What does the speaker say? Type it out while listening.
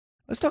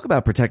Let's talk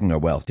about protecting our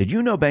wealth. Did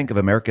you know Bank of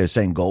America is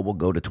saying gold will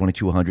go to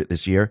 2,200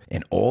 this year,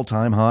 an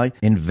all-time high?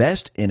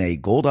 Invest in a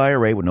gold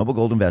IRA with Noble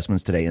Gold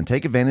Investments today and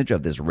take advantage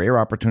of this rare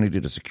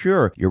opportunity to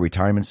secure your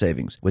retirement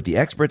savings. With the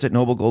experts at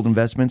Noble Gold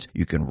Investments,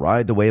 you can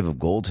ride the wave of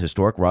gold's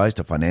historic rise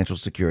to financial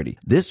security.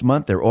 This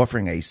month, they're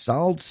offering a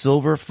solid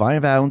silver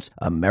 5-ounce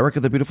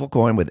America the Beautiful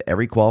coin with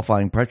every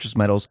qualifying precious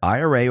metals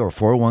IRA or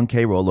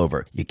 401k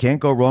rollover. You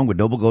can't go wrong with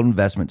Noble Gold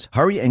Investments.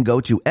 Hurry and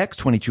go to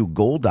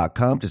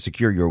x22gold.com to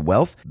secure your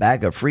wealth.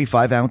 Bag of free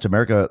 5-ounce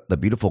America the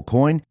Beautiful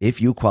coin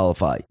if you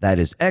qualify. That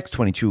is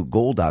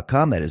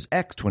x22gold.com. That is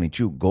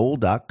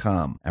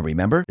x22gold.com. And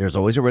remember, there's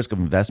always a risk of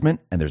investment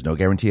and there's no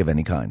guarantee of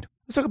any kind.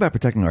 Let's talk about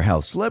protecting our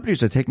health.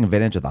 Celebrities are taking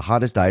advantage of the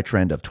hottest diet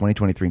trend of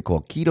 2023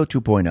 called Keto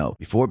 2.0.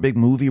 Before big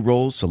movie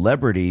roles,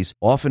 celebrities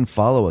often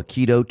follow a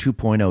Keto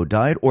 2.0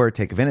 diet or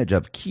take advantage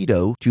of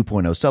Keto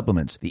 2.0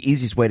 supplements. The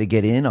easiest way to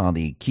get in on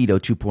the Keto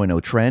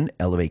 2.0 trend,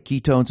 elevate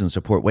ketones, and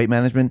support weight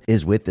management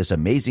is with this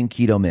amazing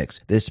keto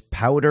mix. This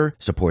powder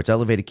supports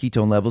elevated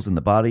ketone levels in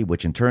the body,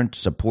 which in turn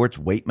supports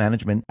weight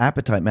management,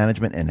 appetite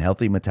management, and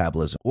healthy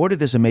metabolism. Order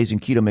this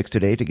amazing keto mix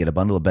today to get a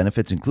bundle of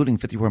benefits, including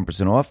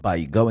 51% off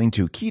by going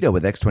to keto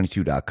with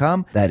X22.com.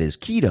 That is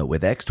keto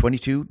with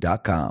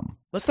X22.com.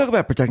 Let's talk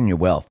about protecting your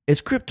wealth.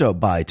 It's crypto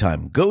buy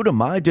time. Go to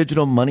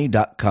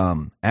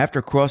mydigitalmoney.com.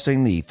 After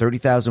crossing the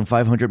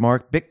 30,500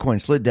 mark, Bitcoin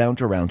slid down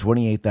to around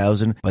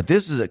 28,000, but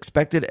this is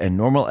expected and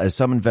normal as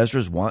some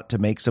investors want to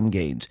make some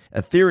gains.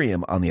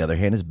 Ethereum, on the other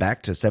hand, is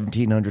back to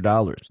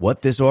 $1,700.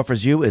 What this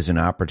offers you is an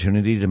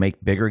opportunity to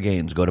make bigger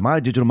gains. Go to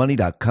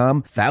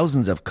mydigitalmoney.com.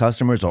 Thousands of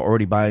customers are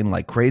already buying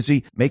like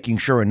crazy, making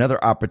sure another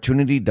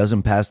opportunity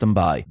doesn't pass them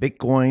by.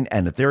 Bitcoin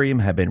and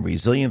Ethereum have been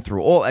resilient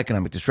through all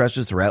economic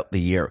distresses throughout the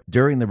year.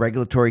 During the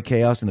regulatory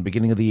chaos in the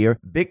beginning of the year,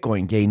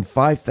 Bitcoin gained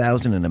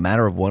 5,000 in a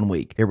matter of 1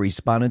 week. It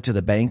responded to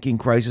the banking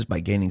crisis by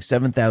gaining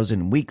 7,000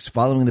 in weeks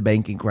following the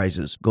banking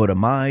crisis. Go to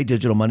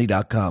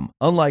mydigitalmoney.com.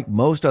 Unlike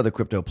most other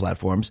crypto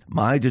platforms,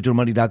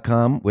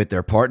 mydigitalmoney.com, with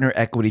their partner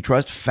Equity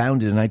Trust,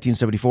 founded in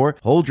 1974,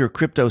 hold your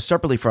crypto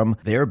separately from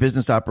their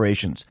business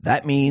operations.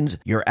 That means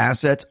your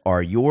assets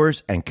are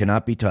yours and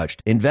cannot be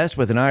touched. Invest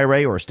with an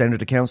IRA or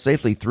standard account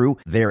safely through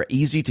their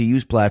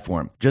easy-to-use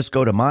platform. Just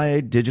go to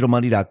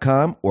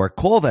mydigitalmoney.com or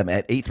call them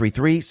at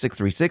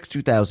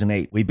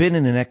 833-636-2008. We've been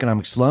in an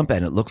economic slump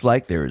and it looks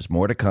like there is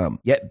more to come.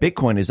 Yet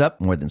Bitcoin is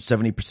up more than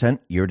 70%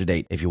 year to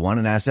date. If you want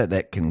an asset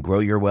that can grow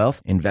your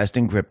wealth, invest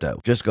in crypto.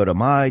 Just go to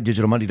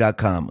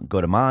mydigitalmoney.com. Go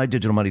to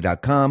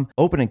mydigitalmoney.com,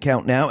 open an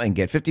account now and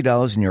get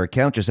 $50 in your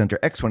account. Just enter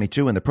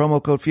X22 in the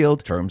promo code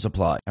field. Terms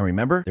apply. And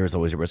remember, there is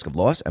always a risk of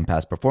loss and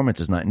past performance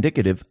is not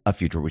indicative of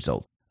future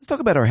results. Let's talk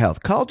about our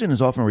health. Collagen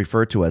is often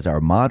referred to as our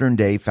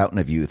modern-day fountain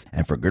of youth,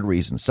 and for good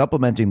reason.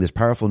 Supplementing this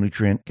powerful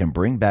nutrient can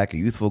bring back a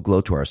youthful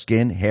glow to our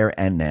skin, hair,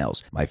 and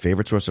nails. My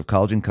favorite source of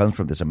collagen comes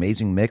from this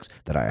amazing mix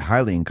that I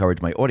highly encourage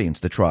my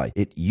audience to try.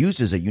 It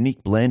uses a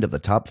unique blend of the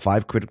top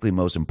 5 critically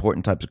most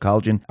important types of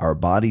collagen our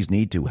bodies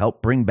need to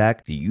help bring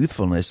back the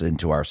youthfulness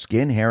into our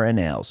skin, hair, and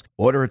nails.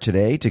 Order it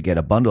today to get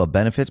a bundle of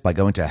benefits by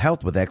going to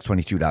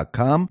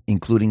healthwithx22.com,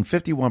 including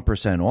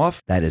 51%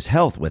 off. That is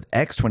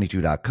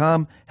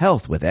healthwithx22.com,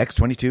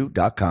 healthwithx22.com.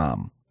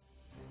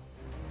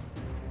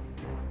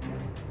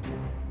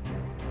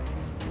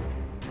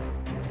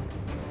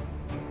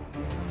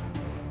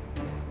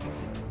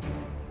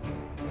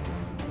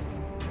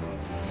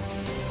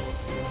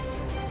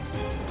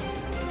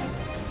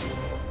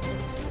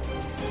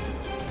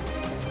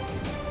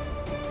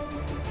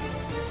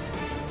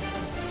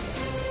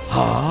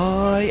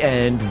 Hi,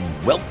 and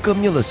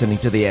welcome. You're listening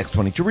to the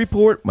X22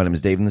 Report. My name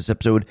is Dave, and this is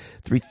episode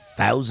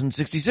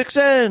 3066,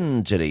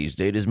 and today's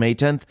date is May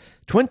 10th,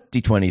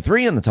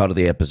 2023, and the title of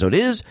the episode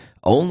is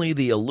Only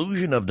the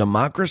Illusion of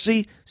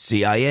Democracy,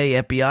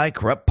 CIA, FBI,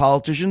 Corrupt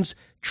Politicians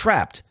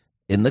Trapped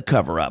in the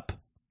Coverup.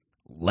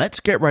 Let's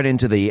get right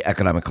into the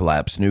economic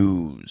collapse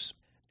news.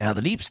 Now,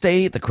 the deep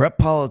state, the corrupt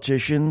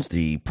politicians,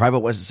 the private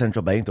Western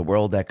Central Bank, the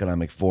World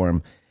Economic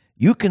Forum,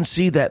 you can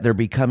see that they're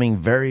becoming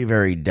very,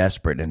 very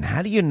desperate. And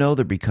how do you know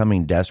they're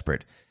becoming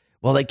desperate?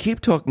 Well, they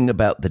keep talking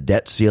about the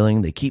debt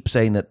ceiling. They keep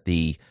saying that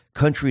the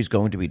country is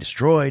going to be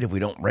destroyed if we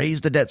don't raise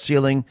the debt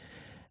ceiling.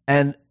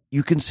 And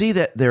you can see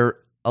that they're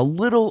a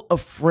little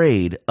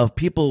afraid of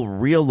people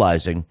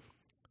realizing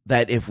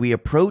that if we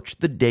approach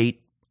the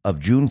date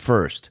of June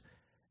 1st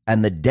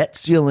and the debt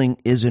ceiling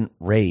isn't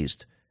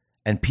raised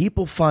and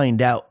people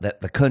find out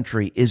that the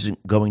country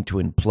isn't going to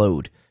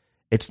implode,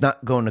 it's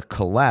not going to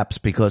collapse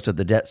because of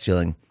the debt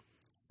ceiling,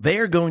 they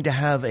are going to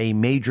have a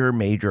major,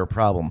 major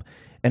problem.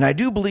 And I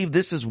do believe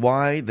this is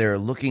why they're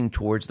looking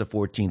towards the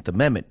 14th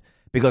Amendment.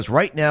 Because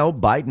right now,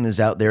 Biden is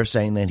out there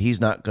saying that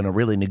he's not going to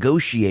really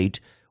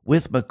negotiate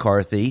with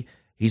McCarthy.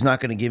 He's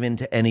not going to give in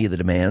to any of the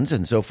demands.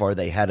 And so far,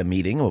 they had a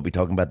meeting, and we'll be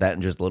talking about that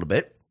in just a little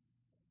bit,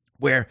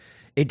 where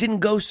it didn't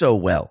go so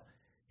well.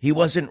 He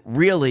wasn't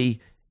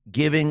really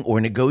giving or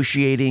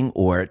negotiating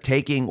or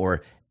taking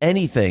or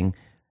anything.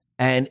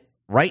 And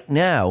right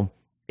now,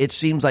 it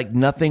seems like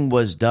nothing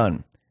was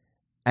done.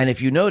 And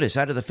if you notice,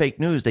 out of the fake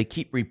news, they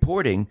keep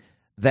reporting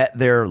that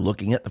they're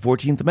looking at the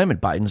 14th Amendment.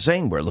 Biden's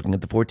saying we're looking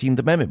at the 14th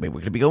Amendment. Maybe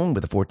we're going to be going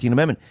with the 14th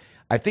Amendment.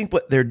 I think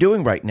what they're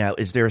doing right now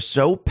is they're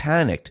so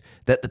panicked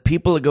that the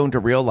people are going to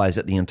realize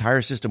that the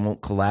entire system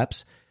won't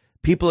collapse.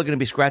 People are going to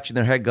be scratching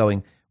their head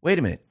going, wait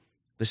a minute,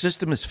 the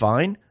system is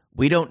fine.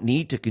 We don't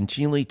need to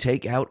continually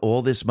take out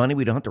all this money.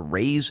 We don't have to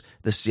raise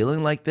the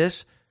ceiling like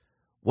this.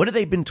 What have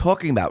they been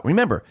talking about?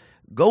 Remember,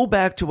 go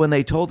back to when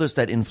they told us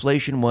that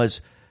inflation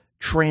was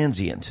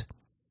transient.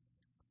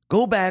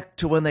 Go back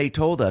to when they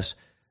told us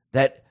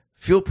that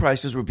fuel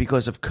prices were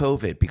because of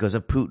COVID, because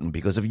of Putin,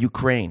 because of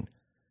Ukraine.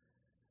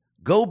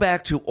 Go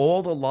back to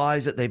all the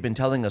lies that they've been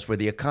telling us where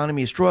the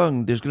economy is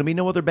strong. There's going to be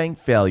no other bank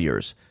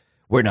failures.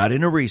 We're not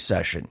in a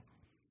recession.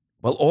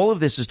 Well, all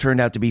of this has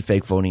turned out to be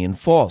fake, phony, and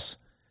false.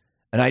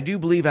 And I do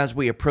believe as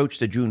we approach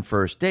the June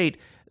 1st date,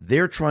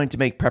 they're trying to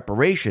make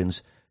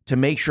preparations to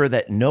make sure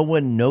that no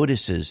one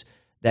notices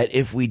that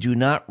if we do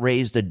not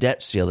raise the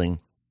debt ceiling,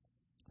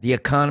 the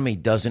economy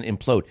doesn't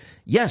implode.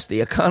 Yes,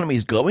 the economy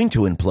is going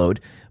to implode,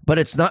 but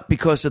it's not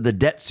because of the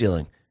debt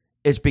ceiling.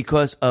 It's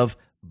because of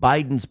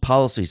Biden's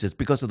policies. It's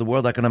because of the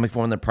World Economic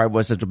Forum, the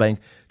private central bank,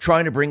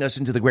 trying to bring us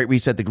into the Great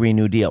Reset, the Green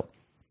New Deal.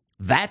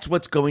 That's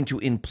what's going to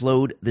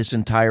implode this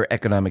entire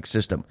economic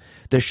system.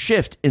 The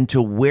shift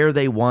into where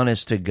they want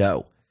us to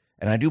go.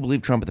 And I do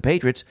believe Trump and the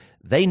Patriots,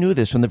 they knew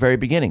this from the very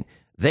beginning.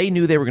 They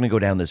knew they were going to go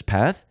down this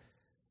path.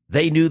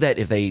 They knew that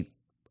if they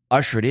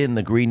ushered in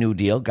the Green New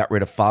Deal, got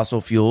rid of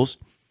fossil fuels,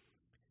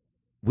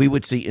 we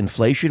would see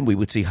inflation, we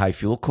would see high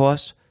fuel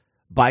costs.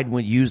 Biden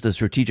would use the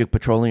strategic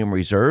petroleum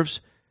reserves,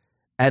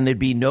 and there'd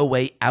be no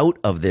way out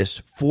of this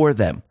for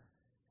them.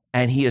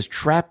 And he has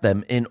trapped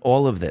them in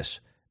all of this.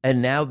 And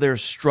now they're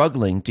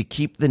struggling to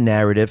keep the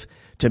narrative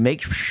to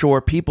make sure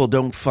people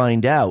don't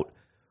find out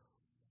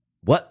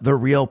what the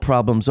real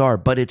problems are.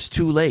 But it's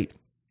too late.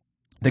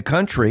 The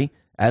country,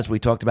 as we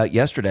talked about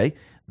yesterday,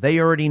 they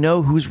already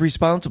know who's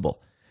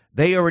responsible.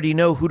 They already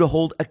know who to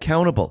hold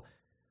accountable.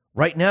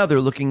 Right now,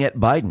 they're looking at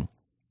Biden.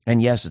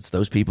 And yes, it's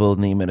those people in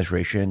the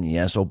administration.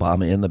 Yes,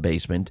 Obama in the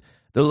basement.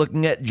 They're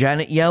looking at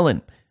Janet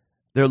Yellen.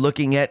 They're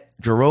looking at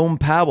Jerome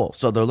Powell.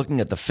 So they're looking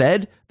at the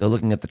Fed. They're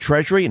looking at the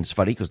Treasury. And it's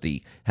funny because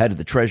the head of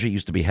the Treasury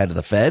used to be head of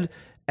the Fed.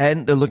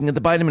 And they're looking at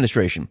the Biden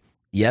administration.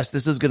 Yes,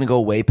 this is going to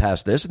go way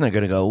past this. And they're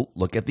going to go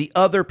look at the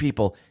other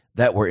people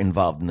that were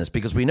involved in this.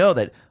 Because we know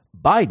that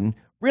Biden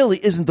really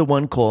isn't the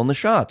one calling the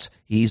shots.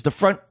 He's the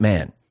front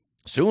man.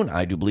 Soon,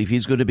 I do believe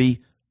he's going to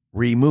be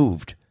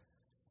removed.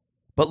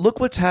 But look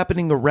what's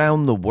happening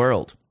around the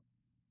world.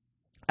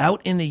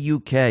 Out in the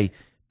UK,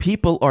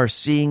 people are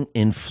seeing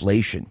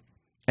inflation.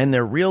 And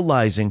they're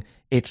realizing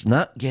it's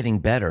not getting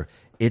better,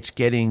 it's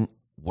getting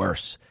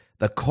worse.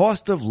 The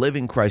cost of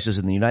living crisis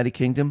in the United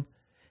Kingdom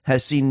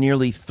has seen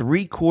nearly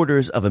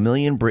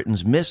 750,000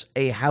 Britons miss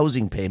a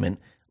housing payment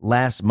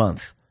last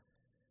month.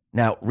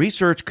 Now,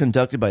 research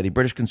conducted by the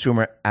British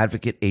Consumer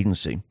Advocate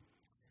Agency,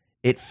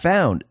 it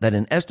found that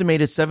an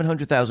estimated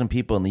 700,000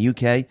 people in the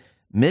UK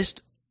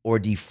missed or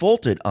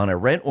defaulted on a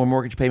rent or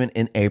mortgage payment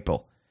in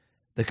April.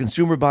 The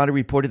consumer body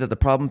reported that the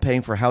problem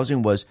paying for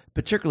housing was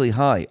particularly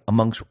high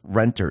amongst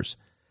renters,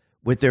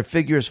 with their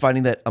figures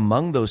finding that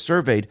among those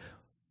surveyed,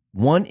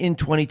 1 in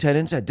 20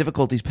 tenants had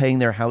difficulties paying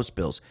their house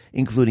bills,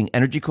 including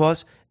energy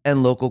costs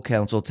and local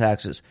council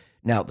taxes.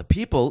 Now, the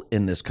people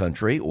in this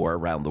country or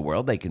around the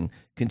world, they can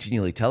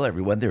continually tell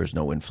everyone there is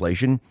no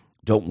inflation.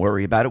 Don't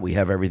worry about it. We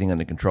have everything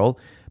under control.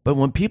 But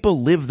when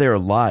people live their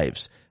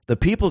lives, the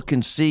people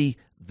can see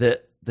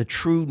the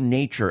true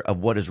nature of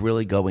what is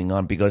really going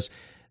on because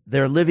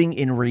they're living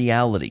in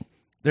reality.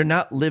 They're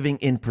not living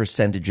in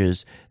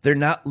percentages. They're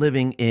not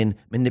living in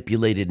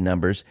manipulated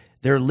numbers.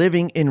 They're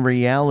living in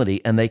reality,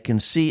 and they can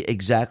see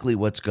exactly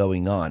what's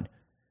going on.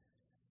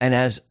 And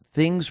as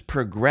things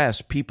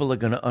progress, people are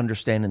going to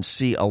understand and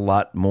see a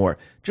lot more.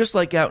 Just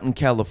like out in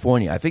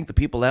California, I think the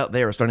people out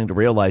there are starting to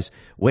realize,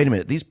 wait a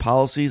minute, these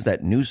policies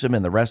that Newsom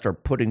and the rest are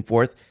putting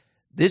forth,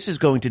 this is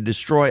going to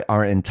destroy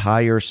our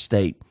entire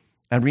state.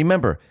 And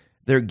remember,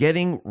 they're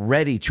getting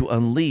ready to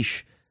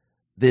unleash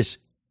this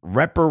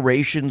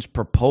reparations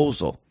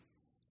proposal.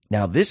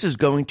 Now, this is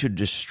going to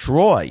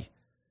destroy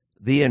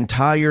the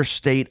entire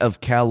state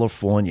of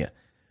California.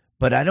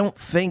 But I don't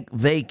think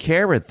they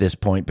care at this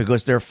point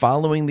because they're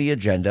following the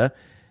agenda.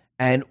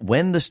 And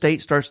when the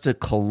state starts to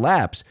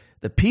collapse,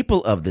 the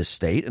people of this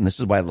state, and this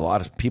is why a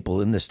lot of people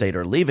in this state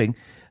are leaving,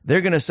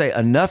 they're going to say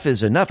enough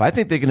is enough. I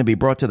think they're going to be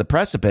brought to the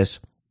precipice,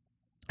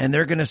 and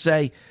they're going to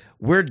say,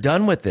 we're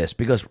done with this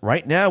because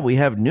right now we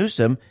have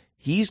Newsom.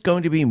 He's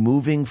going to be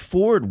moving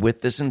forward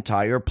with this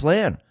entire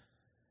plan.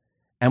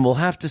 And we'll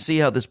have to see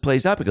how this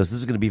plays out because this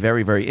is going to be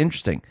very, very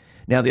interesting.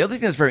 Now, the other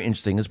thing that's very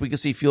interesting is we can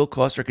see fuel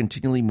costs are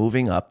continually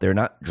moving up. They're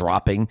not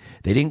dropping.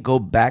 They didn't go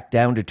back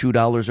down to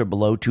 $2 or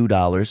below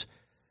 $2.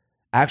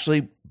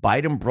 Actually,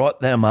 Biden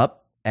brought them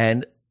up,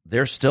 and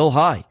they're still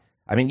high.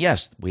 I mean,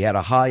 yes, we had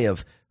a high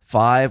of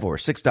 $5 or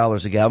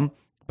 $6 a gallon,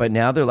 but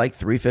now they're like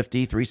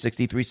 $3.50,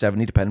 $3.60,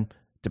 $3.70,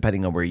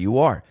 depending on where you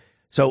are.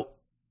 So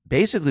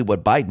basically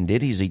what Biden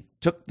did is he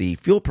took the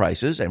fuel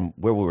prices and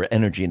where we were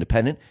energy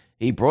independent,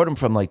 he brought them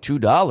from like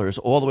 $2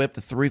 all the way up to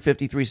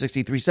 $3.50,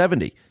 $3.60,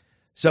 $3.70.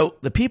 So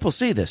the people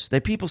see this. The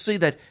people see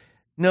that,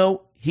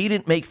 no, he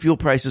didn't make fuel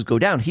prices go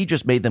down. He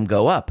just made them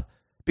go up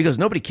because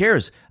nobody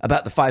cares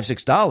about the $5,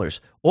 $6.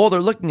 All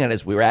they're looking at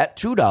is we were at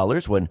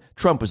 $2 when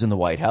Trump was in the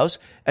White House,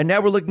 and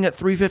now we're looking at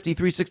 $3.50,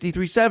 $3.60,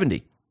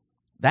 $3.70.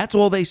 That's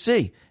all they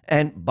see.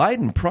 And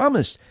Biden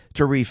promised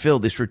to refill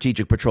the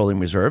strategic petroleum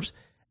reserves,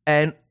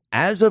 and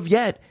as of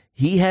yet,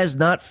 he has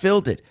not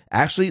filled it.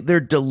 Actually,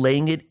 they're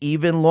delaying it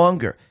even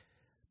longer.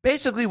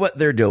 Basically, what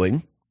they're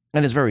doing,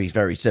 and it's very,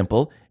 very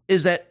simple,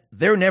 is that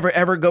they're never,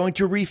 ever going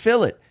to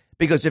refill it.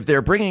 Because if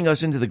they're bringing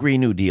us into the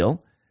Green New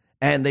Deal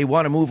and they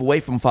want to move away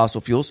from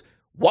fossil fuels,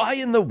 why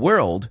in the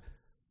world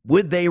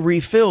would they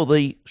refill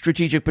the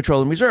strategic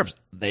petroleum reserves?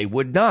 They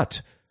would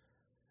not.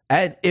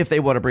 And if they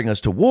want to bring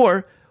us to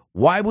war,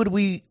 why would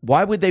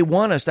they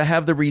want us to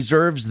have the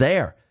reserves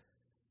there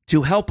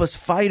to help us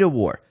fight a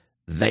war?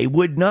 They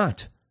would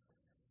not.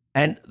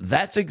 And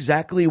that's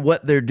exactly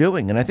what they're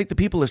doing. And I think the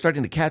people are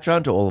starting to catch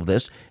on to all of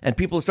this, and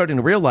people are starting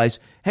to realize,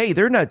 hey,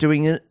 they're not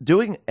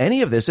doing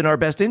any of this in our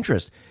best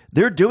interest.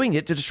 They're doing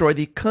it to destroy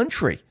the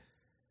country.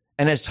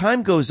 And as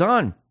time goes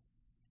on,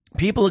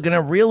 people are going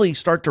to really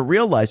start to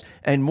realize,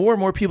 and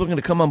more people are going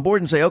to come on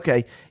board and say,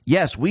 okay,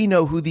 yes, we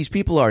know who these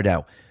people are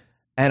now.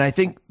 And I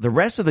think the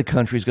rest of the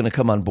country is going to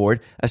come on board,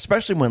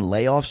 especially when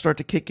layoffs start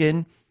to kick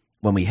in,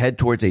 when we head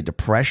towards a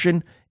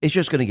depression. It's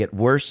just going to get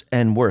worse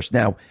and worse.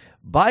 Now,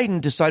 Biden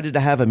decided to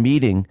have a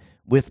meeting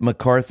with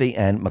McCarthy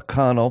and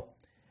McConnell,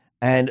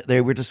 and they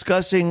were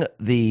discussing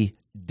the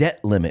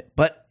debt limit.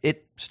 But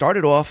it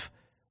started off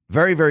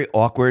very, very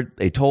awkward.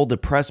 They told the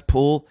press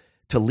pool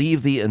to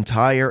leave the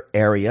entire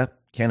area.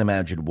 Can't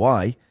imagine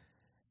why.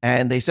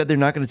 And they said they're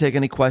not going to take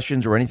any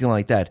questions or anything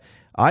like that.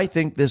 I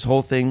think this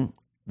whole thing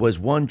was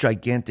one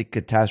gigantic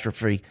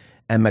catastrophe,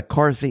 and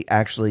McCarthy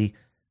actually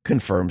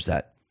confirms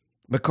that.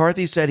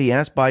 McCarthy said he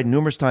asked Biden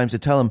numerous times to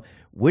tell him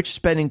which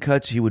spending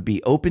cuts he would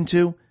be open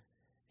to.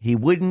 He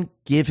wouldn't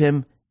give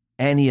him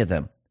any of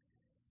them.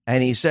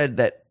 And he said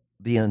that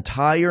the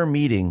entire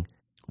meeting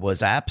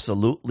was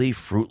absolutely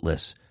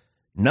fruitless.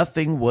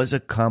 Nothing was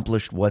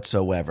accomplished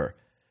whatsoever.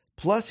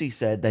 Plus, he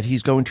said that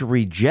he's going to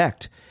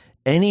reject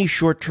any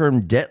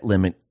short-term debt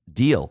limit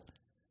deal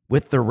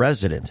with the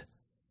resident.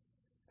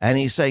 And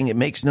he's saying it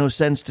makes no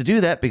sense to do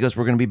that because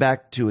we're going to be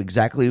back to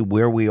exactly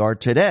where we are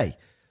today.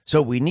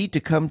 So we need to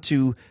come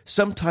to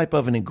some type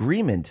of an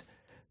agreement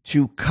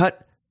to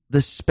cut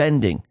the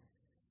spending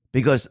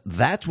because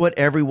that's what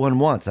everyone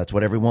wants. That's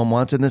what everyone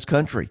wants in this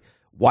country.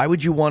 Why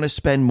would you want to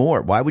spend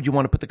more? Why would you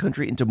want to put the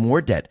country into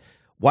more debt?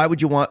 Why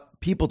would you want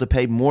people to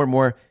pay more and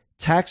more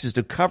taxes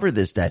to cover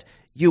this debt?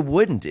 You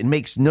wouldn't. It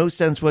makes no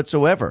sense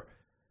whatsoever.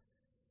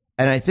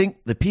 And I think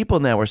the people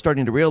now are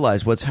starting to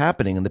realize what's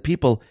happening, and the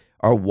people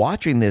are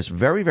watching this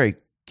very, very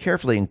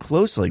carefully and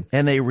closely,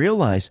 and they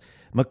realize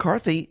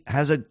McCarthy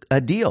has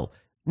a deal.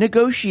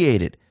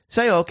 Negotiate it.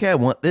 Say, okay, I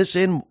want this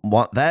in,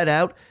 want that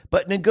out,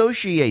 but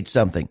negotiate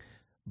something.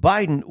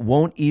 Biden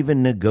won't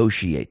even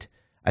negotiate.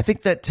 I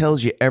think that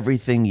tells you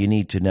everything you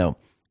need to know.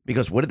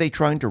 Because what are they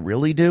trying to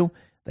really do?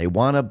 They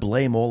want to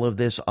blame all of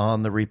this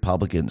on the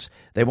Republicans.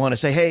 They want to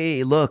say,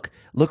 hey, look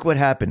what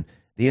happened.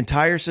 The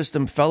entire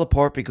system fell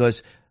apart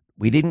because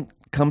we didn't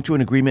come to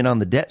an agreement on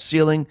the debt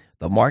ceiling.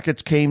 The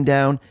markets came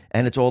down,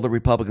 and it's all the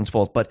Republicans'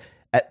 fault. But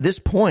at this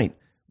point,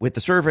 with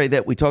the survey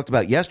that we talked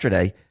about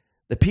yesterday,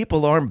 the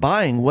people aren't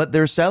buying what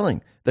they're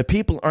selling. The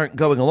people aren't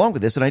going along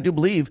with this. And I do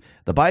believe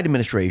the Biden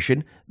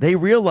administration, they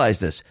realize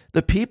this.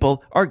 The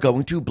people are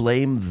going to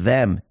blame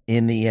them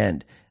in the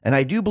end. And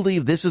I do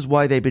believe this is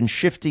why they've been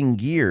shifting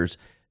gears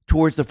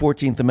towards the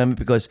 14th Amendment,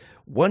 because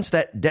once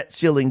that debt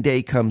ceiling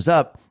day comes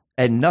up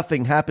and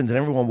nothing happens and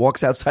everyone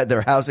walks outside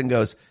their house and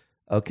goes,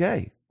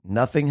 okay,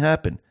 nothing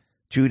happened.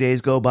 2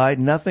 days go by,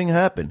 nothing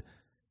happened.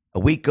 A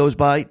week goes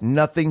by,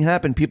 nothing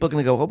happened. People are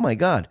going to go, oh my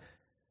God,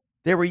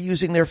 they were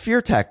using their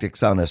fear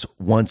tactics on us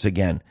once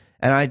again.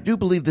 And I do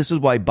believe this is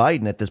why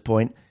Biden at this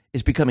point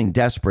is becoming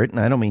desperate. And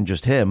I don't mean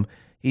just him.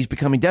 He's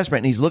becoming desperate,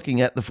 and he's looking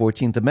at the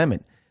 14th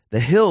Amendment. The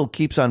Hill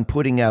keeps on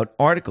putting out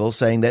articles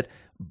saying that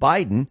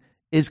Biden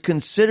is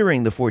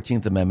considering the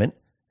 14th Amendment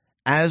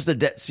as the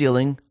debt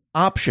ceiling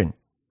option.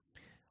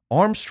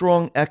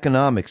 Armstrong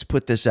Economics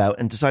put this out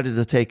and decided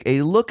to take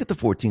a look at the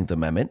 14th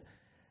Amendment.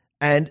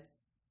 And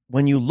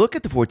when you look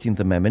at the 14th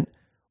Amendment,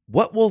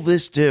 what will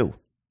this do?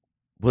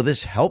 Will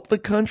this help the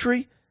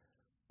country,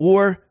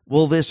 or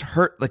will this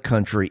hurt the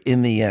country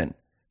in the end?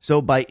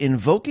 So by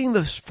invoking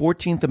the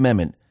 14th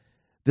Amendment,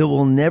 there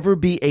will never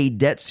be a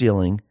debt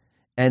ceiling,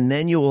 and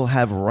then you will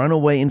have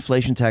runaway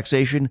inflation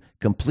taxation,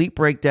 complete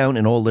breakdown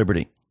in all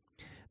liberty.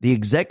 The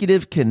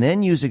executive can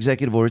then use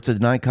executive orders to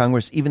deny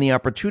Congress even the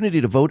opportunity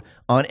to vote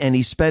on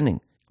any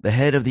spending. The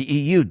head of the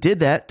EU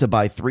did that to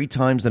buy 3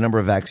 times the number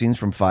of vaccines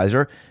from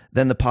Pfizer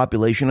than the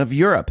population of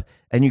Europe.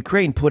 And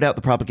Ukraine put out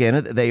the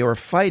propaganda that they are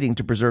fighting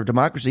to preserve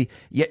democracy,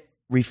 yet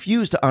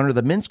refused to honor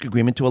the Minsk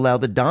agreement to allow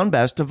the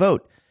Donbass to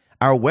vote.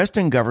 Our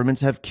Western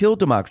governments have killed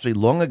democracy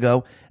long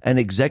ago, and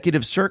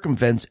executive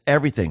circumvents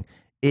everything.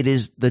 It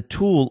is the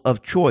tool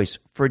of choice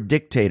for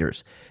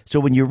dictators. So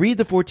when you read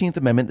the 14th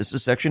Amendment, this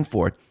is Section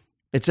 4,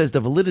 it says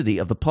the validity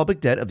of the public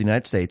debt of the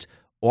United States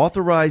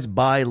authorized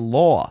by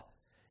law,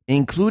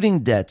 including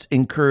debts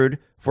incurred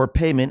for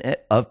payment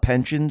of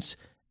pensions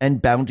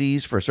and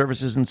bounties for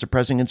services in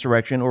suppressing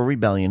insurrection or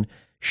rebellion,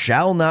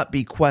 shall not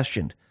be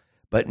questioned.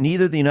 But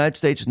neither the United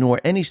States nor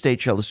any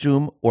state shall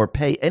assume or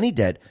pay any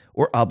debt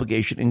or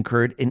obligation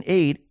incurred in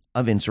aid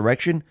of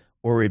insurrection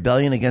or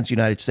rebellion against the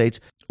United States,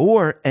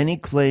 or any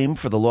claim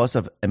for the loss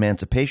of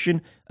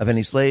emancipation of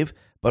any slave,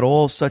 but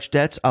all such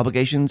debts,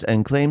 obligations,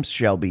 and claims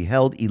shall be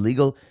held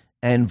illegal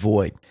and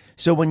void.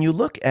 So when you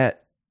look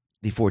at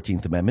the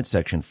 14th Amendment,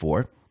 Section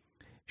 4,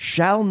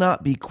 shall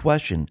not be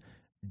questioned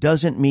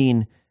doesn't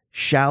mean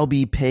shall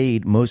be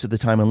paid most of the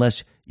time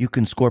unless you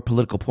can score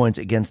political points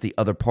against the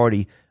other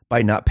party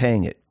by not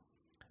paying it.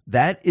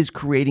 That is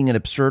creating an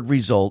absurd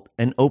result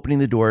and opening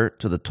the door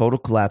to the total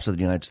collapse of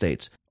the United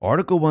States.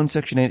 Article 1,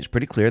 Section 8 is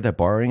pretty clear that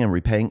borrowing and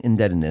repaying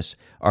indebtedness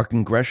are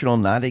congressional,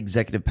 not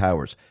executive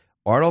powers.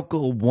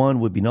 Article 1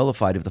 would be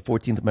nullified if the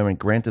 14th Amendment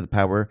granted the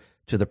power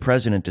to the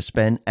president to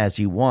spend as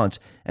he wants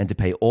and to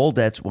pay all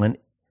debts when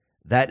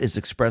that is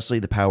expressly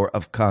the power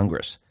of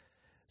Congress.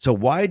 So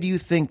why do you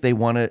think they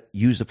want to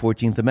use the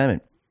 14th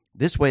Amendment?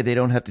 This way, they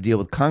don't have to deal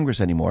with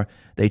Congress anymore.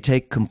 They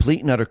take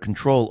complete and utter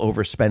control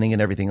over spending and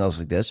everything else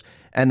like this,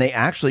 and they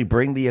actually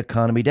bring the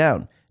economy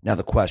down. Now,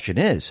 the question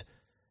is,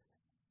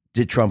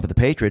 did Trump and the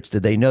Patriots,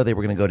 did they know they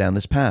were going to go down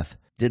this path?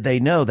 Did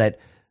they know that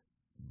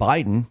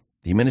Biden,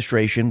 the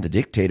administration, the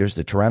dictators,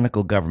 the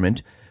tyrannical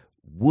government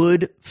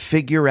would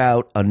figure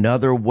out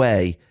another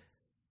way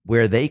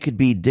where they could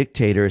be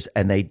dictators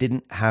and they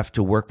didn't have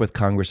to work with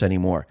Congress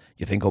anymore?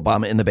 You think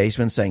Obama in the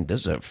basement saying,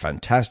 this is a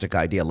fantastic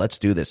idea, let's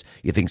do this?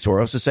 You think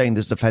Soros is saying,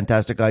 this is a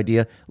fantastic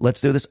idea, let's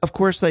do this? Of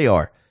course they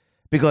are,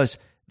 because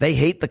they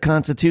hate the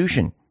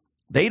Constitution.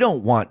 They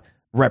don't want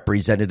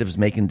representatives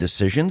making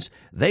decisions.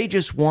 They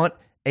just want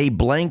a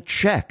blank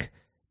check.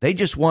 They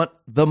just want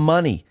the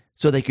money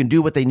so they can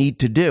do what they need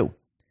to do.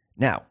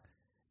 Now,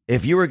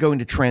 if you were going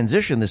to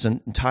transition this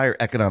entire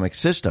economic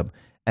system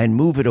and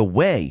move it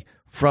away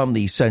from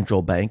the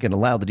central bank and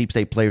allow the deep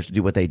state players to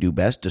do what they do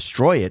best,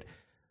 destroy it,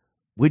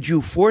 would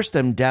you force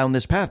them down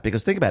this path?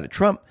 Because think about it.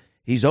 Trump,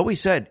 he's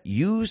always said,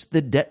 use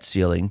the debt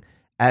ceiling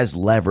as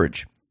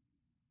leverage.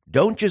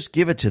 Don't just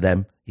give it to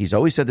them. He's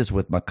always said this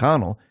with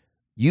McConnell.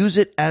 Use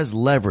it as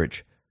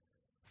leverage.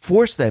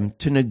 Force them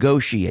to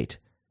negotiate.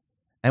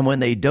 And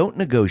when they don't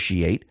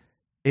negotiate,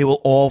 it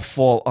will all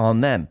fall on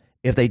them.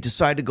 If they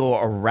decide to go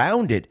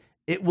around it,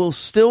 it will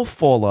still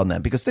fall on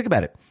them. Because think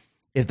about it.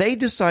 If they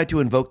decide to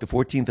invoke the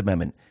 14th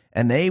Amendment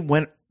and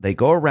they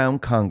go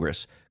around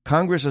Congress,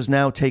 Congress is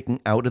now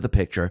taken out of the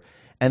picture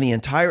and the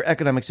entire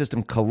economic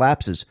system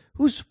collapses,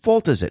 whose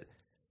fault is it?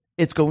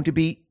 It's going to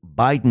be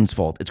Biden's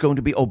fault. It's going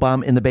to be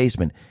Obama in the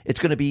basement. It's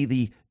going to be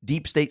the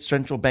deep state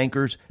central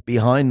bankers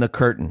behind the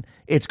curtain.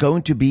 It's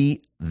going to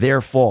be their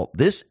fault.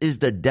 This is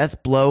the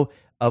death blow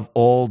of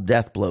all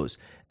death blows.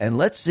 And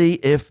let's see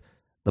if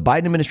the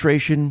Biden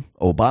administration,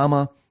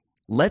 Obama,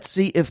 let's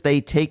see if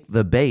they take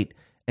the bait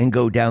and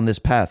go down this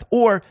path.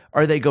 Or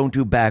are they going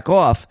to back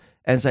off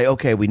and say,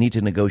 okay, we need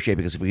to negotiate,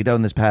 because if we go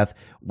down this path,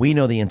 we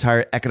know the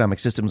entire economic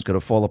system is going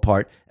to fall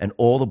apart and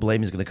all the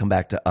blame is going to come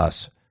back to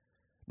us.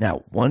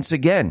 Now, once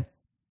again,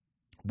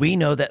 we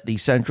know that the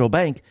central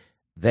bank,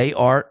 they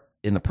are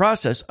in the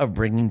process of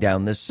bringing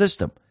down this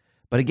system.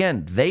 But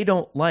again, they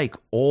don't like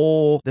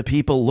all the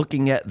people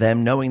looking at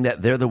them knowing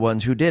that they're the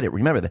ones who did it.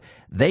 Remember,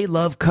 they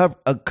love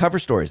cover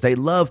stories. They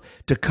love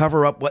to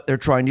cover up what they're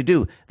trying to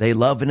do. They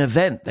love an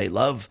event. They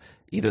love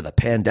either the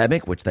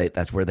pandemic, which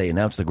that's where they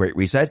announced the Great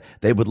Reset.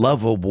 They would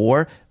love a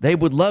war. They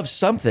would love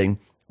something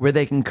where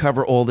they can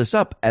cover all this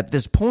up. At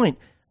this point,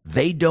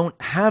 they don't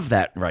have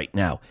that right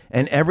now.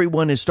 And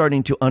everyone is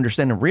starting to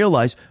understand and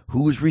realize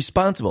who's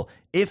responsible.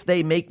 If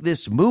they make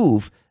this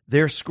move,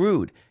 they're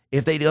screwed.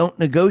 If they don't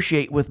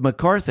negotiate with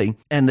McCarthy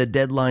and the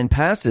deadline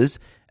passes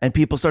and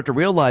people start to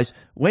realize,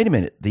 wait a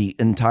minute, the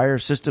entire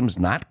system's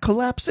not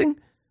collapsing?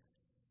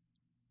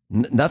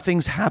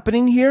 Nothing's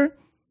happening here?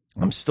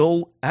 I'm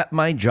still at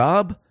my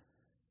job?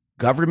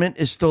 Government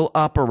is still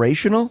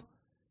operational?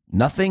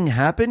 Nothing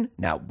happened?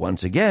 Now,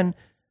 once again,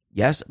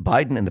 yes,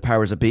 Biden and the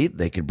powers that be,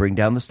 they could bring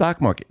down the stock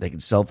market. They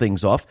could sell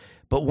things off.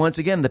 But once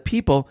again, the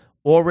people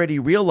already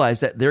realize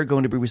that they're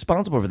going to be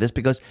responsible for this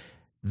because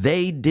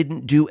they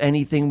didn't do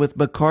anything with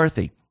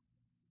McCarthy.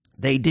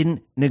 They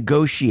didn't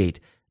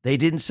negotiate. They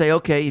didn't say,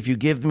 okay, if you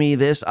give me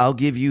this, I'll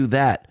give you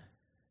that.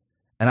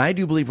 And I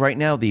do believe right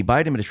now the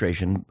Biden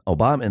administration,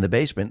 Obama in the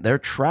basement, they're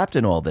trapped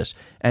in all this.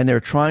 And they're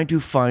trying to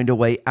find a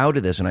way out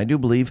of this. And I do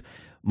believe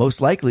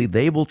most likely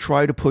they will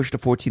try to push the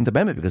 14th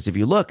Amendment. Because if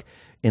you look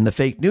in the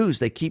fake news,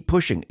 they keep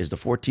pushing. Is the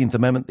 14th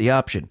Amendment the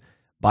option?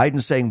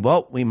 Biden's saying,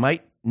 well, we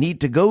might need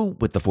to go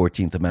with the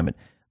 14th Amendment.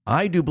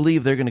 I do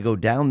believe they're going to go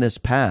down this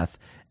path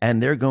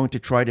and they're going to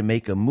try to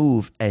make a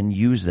move and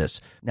use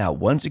this. Now,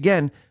 once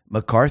again,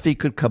 McCarthy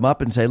could come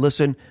up and say,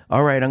 listen,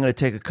 all right, I'm going to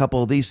take a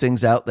couple of these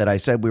things out that I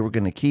said we were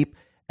going to keep,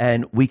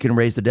 and we can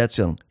raise the debt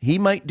ceiling. He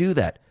might do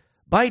that.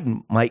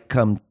 Biden might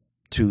come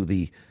to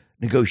the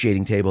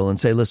negotiating table and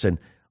say, listen,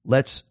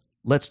 let's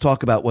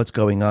talk about what's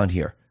going on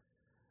here.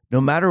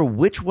 No matter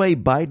which way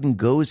Biden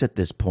goes at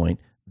this point,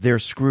 they're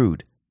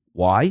screwed.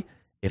 Why?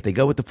 If they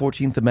go with the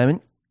 14th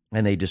Amendment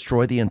and they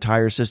destroy the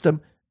entire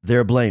system,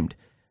 they're blamed.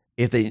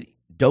 If they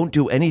don't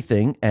do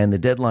anything and the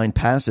deadline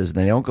passes and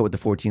they don't go with the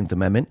 14th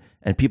Amendment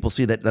and people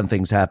see that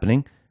nothing's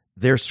happening,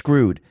 they're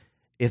screwed.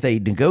 If they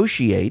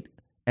negotiate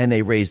and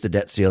they raise the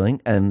debt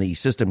ceiling and the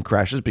system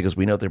crashes because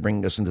we know they're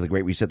bringing us into the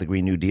Great Reset, the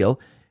Green New Deal,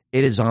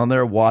 it is on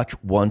their watch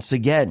once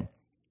again.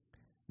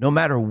 No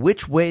matter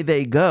which way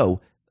they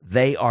go,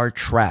 they are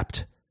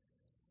trapped.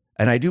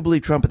 And I do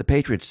believe Trump and the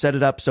Patriots set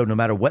it up so no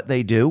matter what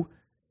they do,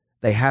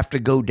 they have to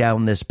go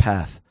down this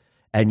path.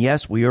 And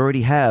yes, we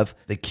already have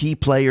the key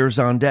players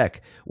on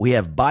deck. We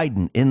have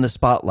Biden in the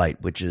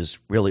spotlight, which is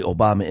really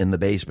Obama in the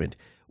basement.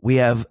 We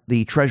have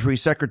the Treasury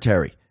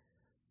Secretary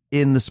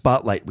in the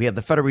spotlight. We have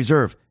the Federal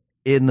Reserve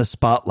in the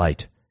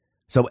spotlight.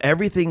 So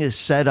everything is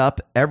set up.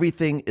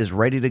 Everything is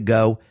ready to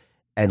go.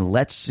 And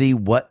let's see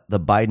what the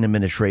Biden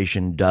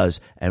administration does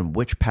and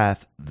which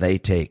path they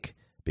take.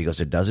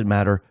 Because it doesn't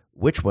matter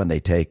which one they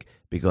take,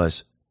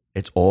 because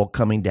it's all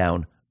coming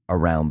down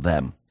around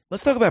them.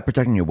 Let's talk about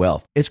protecting your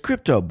wealth. It's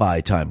crypto buy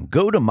time.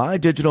 Go to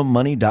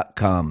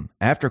mydigitalmoney.com.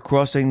 After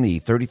crossing the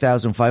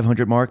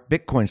 30,500 mark,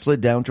 Bitcoin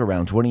slid down to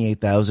around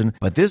 28,000,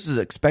 but this is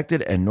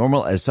expected and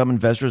normal as some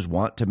investors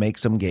want to make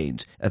some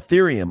gains.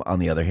 Ethereum, on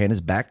the other hand, is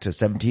back to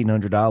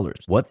 $1,700.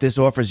 What this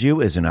offers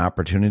you is an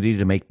opportunity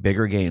to make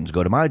bigger gains.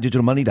 Go to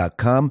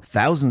mydigitalmoney.com.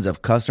 Thousands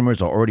of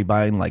customers are already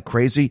buying like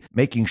crazy,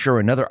 making sure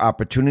another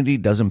opportunity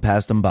doesn't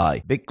pass them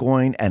by.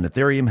 Bitcoin and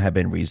Ethereum have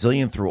been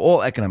resilient through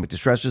all economic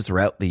distresses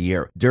throughout the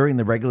year. During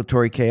the regulatory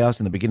chaos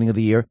in the beginning of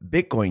the year,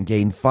 Bitcoin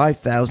gained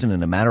 5,000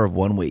 in a matter of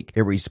 1 week.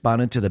 It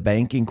responded to the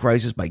banking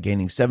crisis by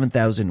gaining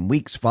 7,000 in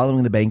weeks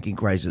following the banking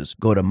crisis.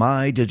 Go to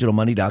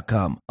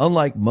mydigitalmoney.com.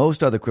 Unlike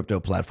most other crypto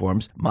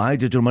platforms,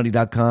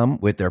 mydigitalmoney.com,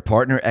 with their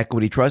partner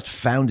Equity Trust,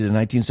 founded in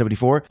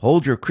 1974,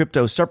 hold your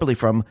crypto separately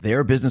from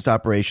their business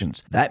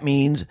operations. That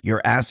means your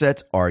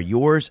assets are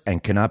yours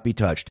and cannot be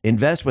touched.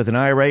 Invest with an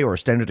IRA or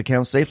standard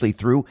account safely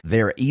through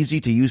their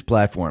easy-to-use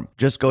platform.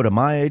 Just go to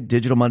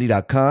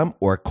mydigitalmoney.com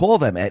or call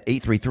them at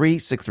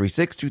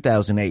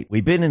 833-636-2008.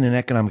 We've been in an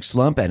economic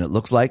slump and it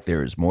looks like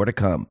there is more to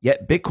come.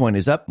 Yet Bitcoin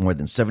is up more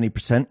than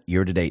 70%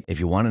 year to date.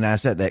 If you want an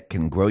asset that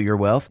can grow your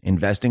wealth,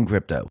 invest in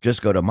crypto.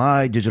 Just go to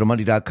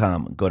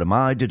mydigitalmoney.com. Go to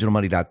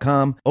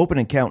mydigitalmoney.com. Open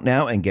an account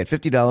now and get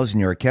 $50 in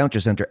your account.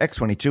 Just enter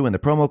X22 in the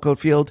promo code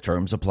field.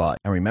 Terms apply.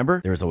 And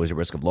remember, there is always a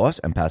risk of loss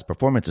and past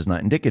performance is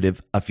not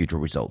indicative of future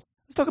results.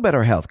 Let's talk about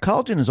our health.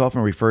 Collagen is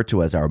often referred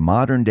to as our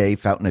modern-day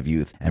fountain of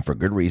youth, and for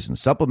good reason.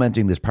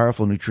 Supplementing this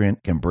powerful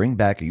nutrient can bring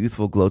back a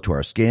youthful glow to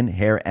our skin,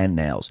 hair, and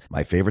nails.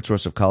 My favorite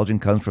source of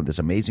collagen comes from this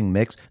amazing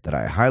mix that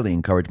I highly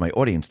encourage my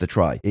audience to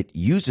try. It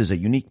uses a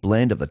unique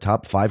blend of the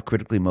top 5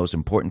 critically most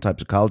important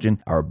types of collagen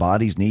our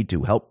bodies need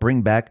to help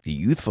bring back the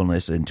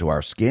youthfulness into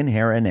our skin,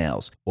 hair, and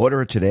nails.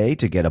 Order it today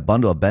to get a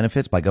bundle of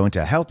benefits by going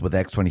to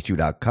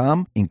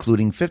healthwithx22.com,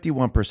 including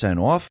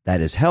 51% off. That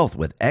is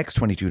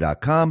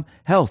healthwithx22.com,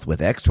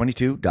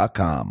 healthwithx22.com.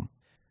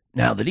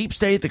 Now, the deep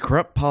state, the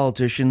corrupt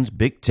politicians,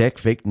 big tech,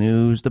 fake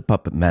news, the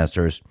puppet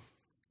masters,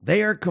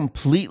 they are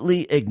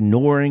completely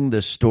ignoring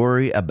the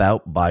story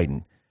about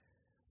Biden.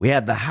 We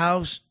had the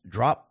House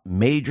drop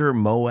major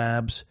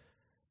MOABs,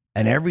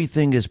 and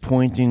everything is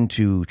pointing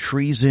to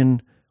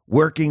treason,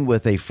 working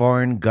with a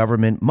foreign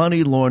government,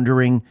 money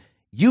laundering,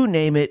 you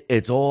name it,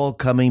 it's all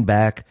coming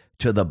back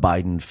to the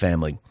Biden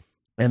family.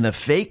 And the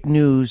fake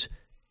news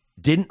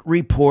didn't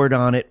report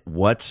on it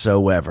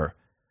whatsoever.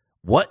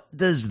 What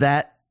does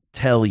that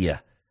tell you?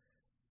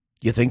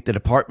 You think the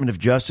Department of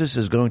Justice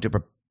is going to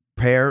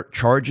prepare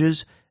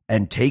charges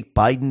and take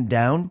Biden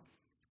down?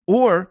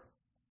 Or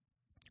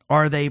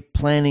are they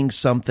planning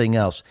something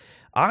else?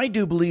 I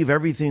do believe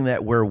everything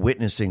that we're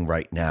witnessing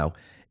right now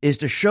is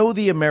to show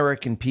the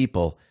American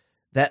people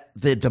that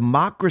the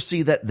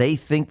democracy that they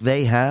think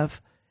they have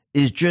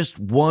is just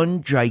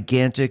one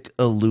gigantic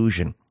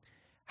illusion.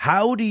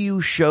 How do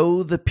you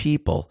show the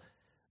people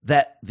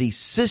that the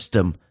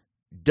system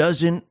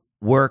doesn't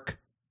work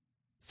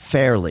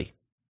fairly?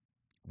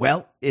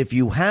 Well, if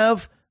you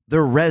have the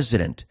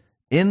resident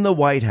in the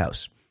White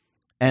House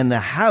and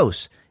the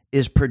House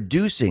is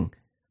producing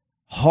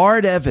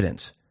hard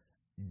evidence,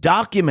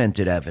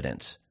 documented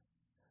evidence,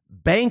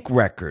 bank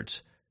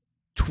records,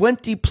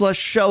 20 plus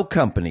shell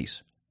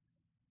companies,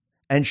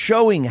 and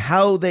showing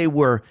how they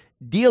were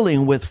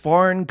dealing with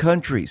foreign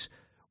countries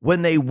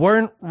when they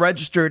weren't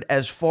registered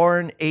as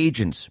foreign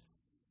agents,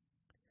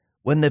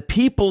 when the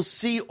people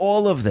see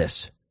all of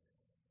this,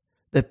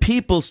 the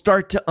people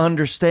start to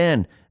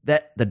understand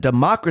that the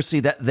democracy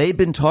that they've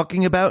been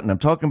talking about, and I'm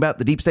talking about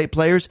the deep state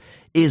players,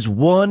 is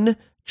one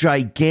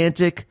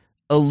gigantic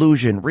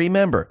illusion.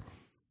 Remember,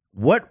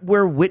 what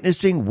we're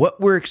witnessing,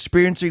 what we're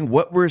experiencing,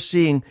 what we're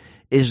seeing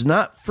is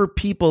not for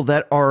people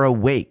that are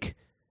awake.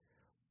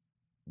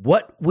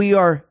 What we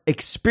are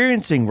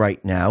experiencing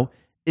right now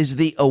is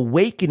the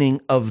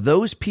awakening of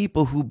those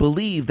people who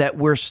believe that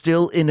we're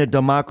still in a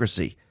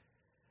democracy.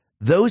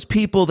 Those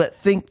people that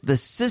think the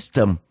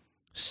system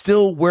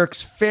still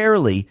works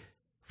fairly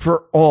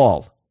for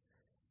all.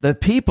 The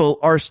people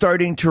are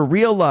starting to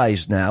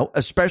realize now,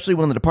 especially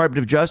when the Department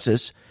of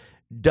Justice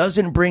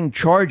doesn't bring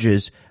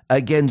charges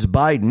against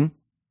Biden,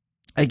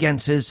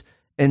 against his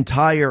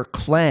entire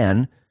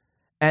clan,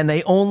 and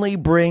they only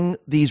bring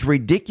these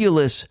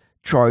ridiculous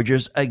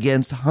charges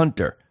against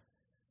Hunter.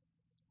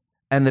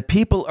 And the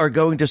people are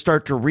going to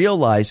start to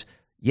realize,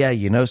 yeah,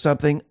 you know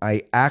something?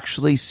 I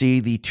actually see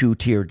the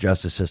two-tier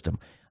justice system.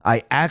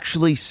 I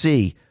actually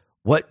see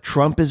what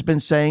Trump has been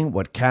saying,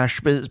 what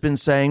Cash has been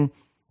saying,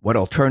 what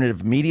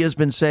alternative media has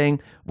been saying,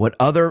 what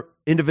other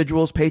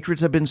individuals,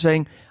 patriots have been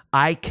saying.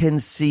 I can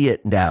see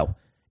it now.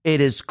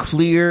 It is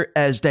clear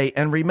as day.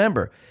 And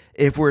remember,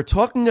 if we're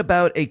talking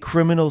about a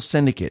criminal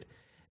syndicate,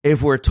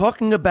 if we're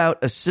talking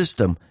about a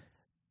system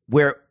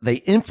where they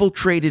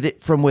infiltrated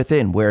it from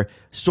within, where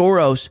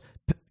Soros,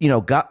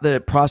 got the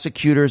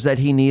prosecutors that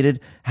he needed,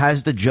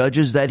 has the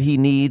judges that he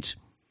needs,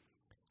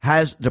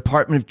 has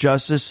Department of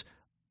Justice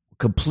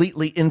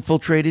completely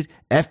infiltrated,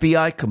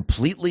 FBI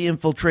completely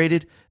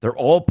infiltrated, they're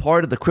all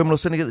part of the criminal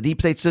syndicate, the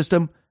deep state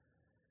system.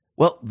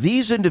 Well,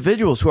 these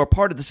individuals who are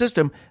part of the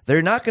system,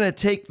 they're not going to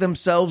take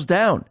themselves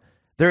down.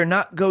 They're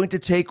not going to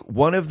take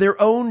one of their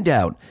own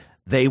down.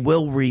 They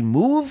will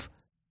remove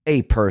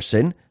a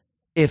person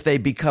if they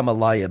become a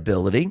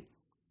liability,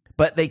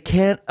 but they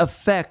can't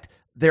affect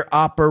their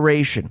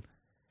operation.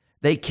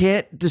 They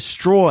can't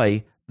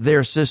destroy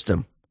their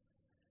system.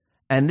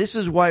 And this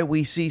is why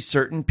we see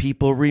certain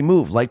people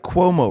removed, like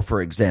Cuomo,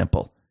 for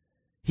example.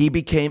 He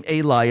became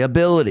a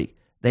liability.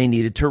 They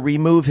needed to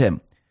remove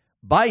him.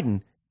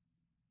 Biden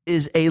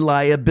is a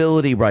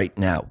liability right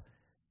now.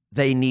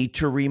 They need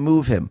to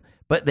remove him,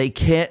 but they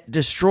can't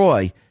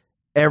destroy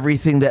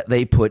everything that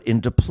they put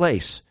into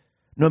place.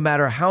 No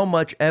matter how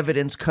much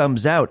evidence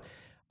comes out,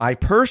 I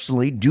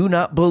personally do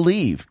not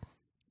believe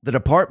the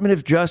Department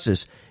of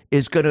Justice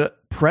is going to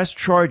press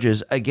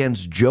charges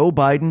against Joe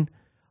Biden,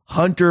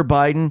 Hunter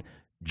Biden,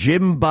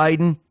 Jim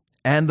Biden,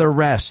 and the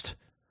rest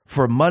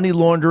for money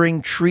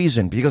laundering,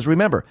 treason. Because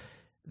remember,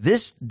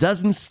 this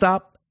doesn't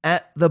stop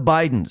at the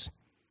Bidens.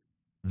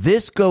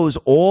 This goes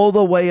all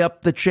the way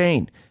up the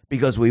chain,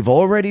 because we've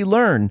already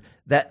learned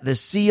that the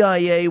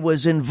CIA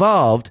was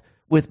involved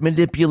with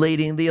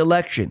manipulating the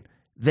election.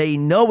 They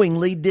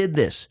knowingly did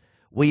this.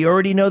 We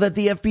already know that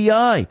the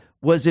FBI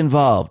was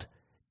involved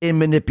in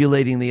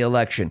manipulating the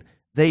election.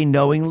 They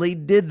knowingly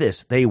did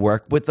this. They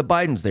worked with the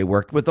Bidens. They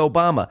worked with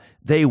Obama.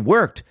 They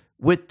worked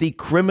with the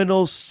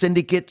criminal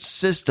syndicate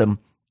system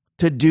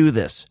to do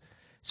this.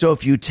 So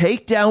if you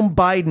take down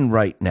Biden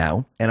right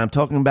now, and I'm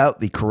talking about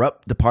the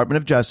corrupt Department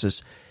of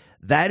Justice,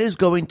 that is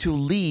going to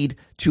lead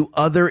to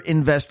other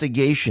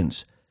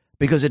investigations,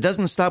 because it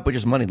doesn't stop with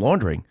just money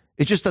laundering.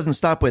 It just doesn't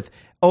stop with,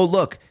 oh,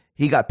 look,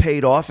 he got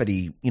paid off and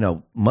he,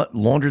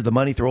 laundered the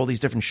money through all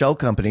these different shell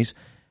companies.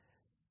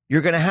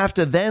 You're going to have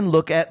to then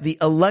look at the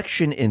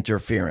election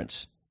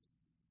interference,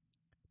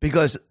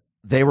 because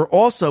they were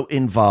also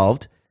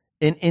involved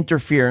in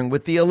interfering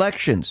with the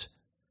elections.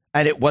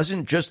 And it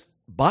wasn't just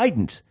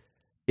Biden's.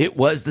 It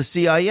was the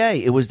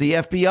CIA. It was the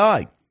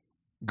FBI.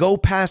 Go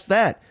past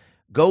that.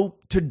 Go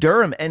to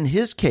Durham and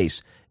his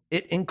case.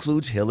 It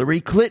includes Hillary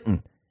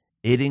Clinton.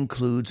 It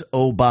includes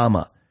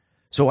Obama.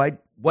 So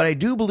what I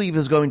do believe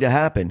is going to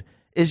happen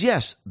is,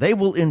 yes, they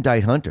will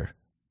indict Hunter.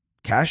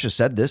 Cash has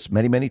said this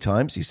many, many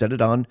times. He said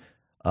it on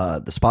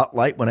the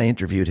Spotlight when I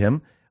interviewed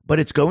him. But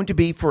it's going to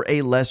be for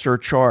a lesser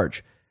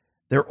charge.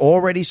 They're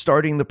already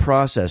starting the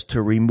process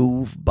to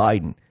remove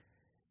Biden.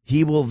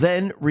 He will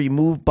then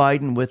remove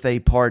Biden with a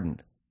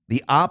pardon.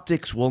 The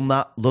optics will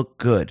not look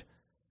good.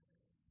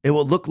 It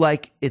will look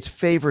like it's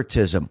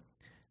favoritism.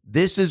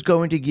 This is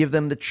going to give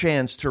them the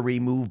chance to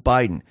remove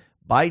Biden.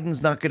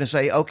 Biden's not going to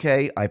say,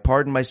 okay, I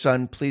pardon my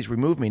son, please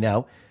remove me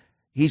now.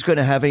 He's going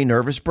to have a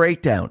nervous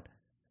breakdown.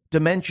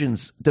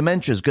 Dementia's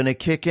going to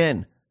kick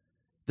in.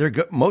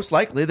 Most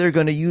likely, they're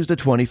going to use the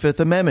 25th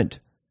Amendment.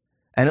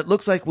 And it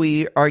looks like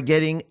we are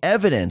getting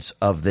evidence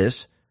of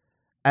this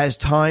as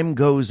time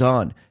goes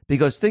on.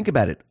 Because think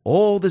about it.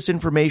 All this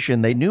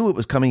information, they knew it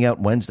was coming out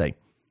Wednesday.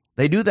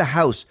 They knew the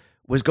House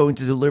was going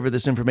to deliver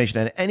this information.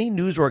 And any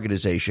news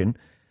organization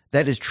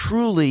that is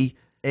truly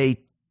a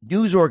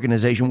news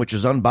organization which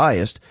is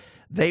unbiased,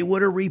 they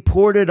would have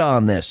reported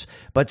on this.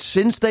 But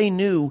since they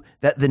knew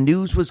that the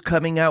news was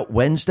coming out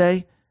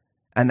Wednesday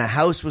and the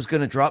House was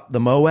going to drop the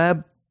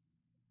Moab,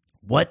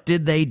 what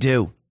did they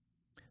do?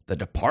 The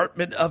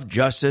Department of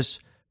Justice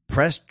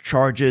pressed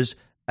charges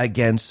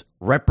against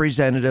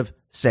Representative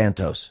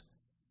Santos.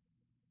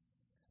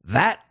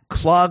 That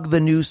clogged the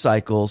news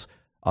cycles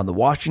on the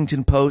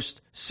Washington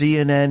Post,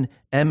 CNN,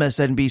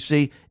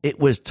 MSNBC. It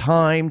was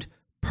timed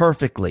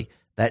perfectly.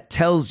 That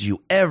tells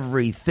you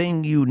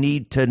everything you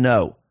need to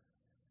know.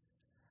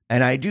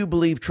 And I do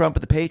believe Trump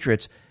and the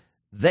Patriots,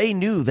 they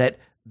knew that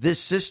this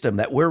system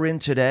that we're in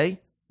today,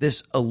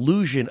 this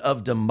illusion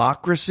of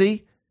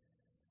democracy,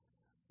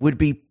 would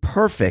be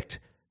perfect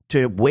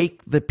to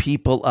wake the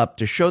people up,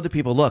 to show the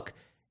people, look,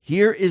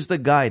 here is the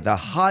guy, the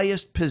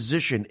highest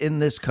position in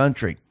this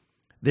country.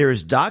 There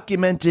is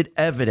documented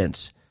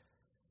evidence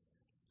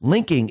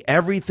linking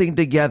everything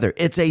together.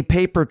 It's a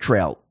paper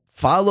trail.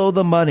 Follow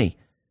the money.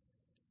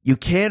 You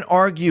can't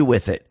argue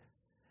with it.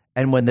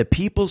 And when the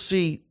people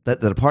see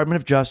that the Department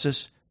of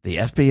Justice, the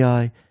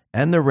FBI,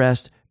 and the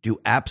rest do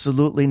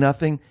absolutely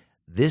nothing,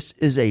 this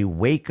is a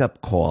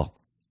wake-up call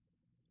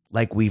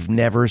like we've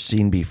never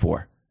seen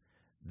before.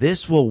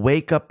 This will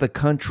wake up the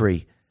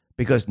country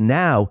because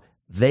now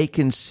they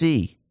can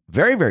see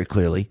very, very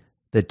clearly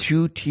the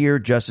two-tier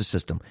justice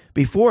system.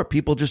 Before,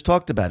 people just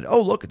talked about it.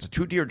 Oh, look, it's a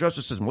two-tier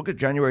justice system. Look at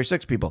January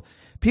 6th, people.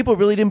 People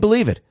really didn't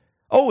believe it.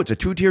 Oh, it's a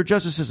two-tier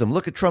justice system.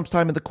 Look at Trump's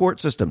time in the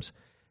court systems.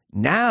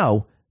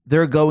 Now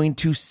they're going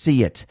to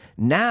see it.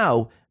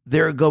 Now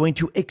they're going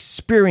to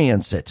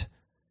experience it.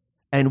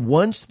 And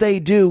once they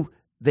do,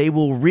 they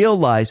will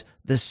realize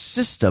the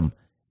system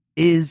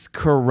is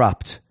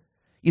corrupt.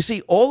 You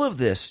see, all of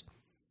this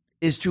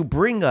is to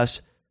bring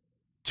us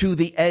to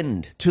the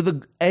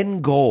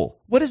end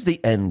goal. What is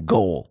the end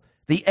goal?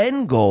 The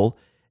end goal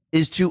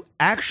is to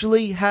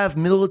actually have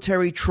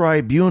military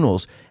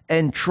tribunals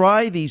and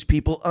try these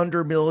people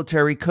under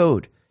military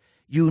code.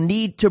 You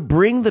need to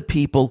bring the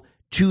people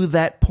to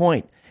that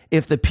point.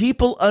 If the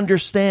people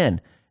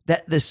understand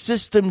that the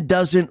system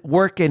doesn't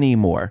work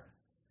anymore,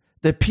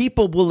 the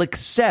people will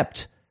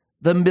accept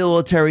the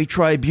military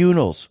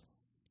tribunals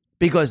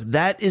because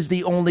that is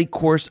the only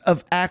course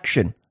of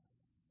action.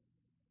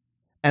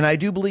 And I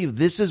do believe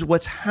this is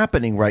what's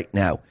happening right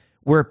now.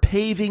 We're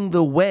paving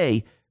the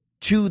way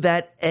to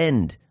that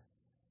end.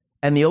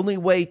 And the only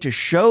way to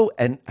show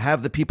and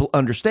have the people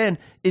understand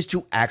is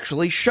to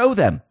actually show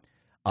them.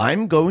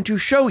 I'm going to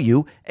show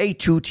you a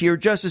two-tier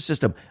justice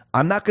system.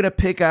 I'm not going to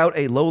pick out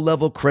a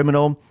low-level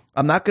criminal.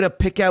 I'm not going to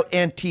pick out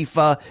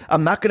Antifa.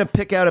 I'm not going to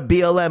pick out a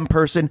BLM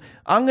person.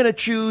 I'm going to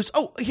choose,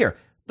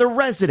 the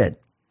resident,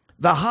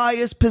 the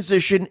highest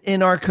position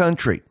in our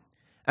country.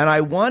 And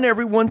I want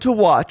everyone to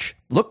watch,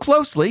 look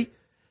closely.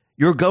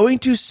 You're going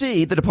to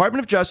see the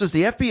Department of Justice,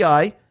 the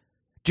FBI,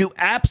 do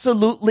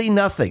absolutely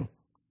nothing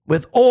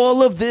with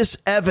all of this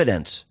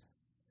evidence.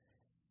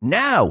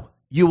 Now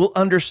you will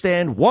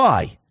understand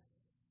why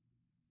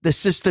the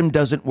system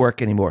doesn't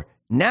work anymore.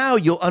 Now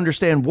you'll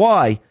understand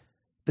why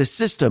the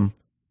system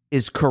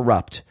is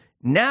corrupt.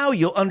 Now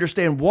you'll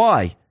understand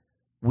why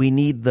we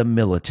need the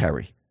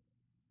military.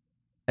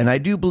 And I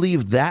do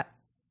believe that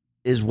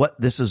is what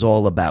this is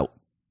all about.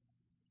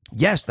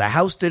 Yes, the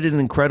House did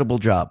an incredible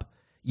job.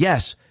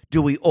 Yes,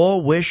 do we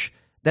all wish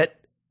that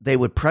they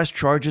would press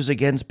charges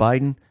against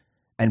Biden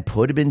and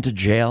put him into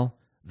jail?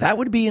 That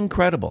would be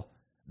incredible.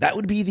 That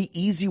would be the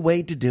easy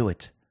way to do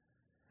it.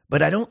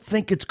 But I don't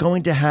think it's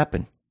going to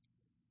happen.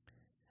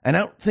 And I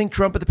don't think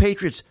Trump and the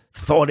Patriots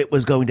thought it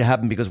was going to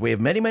happen because we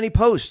have many, many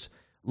posts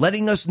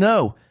letting us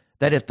know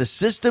that if the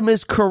system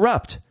is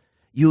corrupt,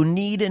 you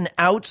need an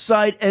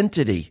outside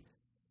entity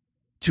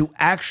to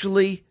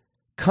actually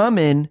come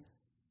in,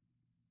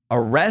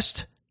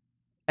 arrest,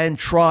 and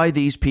try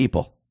these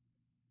people.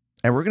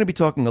 And we're going to be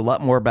talking a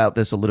lot more about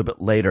this a little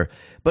bit later.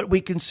 But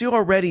we can see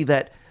already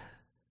that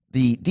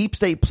the deep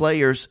state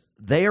players,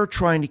 they are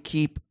trying to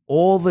keep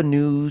all the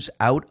news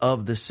out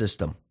of the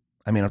system.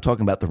 I mean, I'm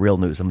talking about the real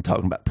news. I'm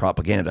talking about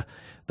propaganda.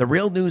 The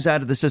real news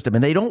out of the system.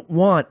 And they don't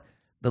want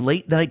the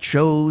late night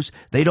shows.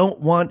 They don't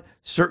want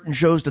certain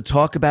shows to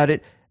talk about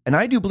it. And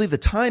I do believe the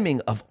timing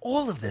of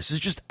all of this is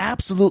just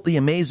absolutely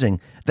amazing,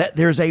 that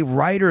there's a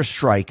writer's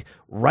strike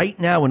right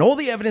now and all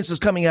the evidence is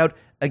coming out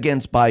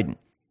against Biden.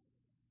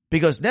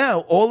 Because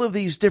now all of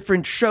these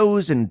different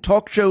shows and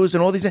talk shows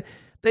and all these,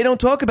 they don't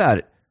talk about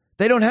it.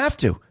 They don't have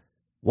to.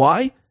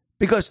 Why?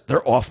 Because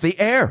they're off the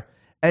air.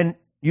 And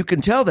you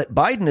can tell that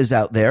Biden is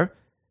out there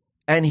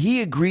and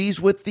he agrees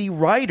with the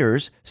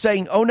writers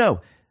saying, oh,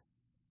 no,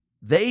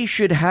 they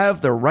should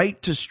have the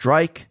right to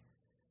strike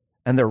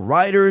and the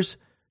writers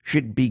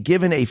should be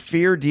given a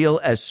fair deal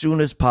as soon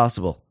as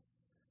possible.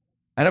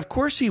 And of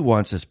course he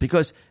wants this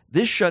because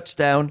this shuts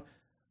down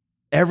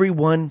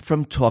everyone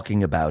from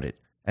talking about it.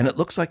 And it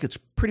looks like it's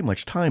pretty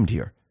much timed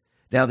here.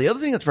 Now, the other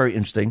thing that's very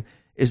interesting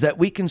is that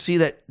we can see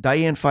that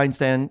Dianne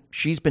Feinstein,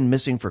 she's been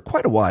missing for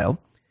quite a while.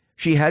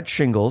 She had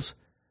shingles,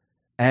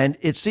 and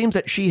it seems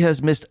that she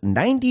has missed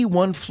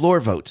 91 floor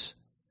votes.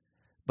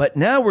 But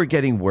now we're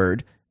getting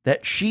word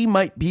that she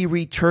might be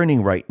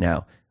returning right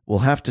now. We'll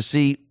have to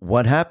see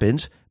what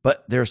happens,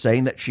 but they're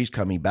saying that she's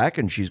coming back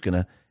and she's going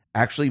to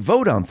actually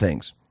vote on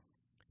things.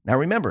 Now,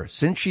 remember,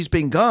 since she's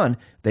been gone,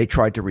 they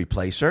tried to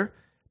replace her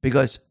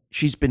because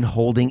she's been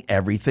holding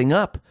everything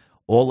up.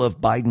 All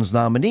of Biden's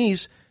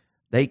nominees,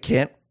 they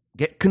can't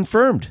get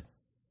confirmed.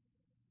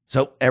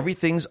 So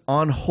everything's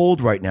on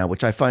hold right now,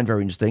 which I find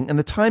very interesting. And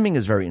the timing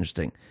is very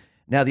interesting.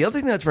 Now, the other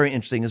thing that's very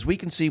interesting is we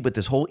can see with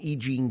this whole E.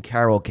 Jean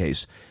Carroll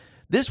case,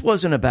 this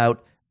wasn't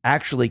about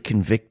actually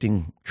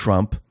convicting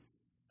Trump,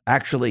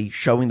 actually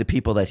showing the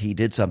people that he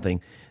did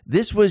something.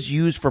 This was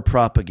used for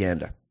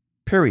propaganda.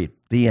 Period.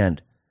 The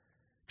end.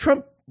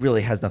 Trump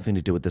really has nothing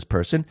to do with this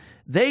person.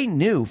 They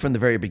knew from the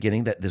very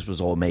beginning that this was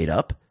all made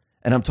up.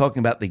 And I'm talking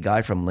about the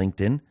guy from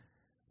LinkedIn,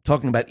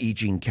 talking about E.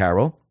 Jean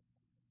Carroll.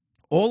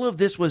 All of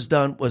this was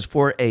done was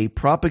for a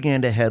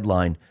propaganda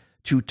headline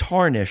to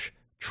tarnish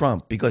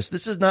Trump, because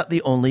this is not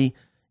the only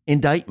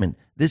indictment.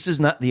 This is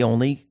not the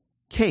only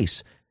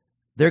case.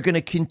 They're going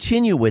to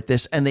continue with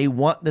this, and they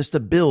want this to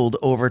build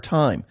over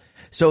time.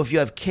 So if you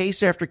have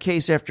case after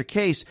case after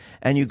case,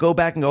 and you go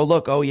back and go,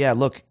 look, oh yeah,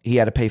 look, he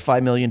had to pay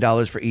 $5 million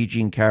for E.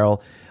 Jean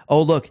Carroll.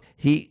 Oh, look,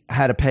 he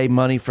had to pay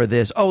money for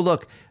this. Oh,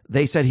 look,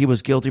 they said he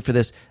was guilty for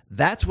this.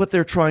 That's what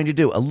they're trying to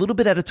do. A little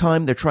bit at a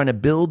time, they're trying to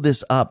build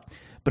this up.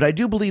 But I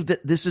do believe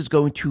that this is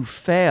going to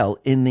fail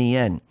in the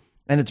end.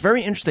 And it's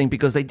very interesting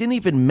because they didn't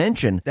even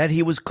mention that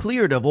he was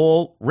cleared of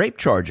all rape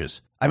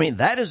charges. I mean,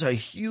 that is a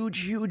huge,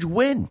 huge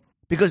win,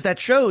 because that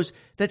shows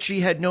that she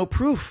had no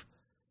proof.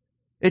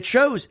 It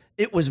shows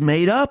it was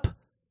made up.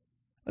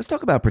 Let's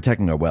talk about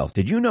protecting our wealth.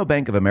 Did you know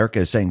Bank of America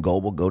is saying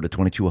gold will go to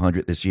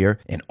 2,200 this year,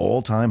 an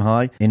all-time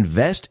high?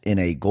 Invest in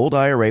a gold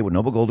IRA with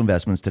Noble Gold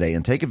Investments today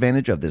and take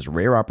advantage of this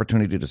rare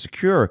opportunity to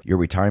secure your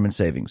retirement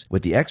savings.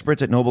 With the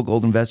experts at Noble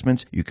Gold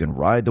Investments, you can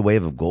ride the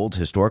wave of gold's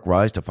historic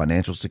rise to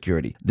financial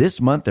security.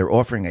 This month, they're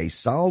offering a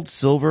solid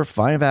silver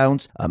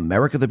 5-ounce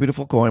America the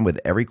Beautiful coin with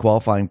every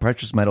qualifying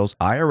precious metals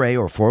IRA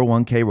or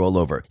 401k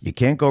rollover. You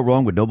can't go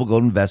wrong with Noble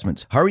Gold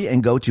Investments. Hurry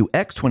and go to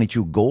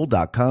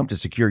x22gold.com to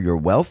secure your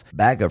wealth.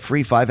 Bag of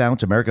free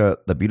 5-ounce America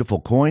the Beautiful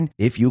coin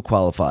if you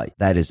qualify.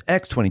 That is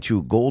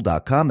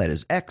x22gold.com. That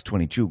is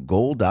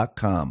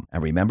x22gold.com.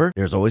 And remember,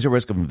 there's always a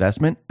risk of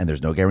investment, and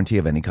there's no guarantee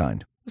of any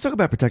kind. Let's talk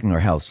about protecting our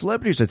health.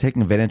 Celebrities are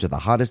taking advantage of the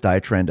hottest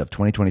diet trend of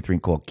 2023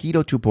 called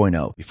Keto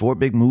 2.0. Before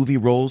big movie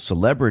roles,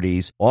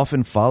 celebrities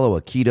often follow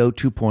a Keto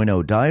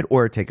 2.0 diet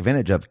or take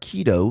advantage of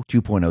Keto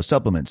 2.0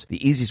 supplements.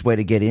 The easiest way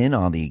to get in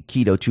on the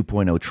Keto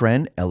 2.0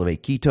 trend,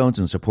 elevate ketones,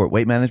 and support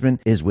weight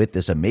management is with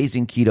this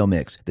amazing keto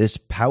mix. This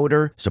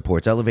powder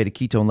supports elevated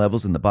ketone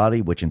levels in the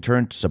body, which in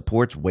turn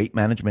supports weight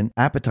management,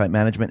 appetite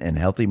management, and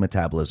healthy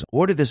metabolism.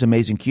 Order this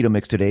amazing keto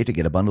mix today to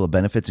get a bundle of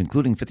benefits,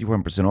 including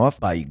 51%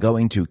 off by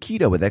going to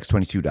Keto with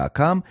X22.com.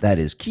 That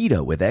is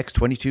keto with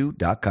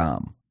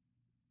X22.com.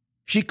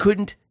 She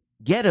couldn't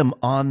get him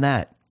on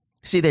that.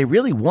 See, they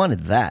really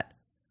wanted that.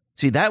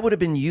 See, that would have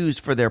been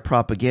used for their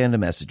propaganda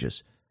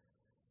messages.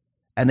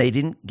 And they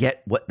didn't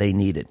get what they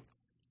needed.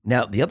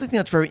 Now, the other thing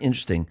that's very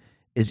interesting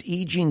is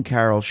E. Jean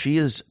Carroll. She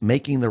is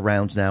making the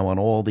rounds now on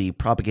all the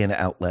propaganda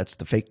outlets,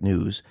 the fake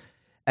news.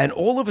 And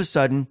all of a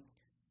sudden,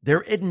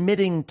 they're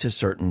admitting to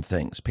certain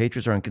things.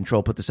 Patriots Are in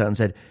Control put this out and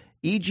said,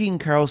 E. Jean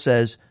Carroll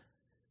says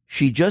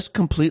she just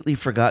completely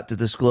forgot to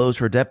disclose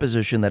her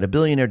deposition that a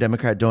billionaire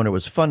Democrat donor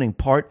was funding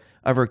part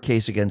of her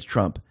case against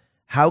Trump.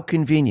 How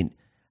convenient.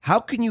 How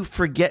can you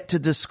forget to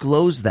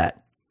disclose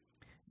that?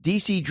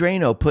 DC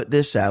Drano put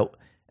this out,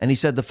 and he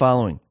said the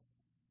following.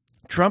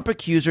 Trump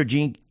accuser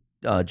Jean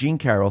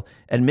Carroll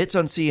admits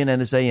on CNN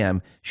this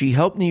AM she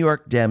helped New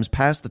York Dems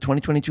pass the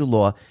 2022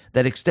 law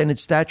that extended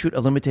statute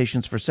of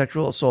limitations for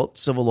sexual assault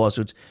civil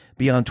lawsuits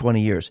beyond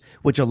 20 years,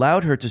 which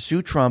allowed her to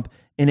sue Trump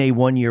in a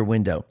 1-year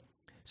window.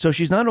 So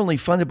she's not only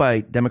funded by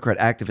Democrat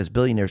activist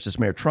billionaires to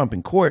smear Trump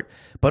in court,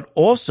 but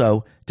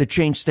also to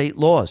change state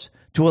laws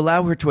to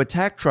allow her to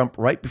attack Trump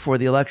right before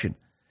the election.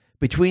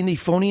 Between the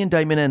phony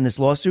indictment and this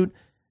lawsuit,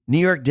 New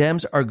York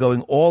Dems are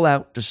going all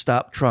out to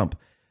stop Trump.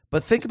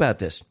 But think about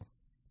this.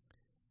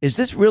 Is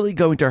this really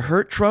going to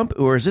hurt Trump,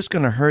 or is this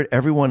going to hurt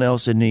everyone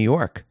else in New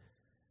York?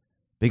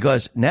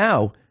 Because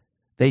now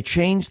they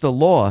changed the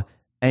law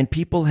and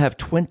people have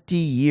 20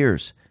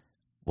 years.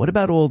 What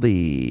about all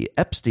the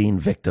Epstein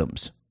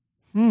victims?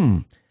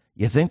 You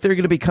think they're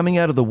going to be coming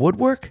out of the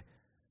woodwork?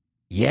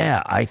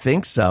 Yeah, I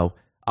think so.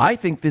 I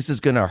think this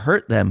is going to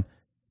hurt them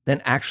than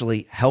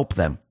actually help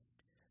them.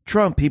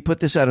 Trump, he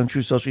put this out on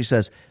True Social. He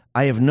says,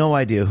 I have no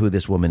idea who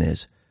this woman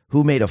is,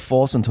 who made a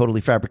false and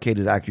totally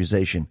fabricated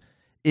accusation.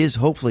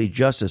 Hopefully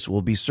justice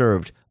will be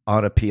served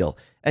on appeal.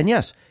 And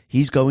yes,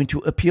 he's going to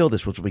appeal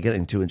this, which we'll be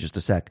getting to in just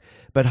a sec.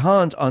 But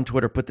Hans on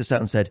Twitter put this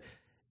out and said,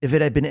 if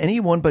it had been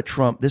anyone but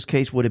Trump, this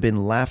case would have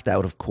been laughed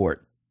out of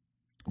court.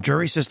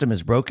 Jury system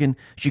is broken.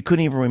 She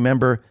couldn't even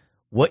remember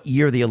what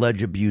year the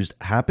alleged abuse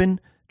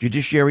happened.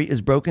 Judiciary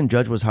is broken.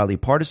 Judge was highly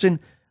partisan.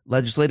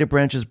 Legislative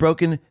branch is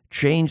broken.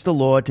 Change the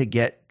law to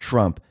get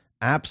Trump.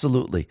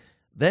 Absolutely.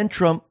 Then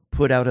Trump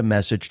put out a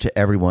message to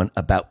everyone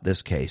about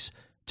this case.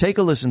 Take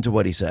a listen to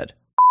what he said.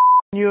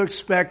 You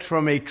expect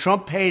from a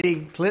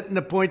Trump-hating,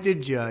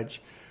 Clinton-appointed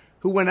judge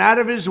who went out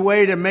of his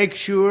way to make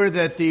sure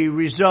that the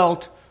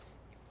result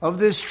of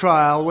this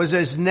trial was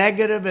as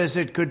negative as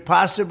it could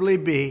possibly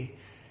be,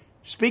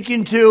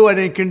 speaking to and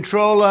in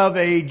control of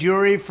a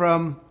jury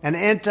from an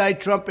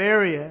anti-Trump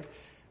area,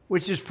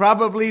 which is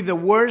probably the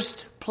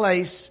worst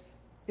place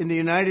in the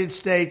United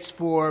States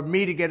for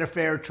me to get a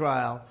fair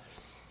trial.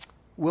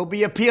 We'll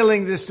be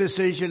appealing this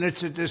decision.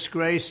 It's a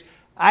disgrace.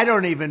 I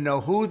don't even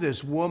know who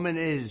this woman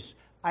is.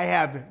 I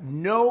have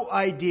no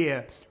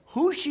idea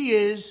who she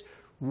is,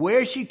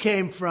 where she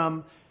came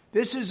from.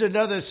 This is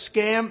another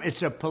scam.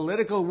 It's a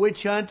political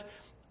witch hunt.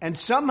 And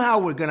somehow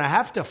we're going to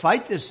have to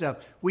fight this stuff.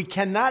 We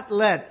cannot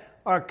let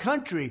our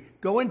country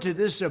go into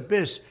this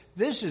abyss.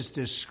 This is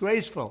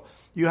disgraceful.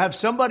 You have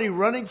somebody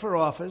running for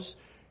office.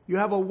 You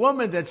have a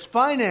woman that's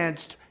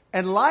financed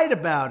and lied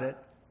about it.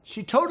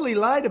 She totally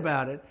lied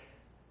about it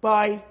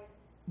by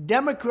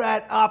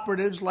Democrat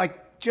operatives,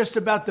 like just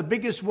about the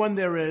biggest one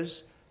there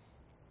is.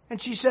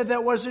 And she said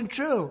that wasn't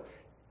true.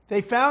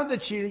 They found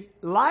that she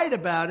lied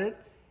about it,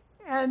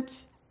 and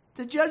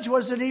the judge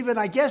wasn't even,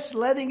 I guess,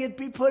 letting it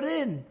be put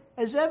in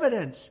as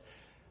evidence.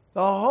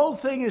 The whole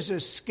thing is a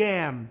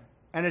scam,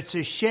 and it's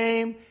a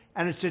shame,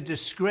 and it's a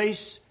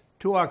disgrace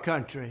to our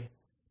country.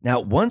 Now,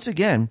 once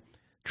again,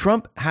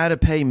 Trump had to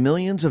pay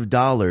millions of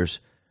dollars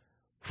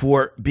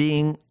for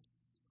being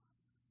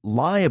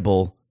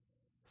liable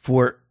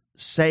for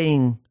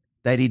saying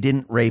that he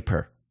didn't rape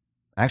her.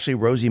 Actually,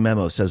 Rosie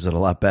Memo says it a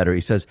lot better.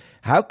 He says,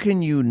 how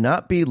can you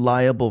not be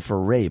liable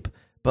for rape,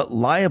 but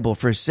liable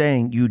for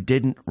saying you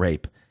didn't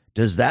rape?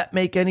 Does that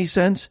make any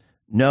sense?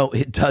 No,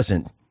 it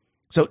doesn't.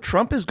 So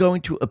Trump is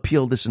going to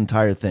appeal this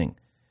entire thing.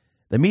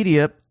 The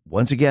media,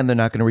 once again, they're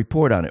not going to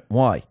report on it.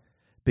 Why?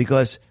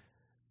 Because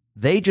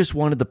they just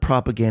wanted the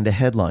propaganda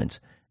headlines.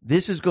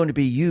 This is going to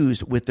be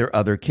used with their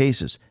other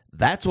cases.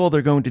 That's all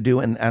they're going to do,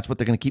 and that's what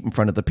they're going to keep in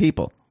front of the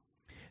people.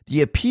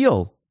 The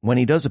appeal, when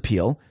he does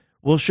appeal,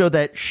 will show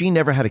that she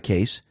never had a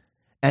case,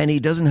 and he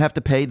doesn't have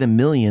to pay the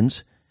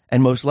millions.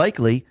 And most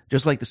likely,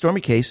 just like the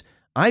Stormy case,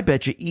 I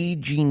bet you E.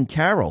 Jean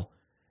Carroll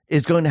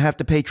is going to have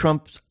to pay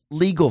Trump's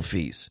legal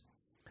fees.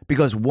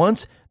 Because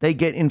once they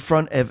get in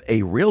front of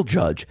a real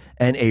judge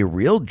and a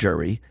real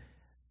jury,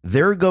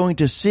 they're going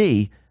to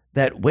see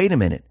that, wait a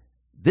minute,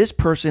 this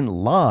person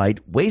lied,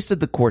 wasted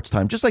the court's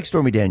time, just like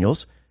Stormy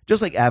Daniels,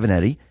 just like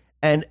Avenatti.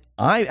 And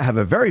I have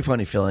a very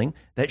funny feeling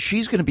that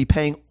she's going to be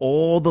paying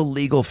all the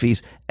legal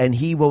fees and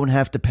he won't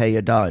have to pay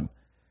a dime.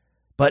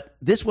 But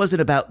this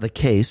wasn't about the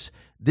case.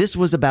 This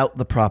was about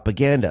the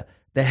propaganda,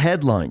 the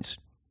headlines.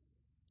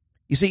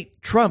 You see,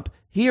 Trump,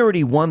 he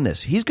already won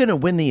this. He's going to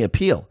win the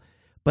appeal.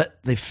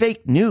 But the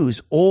fake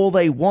news, all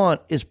they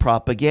want is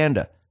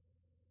propaganda.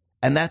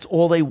 And that's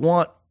all they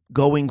want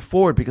going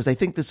forward, because they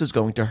think this is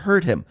going to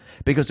hurt him,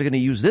 because they're going to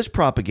use this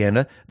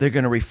propaganda. They're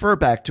going to refer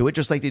back to it,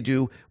 just like they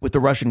do with the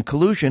Russian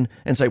collusion,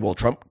 and say, well,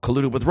 Trump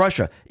colluded with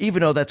Russia, even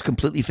though that's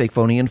completely fake,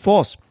 phony, and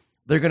false.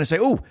 They're going to say,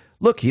 oh,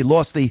 look, he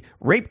lost the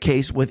rape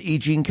case with E.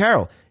 Jean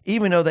Carroll,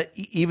 even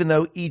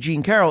though E.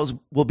 Jean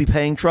Carroll will be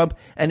paying Trump,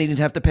 and he didn't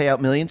have to pay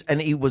out millions,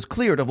 and he was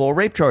cleared of all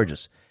rape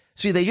charges.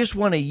 See, they just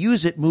want to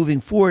use it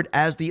moving forward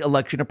as the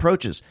election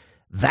approaches.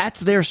 That's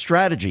their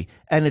strategy,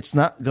 and it's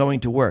not going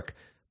to work.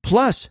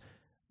 Plus,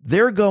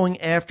 they're going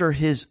after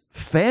his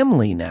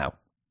family now.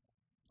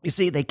 You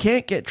see, they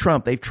can't get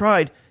Trump. They've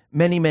tried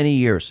many, many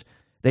years.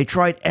 They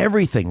tried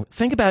everything.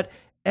 Think about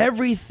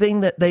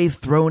everything that they've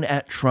thrown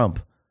at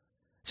Trump.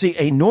 See,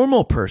 a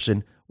normal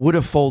person would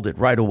have folded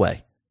right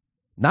away.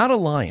 Not a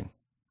lion.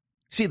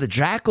 See, the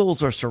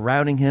jackals are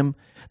surrounding him.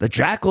 The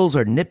jackals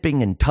are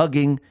nipping and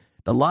tugging.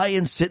 The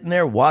lion's sitting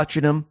there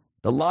watching him.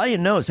 The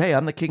lion knows, hey,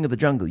 I'm the king of the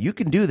jungle. You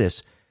can do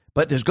this.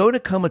 But there's going to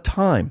come a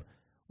time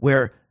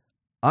where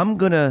I'm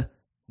going to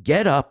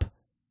get up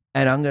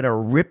and I'm going to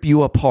rip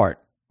you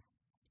apart.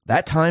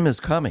 That time is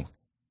coming.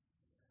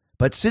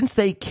 But since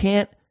they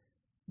can't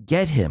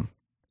get him,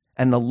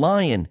 and the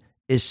lion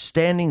is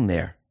standing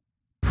there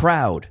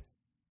proud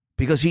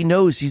because he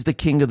knows he's the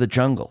king of the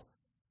jungle,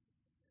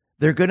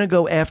 they're going to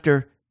go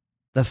after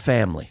the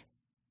family.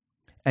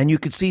 And you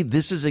can see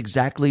this is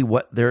exactly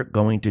what they're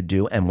going to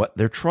do and what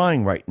they're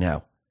trying right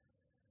now.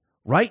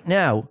 Right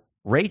now,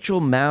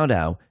 Rachel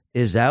Maddow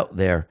is out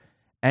there,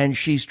 and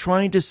she's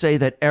trying to say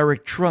that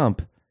Eric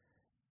Trump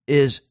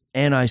is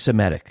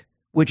anti-Semitic,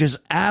 which is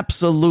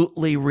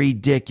absolutely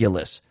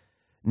ridiculous.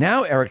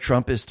 Now Eric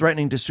Trump is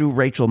threatening to sue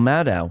Rachel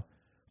Maddow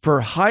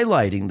for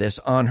highlighting this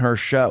on her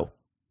show.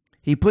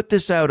 He put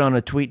this out on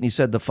a tweet, and he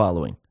said the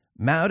following: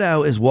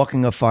 Maddow is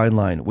walking a fine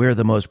line. We're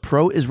the most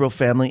pro-Israel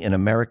family in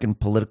American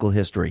political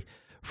history.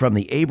 From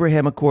the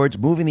Abraham Accords,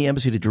 moving the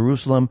embassy to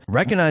Jerusalem,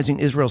 recognizing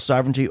Israel's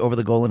sovereignty over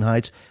the Golan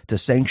Heights, to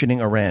sanctioning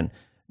Iran.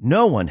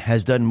 No one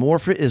has done more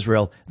for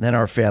Israel than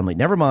our family.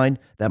 Never mind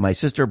that my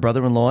sister,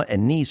 brother-in-law,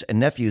 and niece and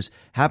nephews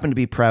happen to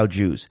be proud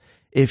Jews.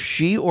 If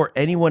she or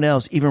anyone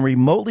else even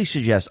remotely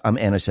suggests I'm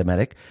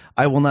anti-Semitic,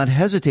 I will not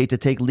hesitate to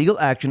take legal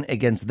action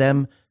against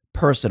them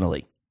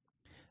personally.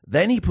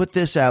 Then he put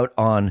this out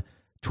on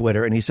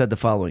Twitter, and he said the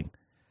following: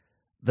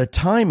 the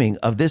timing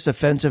of this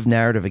offensive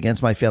narrative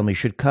against my family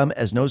should come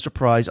as no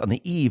surprise on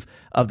the eve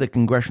of the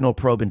congressional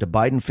probe into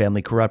Biden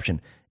family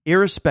corruption.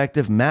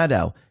 Irrespective,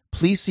 Maddow,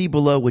 please see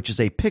below, which is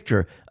a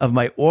picture of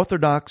my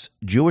Orthodox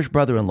Jewish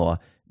brother-in-law,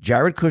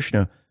 Jared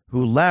Kushner,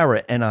 who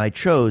Lara and I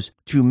chose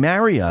to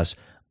marry us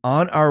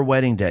on our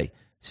wedding day.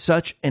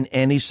 Such an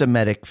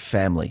anti-Semitic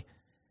family.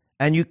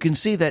 And you can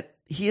see that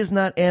he is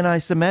not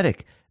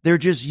anti-Semitic. They're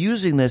just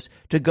using this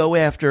to go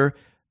after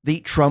the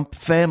Trump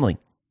family.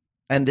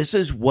 And this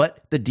is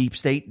what the deep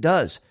state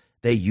does.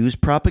 They use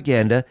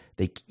propaganda.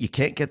 You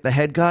can't get the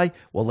head guy?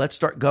 Well, let's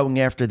start going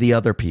after the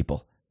other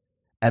people.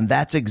 And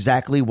that's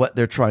exactly what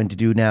they're trying to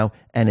do now,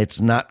 and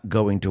it's not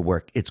going to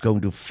work. It's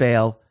going to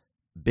fail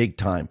big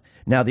time.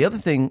 Now, the other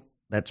thing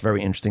that's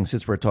very interesting,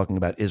 since we're talking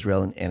about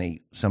Israel and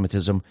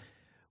anti-Semitism,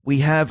 we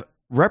have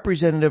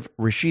Representative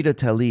Rashida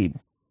Tlaib.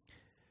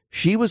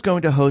 She was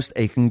going to host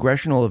a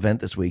congressional event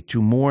this week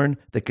to mourn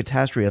the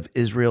catastrophe of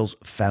Israel's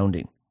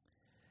founding.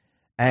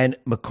 And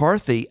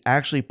McCarthy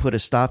actually put a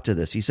stop to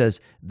this. He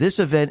says, this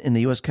event in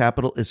the U.S.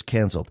 Capitol is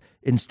canceled.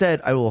 Instead,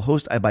 I will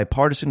host a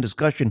bipartisan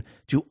discussion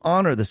to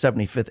honor the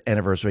 75th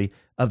anniversary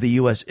of the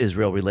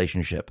U.S.-Israel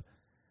relationship.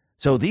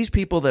 So these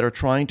people that are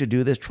trying to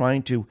do this,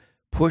 trying to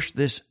push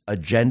this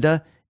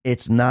agenda,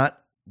 it's not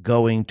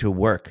going to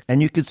work.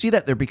 And you can see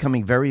that they're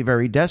becoming very,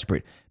 very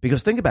desperate.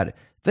 Because think about it.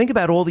 Think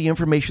about all the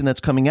information that's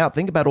coming out.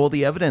 Think about all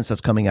the evidence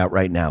that's coming out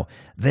right now.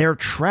 They're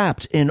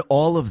trapped in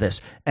all of this,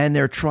 and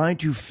they're trying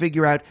to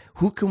figure out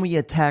who can we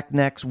attack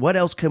next? What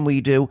else can we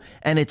do?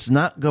 And it's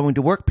not going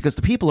to work because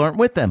the people aren't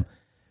with them.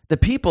 The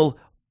people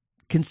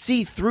can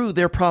see through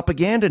their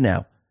propaganda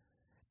now,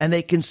 and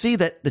they can see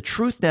that the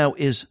truth now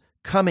is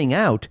coming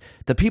out.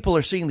 The people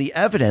are seeing the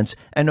evidence,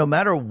 and no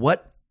matter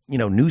what,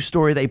 news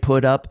story they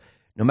put up,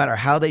 no matter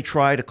how they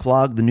try to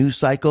clog the news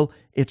cycle,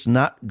 it's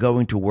not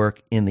going to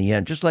work in the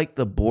end. Just like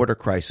the border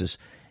crisis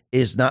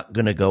is not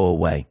going to go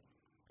away.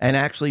 And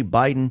actually,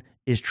 Biden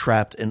is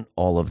trapped in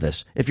all of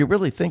this. If you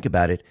really think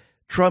about it,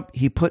 Trump,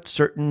 he put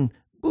certain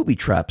booby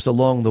traps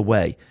along the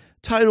way.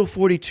 Title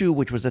 42,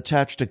 which was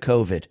attached to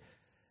COVID.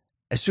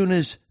 As soon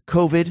as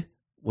COVID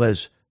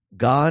was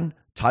gone,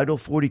 Title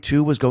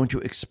 42 was going to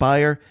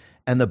expire,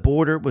 and the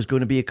border was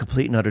going to be a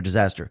complete and utter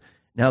disaster.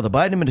 Now, the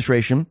Biden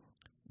administration,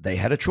 they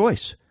had a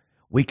choice.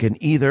 We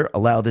can either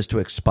allow this to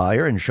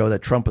expire and show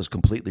that Trump was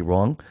completely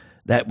wrong,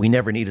 that we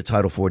never needed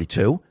Title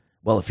 42.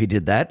 Well, if he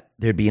did that,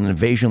 there'd be an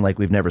invasion like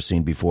we've never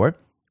seen before.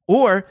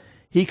 Or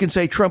he can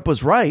say Trump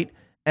was right,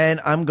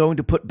 and I'm going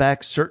to put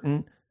back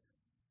certain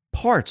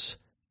parts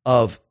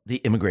of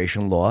the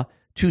immigration law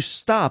to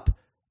stop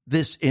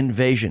this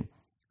invasion.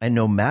 And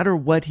no matter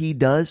what he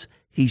does,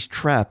 he's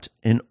trapped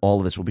in all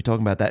of this. We'll be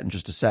talking about that in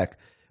just a sec.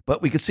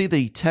 But we could see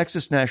the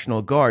Texas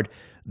National Guard.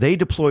 They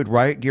deployed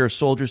riot gear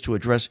soldiers to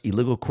address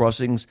illegal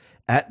crossings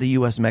at the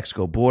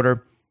U.S.-Mexico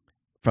border.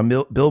 From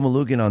Bill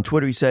Malugin on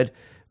Twitter, he said,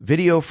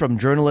 video from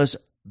journalist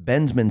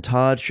Bensman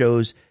Todd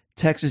shows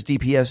Texas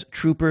DPS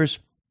troopers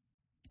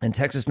and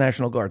Texas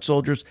National Guard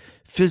soldiers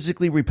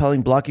physically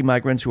repelling blocky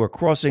migrants who are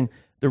crossing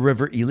the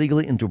river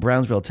illegally into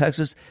Brownsville,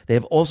 Texas. They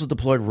have also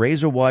deployed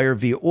razor wire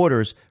via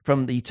orders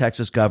from the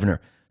Texas governor.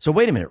 So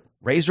wait a minute,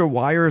 razor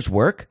wires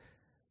work?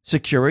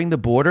 Securing the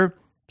border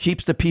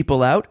keeps the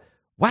people out?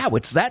 Wow,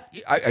 it's that.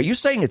 Are you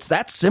saying it's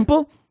that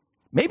simple?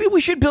 Maybe we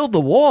should build the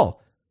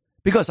wall,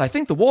 because I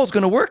think the wall's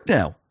going to work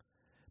now.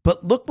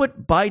 But look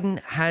what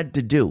Biden had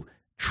to do.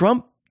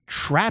 Trump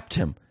trapped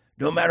him.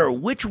 No matter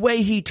which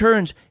way he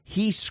turns,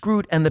 he's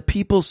screwed, and the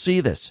people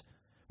see this.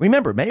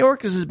 Remember,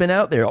 Mayorkas has been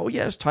out there. Oh,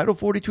 yes, Title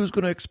 42 is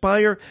going to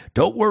expire.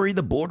 Don't worry,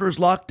 the border's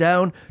locked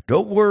down.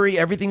 Don't worry,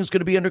 everything's going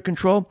to be under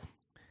control.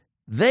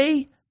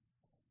 They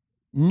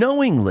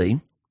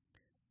knowingly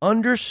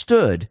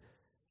understood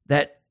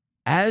that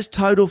as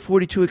Title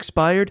 42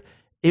 expired,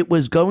 it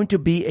was going to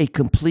be a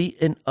complete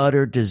and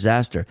utter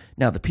disaster.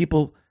 Now, the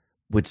people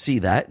would see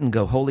that and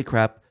go, holy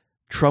crap,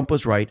 Trump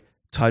was right.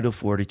 Title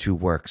 42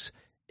 works.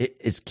 It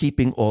is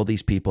keeping all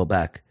these people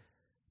back.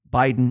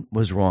 Biden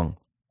was wrong.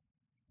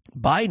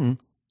 Biden,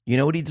 you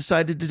know what he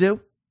decided to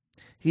do?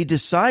 He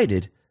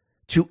decided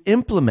to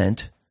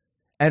implement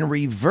and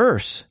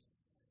reverse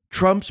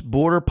Trump's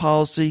border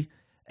policy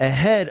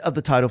ahead of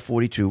the Title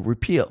 42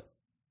 repeal.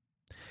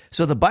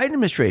 So the Biden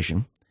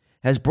administration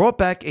has brought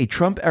back a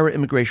Trump-era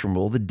immigration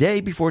rule the day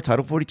before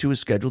Title 42 is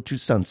scheduled to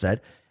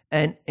sunset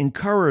and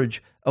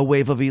encourage a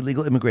wave of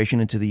illegal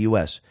immigration into the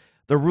U.S.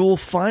 The rule,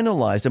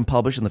 finalized and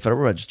published in the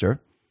Federal Register,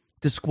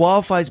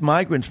 disqualifies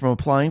migrants from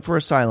applying for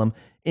asylum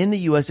in the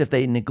U.S. if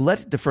they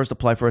neglected to first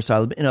apply for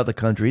asylum in other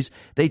countries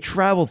they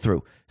traveled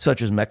through,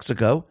 such as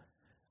Mexico.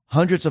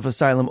 Hundreds of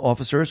asylum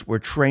officers were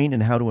trained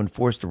in how to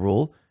enforce the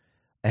rule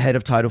ahead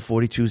of Title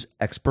 42's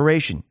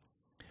expiration.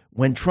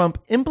 When Trump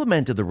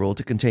implemented the rule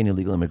to contain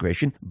illegal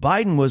immigration,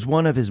 Biden was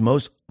one of his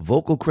most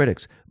vocal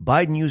critics.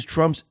 Biden used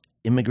Trump's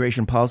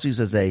immigration policies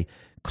as a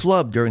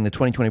club during the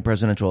 2020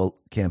 presidential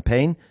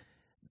campaign.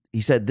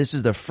 He said, this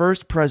is the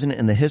first president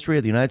in the history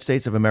of the United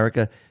States of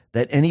America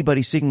that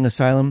anybody seeking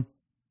asylum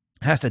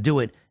has to do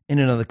it in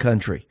another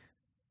country.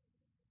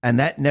 And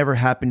that never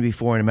happened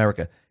before in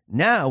America.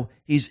 Now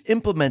he's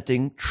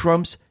implementing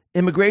Trump's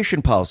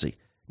immigration policy.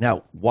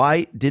 Now,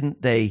 why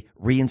didn't they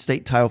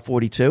reinstate Title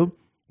 42?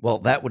 Well,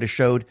 that would have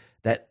showed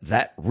that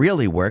that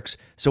really works.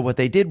 So what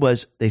they did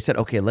was they said,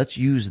 okay, let's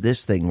use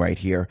this thing right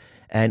here,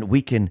 and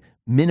we can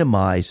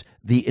minimize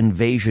the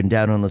invasion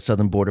down on the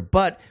southern border,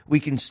 but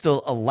we can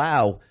still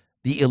allow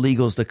the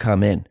illegals to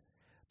come in.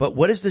 But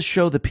what does this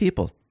show the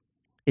people?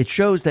 It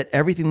shows that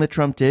everything that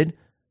Trump did,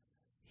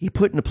 he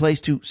put into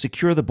place to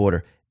secure the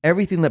border.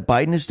 Everything that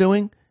Biden is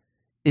doing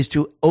is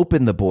to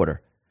open the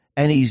border.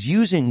 And he's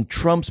using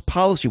Trump's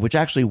policy, which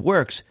actually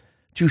works,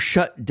 to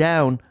shut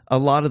down a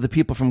lot of the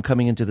people from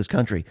coming into this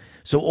country.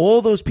 So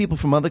all those people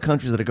from other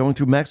countries that are going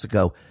through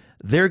Mexico,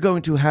 they're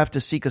going to have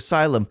to seek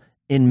asylum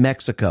in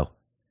Mexico.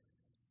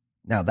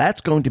 Now, that's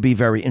going to be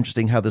very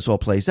interesting how this all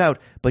plays out,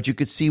 but you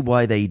could see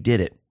why they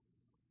did it.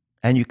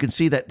 And you can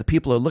see that the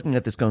people are looking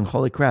at this going,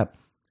 holy crap,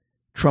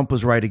 Trump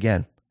was right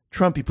again.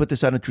 Trump, he put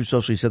this out on Truth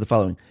Social, he said the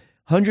following: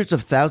 hundreds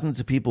of thousands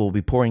of people will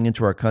be pouring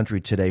into our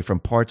country today from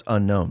parts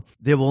unknown.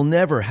 There will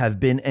never have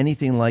been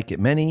anything like it.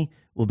 Many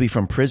will be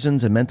from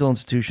prisons and mental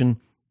institutions.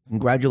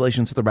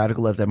 Congratulations to the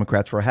radical left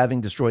Democrats for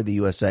having destroyed the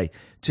USA.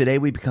 Today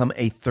we become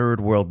a third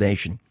world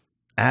nation.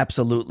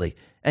 Absolutely.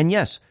 And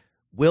yes,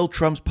 will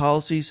Trump's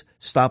policies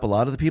stop a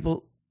lot of the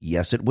people?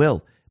 Yes, it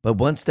will. But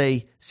once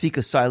they seek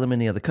asylum in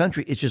the other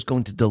country, it's just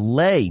going to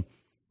delay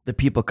the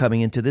people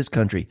coming into this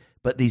country.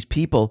 But these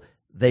people,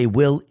 they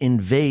will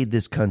invade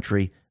this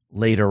country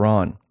later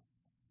on.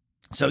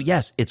 So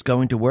yes, it's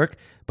going to work,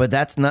 but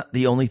that's not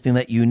the only thing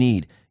that you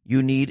need.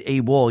 You need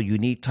a wall. You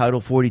need Title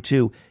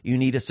 42. You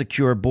need a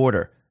secure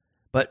border.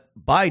 But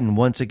Biden,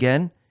 once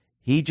again,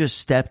 he just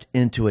stepped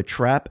into a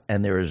trap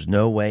and there is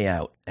no way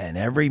out. And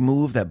every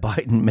move that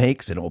Biden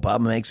makes and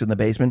Obama makes in the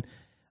basement,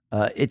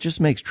 it just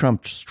makes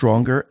Trump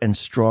stronger and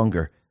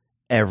stronger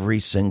every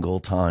single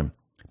time,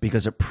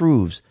 because it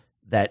proves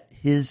that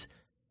his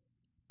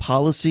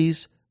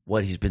policies,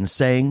 what he's been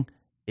saying,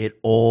 it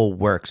all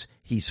works.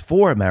 He's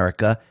for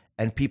America,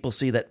 and people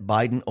see that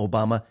Biden,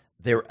 Obama,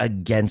 they're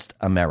against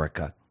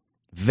America.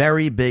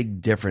 Very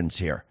big difference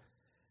here.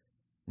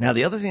 Now,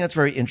 the other thing that's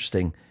very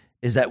interesting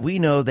is that we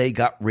know they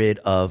got rid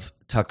of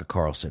Tucker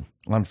Carlson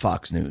on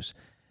Fox News.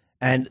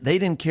 And they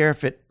didn't care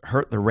if it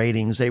hurt the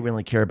ratings. They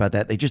really care about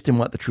that. They just didn't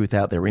want the truth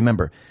out there.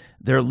 Remember,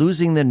 they're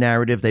losing the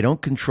narrative. They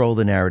don't control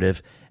the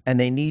narrative. And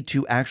they need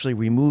to actually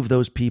remove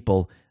those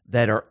people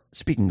that are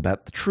speaking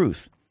about the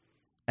truth.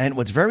 And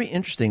what's very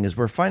interesting is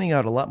we're finding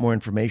out a lot more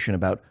information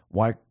about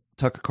why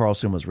Tucker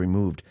Carlson was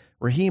removed.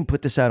 Raheem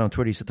put this out on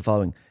Twitter. He said the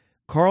following: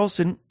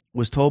 Carlson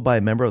was told by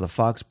a member of the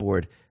Fox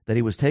board that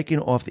he was taken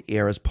off the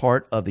air as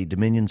part of the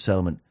Dominion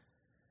settlement.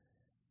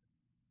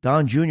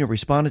 Don Jr.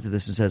 responded to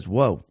this and says,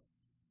 whoa,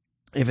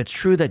 if it's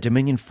true that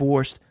Dominion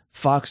forced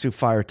Fox to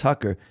fire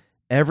Tucker,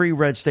 every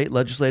red state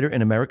legislator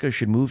in America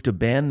should move to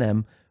ban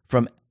them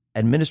from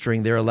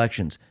administering their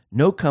elections.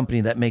 No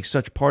company that makes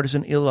such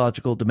partisan,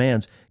 illogical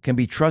demands can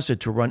be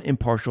trusted to run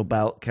impartial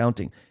ballot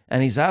counting.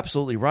 And he's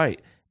absolutely right.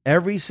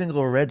 Every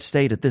single red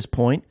state at this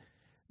point,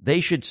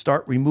 they should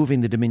start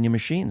removing the Dominion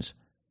machines.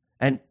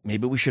 And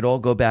maybe we should all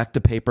go back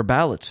to paper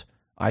ballots.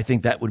 I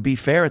think that would be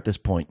fair at this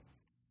point.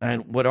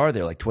 And what are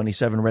there, like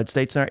 27 red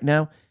states right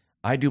now?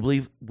 I do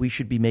believe we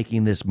should be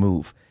making this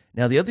move.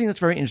 Now, the other thing that's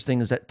very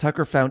interesting is that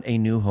Tucker found a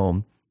new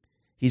home.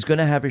 He's going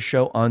to have his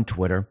show on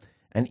Twitter.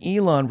 And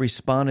Elon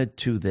responded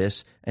to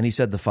this, and he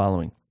said the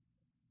following: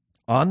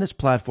 on this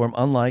platform,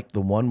 unlike the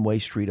one-way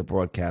street of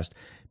broadcast,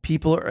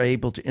 people are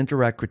able to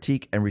interact,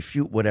 critique, and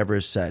refute whatever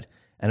is said.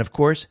 And of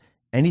course,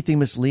 anything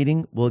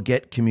misleading will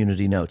get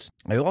community notes.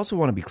 I also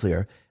want to be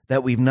clear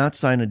that we've not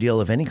signed a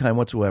deal of any kind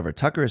whatsoever.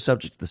 Tucker is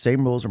subject to the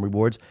same rules and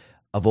rewards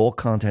of all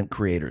content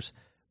creators.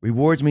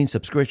 Rewards mean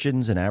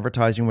subscriptions and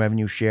advertising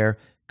revenue share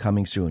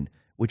coming soon,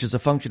 which is a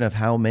function of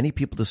how many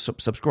people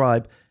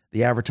subscribe,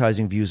 the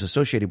advertising views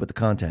associated with the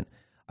content.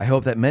 I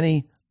hope that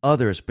many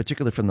others,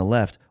 particularly from the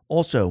left,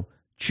 also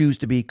choose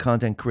to be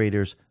content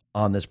creators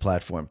on this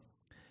platform.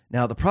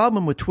 Now, the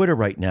problem with Twitter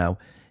right now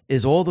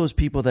is all those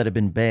people that have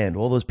been banned,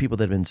 all those people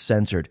that have been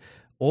censored,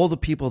 all the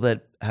people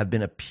that have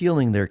been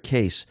appealing their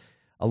case.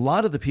 A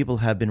lot of the people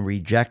have been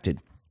rejected,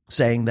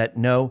 saying that,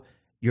 no,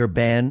 your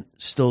ban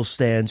still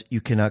stands. You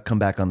cannot come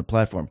back on the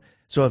platform.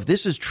 So if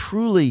this is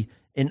truly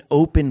an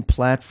open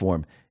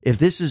platform, if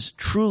this is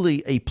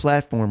truly a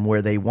platform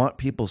where they want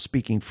people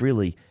speaking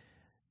freely,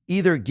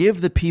 either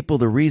give the people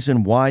the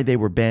reason why they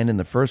were banned in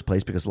the first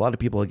place, because a lot of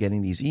people are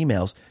getting these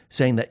emails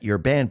saying that you're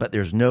banned, but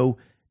there's no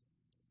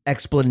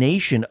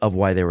explanation of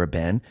why they were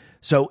banned.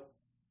 So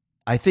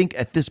I think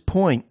at this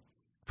point,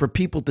 for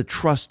people to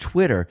trust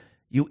Twitter,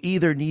 you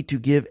either need to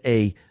give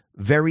a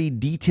very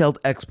detailed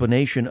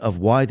explanation of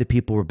why the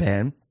people were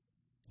banned,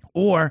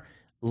 or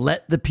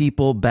let the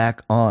people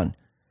back on.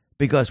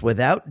 Because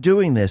without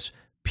doing this,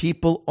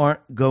 people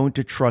aren't going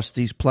to trust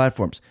these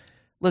platforms.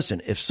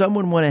 Listen, if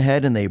someone went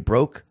ahead and they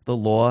broke the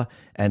law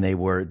and they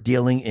were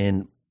dealing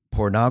in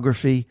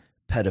pornography,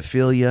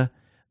 pedophilia,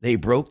 they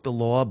broke the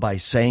law by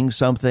saying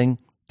something,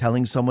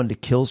 telling someone to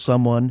kill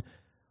someone,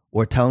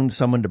 or telling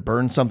someone to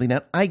burn something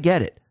down, I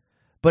get it.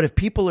 But if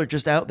people are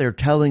just out there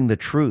telling the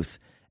truth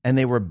and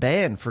they were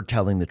banned for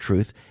telling the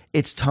truth,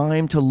 it's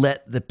time to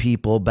let the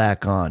people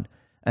back on.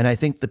 And I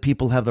think the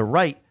people have the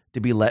right to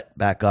be let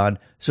back on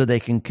so they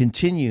can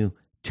continue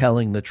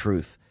telling the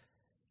truth.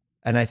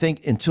 And I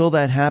think until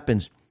that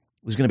happens,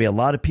 there's going to be a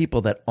lot of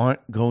people that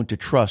aren't going to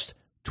trust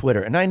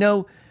Twitter. And I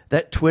know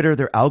that Twitter,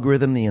 their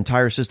algorithm, the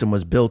entire system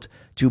was built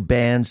to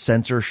ban,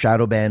 censor,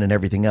 shadow ban, and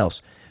everything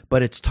else.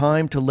 But it's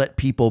time to let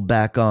people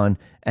back on,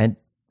 and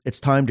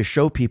it's time to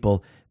show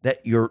people that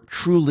you're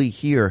truly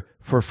here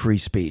for free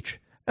speech.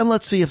 And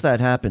let's see if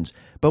that happens.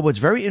 But what's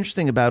very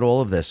interesting about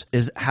all of this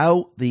is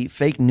how the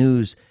fake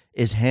news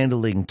is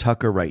handling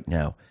Tucker right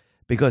now.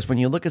 Because when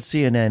you look at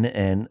CNN,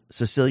 and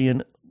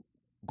Cecilian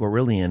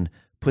Gorillian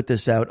put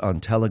this out on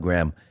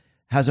Telegram,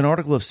 has an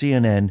article of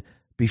CNN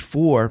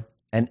before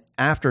and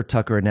after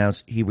Tucker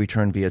announced he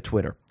returned via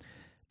Twitter.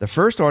 The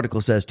first article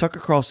says Tucker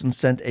Carlson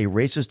sent a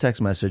racist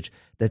text message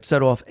that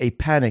set off a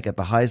panic at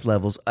the highest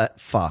levels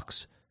at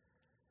Fox.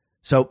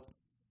 So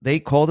they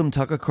called him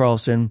Tucker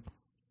Carlson.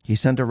 He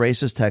sent a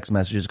racist text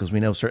messages because we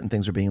know certain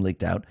things are being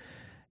leaked out.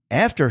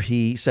 After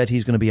he said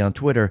he's going to be on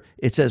Twitter,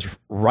 it says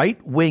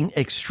right-wing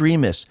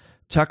extremist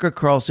Tucker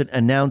Carlson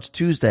announced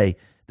Tuesday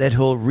that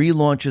he'll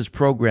relaunch his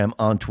program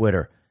on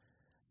Twitter.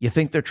 You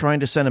think they're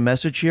trying to send a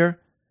message here?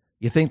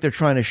 You think they're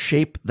trying to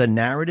shape the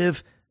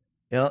narrative?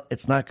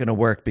 It's not going to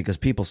work because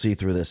people see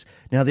through this.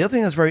 Now, the other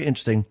thing that's very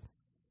interesting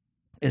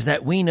is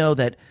that we know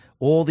that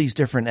all these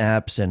different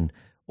apps and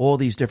all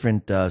these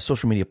different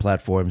social media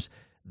platforms,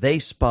 they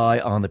spy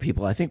on the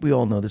people. I think we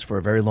all know this for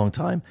a very long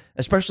time,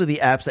 especially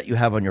the apps that you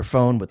have on your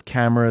phone with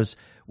cameras,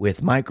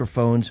 with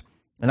microphones.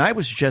 And I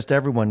would suggest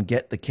everyone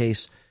get the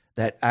case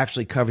that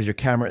actually covers your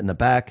camera in the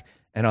back.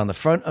 And on the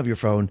front of your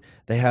phone,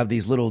 they have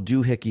these little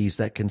doohickeys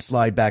that can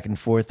slide back and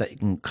forth that you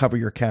can cover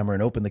your camera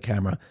and open the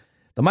camera.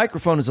 The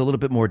microphone is a little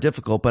bit more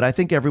difficult, but I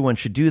think everyone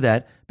should do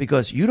that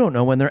because you don't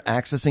know when they're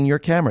accessing your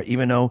camera.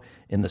 Even though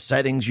in the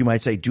settings you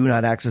might say, do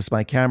not access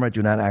my camera,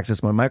 do not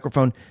access my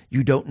microphone,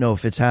 you don't know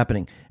if it's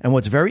happening. And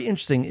what's very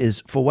interesting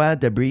is Fawad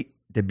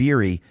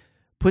Dabiri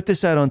put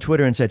this out on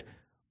Twitter and said,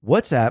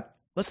 WhatsApp,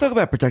 let's talk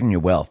about protecting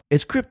your wealth.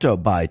 It's crypto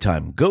buy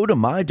time. Go to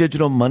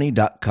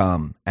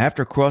mydigitalmoney.com.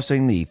 After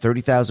crossing the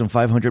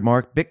 30,500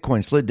 mark,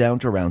 Bitcoin slid down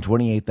to around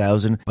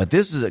 28,000, but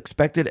this is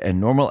expected and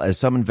normal as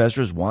some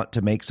investors want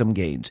to make some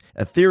gains.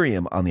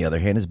 Ethereum, on the other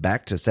hand, is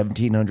back to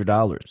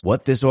 $1,700.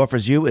 What this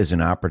offers you is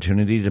an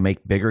opportunity to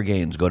make bigger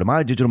gains. Go to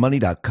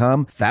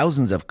mydigitalmoney.com.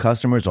 Thousands of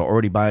customers are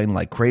already buying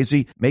like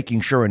crazy,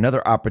 making sure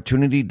another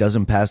opportunity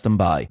doesn't pass them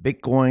by.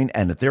 Bitcoin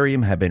and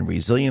Ethereum have been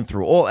resilient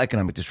through all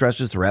economic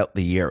distresses throughout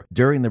the year.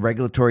 During the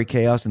regulatory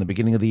chaos in the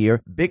beginning of the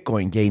year,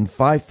 Bitcoin gained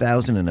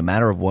 5,000 in a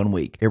matter of 1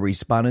 week. It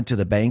responded to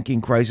the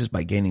banking crisis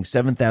by gaining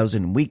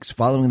 7,000 weeks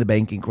following the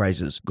banking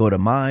crisis. Go to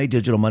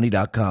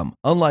mydigitalmoney.com.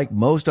 Unlike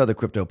most other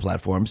crypto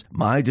platforms,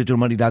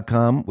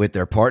 mydigitalmoney.com, with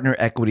their partner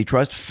Equity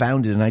Trust,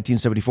 founded in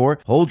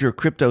 1974, hold your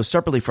crypto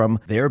separately from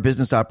their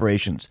business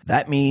operations.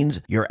 That means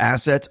your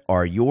assets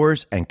are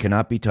yours and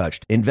cannot be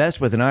touched.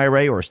 Invest with an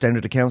IRA or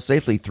standard account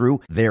safely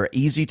through their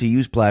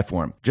easy-to-use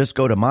platform. Just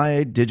go to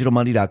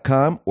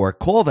mydigitalmoney.com or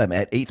call them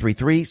at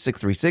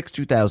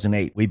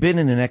 833-636-2008. We've been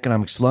in an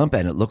economic slump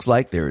and it looks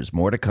like there is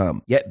more to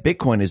come. Yet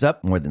Bitcoin is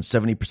up more than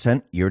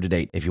 70% year to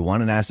date. If you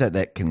want an asset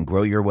that can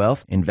grow your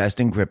wealth, invest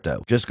in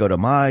crypto. Just go to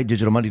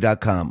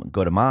mydigitalmoney.com.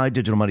 Go to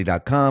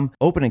mydigitalmoney.com,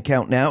 open an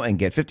account now and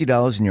get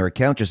 $50 in your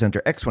account. Just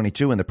enter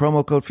X22 in the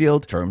promo code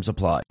field. Terms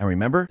apply. And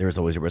remember, there is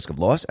always a risk of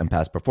loss and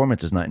past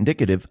performance is not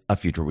indicative of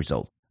future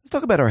results. Let's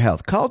talk about our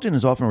health. Collagen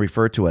is often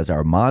referred to as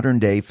our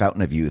modern-day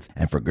fountain of youth,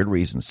 and for good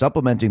reason.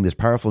 Supplementing this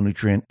powerful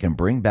nutrient can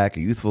bring back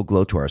a youthful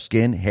glow to our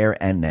skin, hair,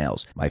 and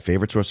nails. My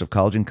favorite source of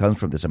collagen comes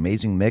from this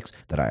amazing mix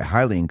that I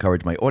highly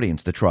encourage my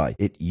audience to try.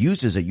 It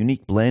uses a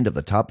unique blend of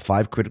the top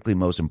 5 critically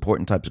most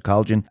important types of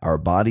collagen our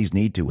bodies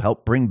need to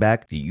help bring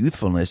back the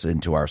youthfulness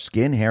into our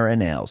skin, hair, and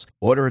nails.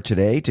 Order it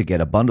today to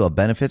get a bundle of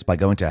benefits by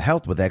going to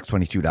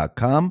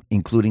healthwithx22.com,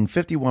 including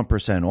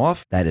 51%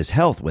 off. That is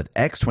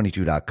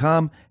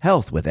healthwithx22.com,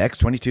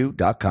 healthwithx22.com.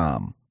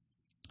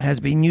 Has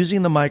been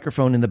using the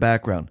microphone in the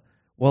background.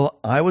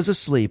 Well, I was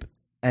asleep,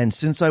 and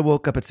since I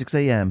woke up at 6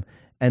 a.m.,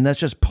 and that's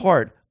just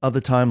part of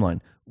the timeline.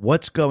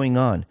 What's going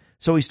on?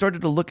 So he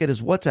started to look at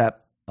his WhatsApp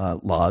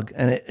log,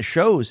 and it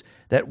shows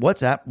that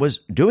WhatsApp was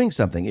doing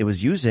something. It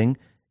was using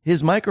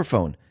his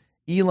microphone.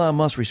 Elon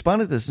Musk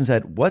responded to this and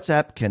said,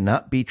 WhatsApp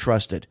cannot be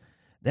trusted.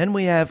 Then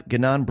we have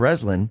Ganon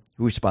Breslin,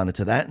 who responded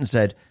to that and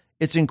said,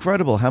 it's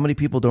incredible how many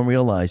people don't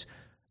realize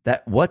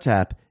that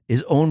WhatsApp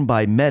is owned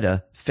by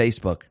Meta,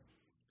 Facebook.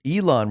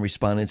 Elon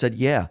responded and said,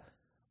 yeah.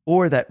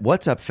 Or that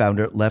WhatsApp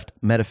founder left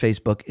Meta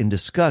Facebook in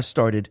disgust,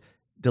 started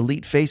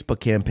Delete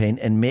Facebook campaign,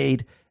 and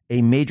made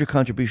a major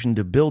contribution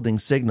to building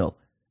Signal.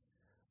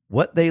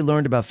 What they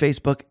learned about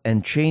Facebook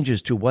and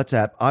changes to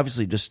WhatsApp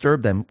obviously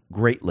disturbed them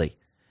greatly.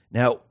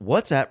 Now,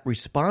 WhatsApp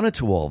responded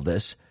to all of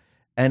this,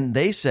 and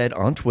they said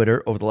on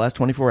Twitter over the last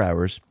 24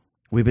 hours,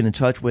 we've been in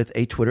touch with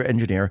a Twitter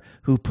engineer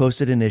who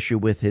posted an issue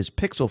with his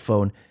Pixel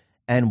phone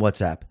and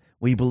WhatsApp.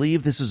 We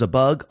believe this is a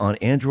bug on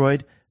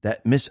Android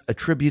that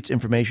misattributes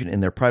information in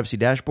their privacy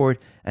dashboard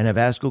and have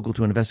asked Google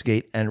to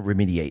investigate and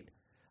remediate.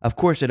 Of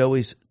course, it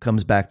always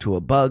comes back to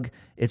a bug.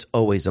 It's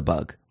always a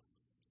bug.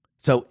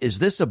 So is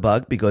this a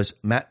bug? Because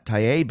Matt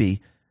Taibbi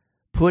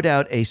put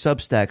out a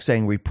Substack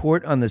saying,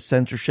 report on the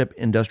censorship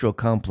industrial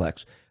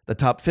complex, the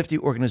top 50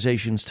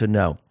 organizations to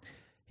know.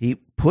 He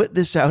put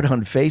this out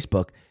on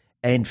Facebook,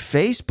 and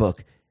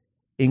Facebook,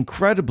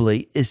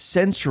 incredibly, is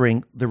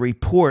censoring the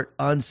report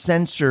on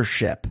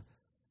censorship.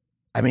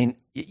 I mean,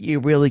 you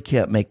really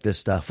can't make this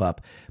stuff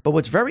up. But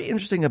what's very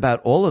interesting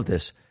about all of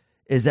this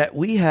is that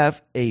we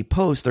have a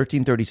post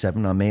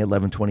 1337 on May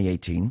 11,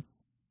 2018,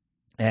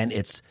 and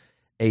it's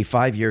a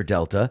 5-year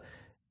delta,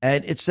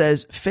 and it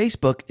says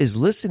Facebook is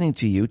listening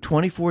to you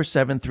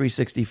 24/7,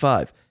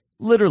 365.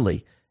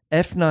 Literally,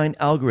 F9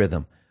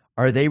 algorithm.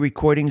 Are they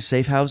recording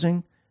safe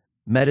housing,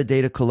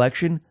 metadata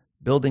collection,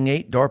 Building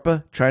 8,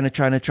 DARPA,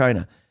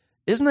 China?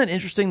 Isn't that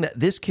interesting that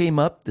this came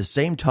up the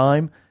same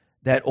time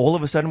that all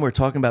of a sudden we're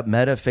talking about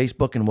Meta,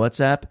 Facebook, and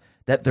WhatsApp,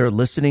 that they're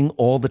listening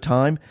all the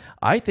time?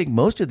 I think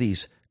most of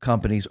these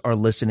companies are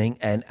listening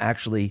and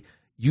actually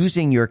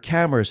using your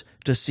cameras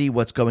to see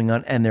what's going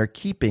on, and they're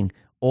keeping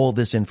all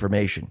this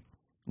information.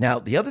 Now,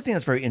 the other thing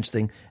that's very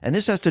interesting, and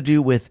this has to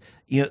do with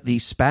the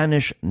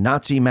Spanish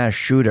Nazi mass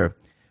shooter.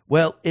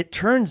 Well, it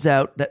turns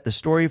out that the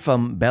story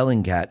from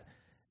Bellingcat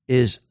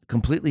is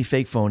completely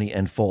fake, phony,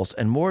 and false,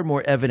 and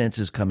more evidence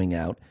is coming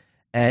out.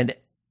 And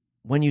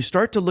when you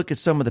start to look at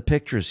some of the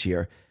pictures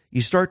here,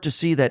 you start to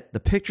see that the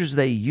pictures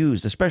they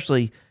used,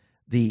 especially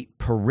the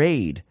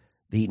parade,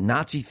 the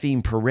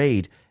Nazi-themed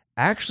parade,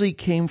 actually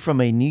came from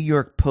a New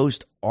York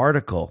Post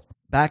article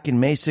back in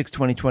May 6,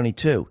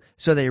 2022.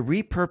 So they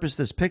repurposed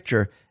this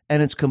picture,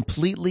 and it's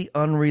completely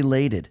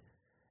unrelated.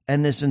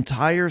 And this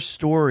entire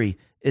story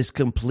is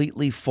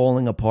completely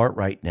falling apart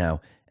right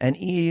now. And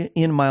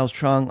Ian Miles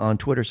Chong on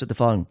Twitter said the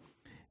following: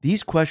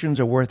 "These questions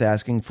are worth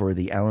asking for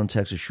the Allen,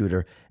 Texas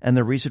shooter and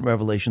the recent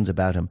revelations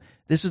about him.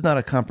 This is not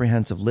a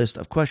comprehensive list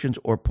of questions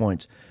or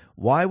points.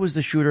 Why was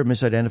the shooter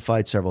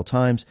misidentified several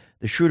times?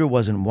 The shooter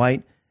wasn't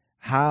white.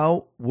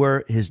 How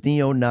were his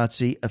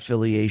neo-Nazi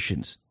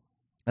affiliations?"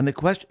 And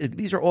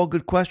these are all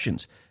good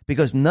questions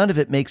because none of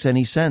it makes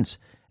any sense.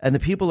 And the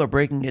people are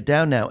breaking it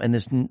down now. And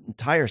this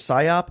entire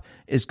psyop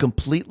is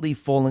completely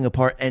falling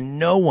apart, and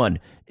no one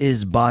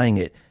is buying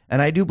it.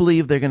 And I do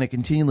believe they're going to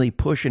continually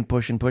push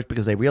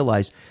because they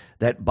realize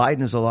that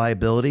Biden is a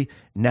liability.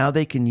 Now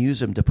they can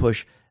use him to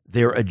push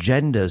their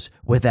agendas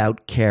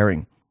without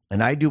caring.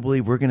 And I do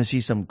believe we're going to see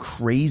some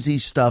crazy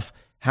stuff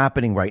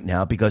happening right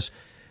now because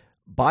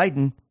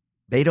Biden,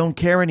 they don't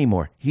care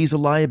anymore. He's a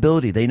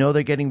liability. They know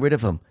they're getting rid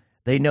of him.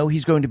 They know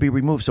he's going to be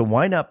removed. So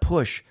why not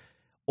push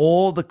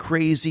all the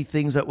crazy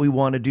things that we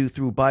want to do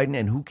through Biden,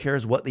 and who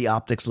cares what the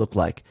optics look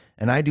like?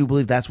 And I do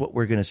believe that's what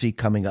we're going to see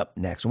coming up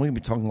next. And we're going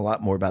to be talking a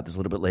lot more about this a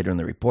little bit later in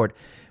the report.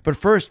 But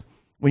first,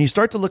 when you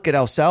start to look at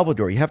El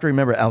Salvador, you have to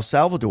remember El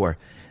Salvador,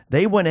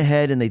 they went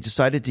ahead and they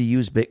decided to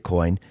use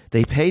Bitcoin.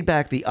 They paid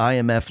back the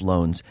IMF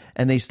loans,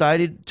 and they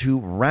started to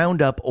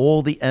round up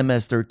all the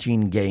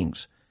MS-13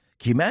 gangs.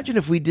 Can you imagine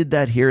if we did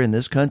that here in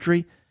this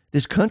country?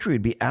 This country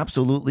would be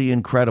absolutely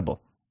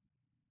incredible.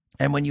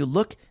 And when you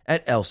look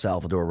at El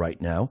Salvador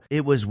right now,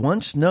 it was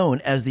once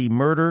known as the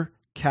murder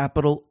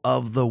capital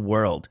of the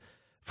world.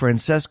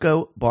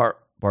 Francesco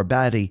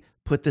Barbati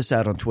put this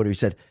out on Twitter. He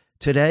said,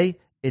 "Today,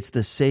 it's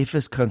the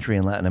safest country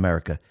in Latin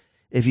America.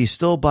 If you're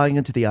still buying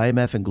into the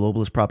IMF and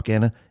globalist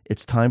propaganda,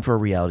 it's time for a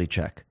reality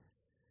check."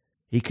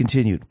 He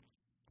continued,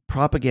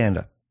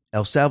 "Propaganda.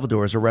 El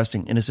Salvador is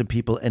arresting innocent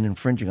people and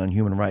infringing on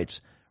human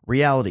rights.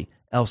 Reality.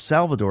 El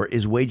Salvador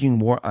is waging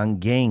war on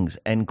gangs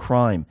and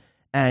crime,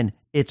 and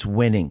it's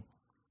winning."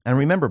 And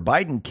remember,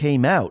 Biden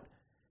came out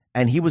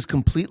and he was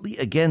completely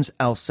against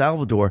El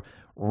Salvador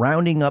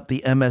rounding up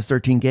the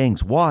MS-13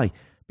 gangs. Why?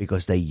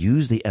 Because they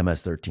use the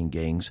MS-13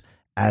 gangs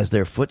as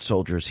their foot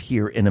soldiers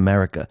here in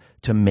America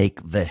to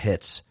make the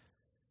hits.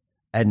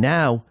 And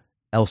now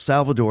El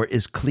Salvador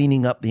is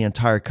cleaning up the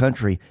entire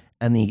country,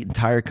 and the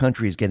entire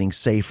country is getting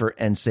safer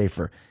and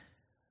safer.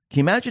 Can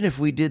you imagine if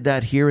we did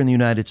that here in the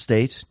United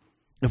States?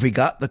 If we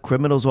got the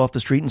criminals off the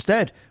street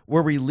instead,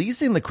 we're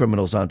releasing the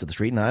criminals onto the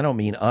street. And I don't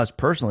mean us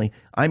personally.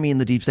 I mean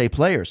the deep state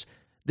players.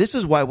 This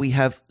is why we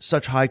have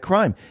such high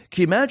crime.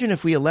 Can you imagine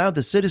if we allowed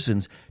the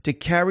citizens to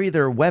carry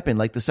their weapon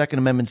like the Second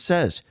Amendment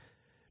says?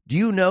 Do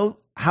you know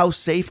how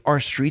safe our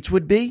streets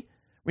would be?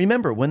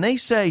 Remember, when they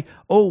say,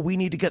 oh, we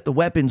need to get the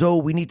weapons, oh,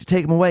 we need to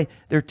take them away,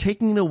 they're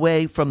taking it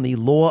away from the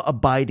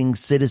law-abiding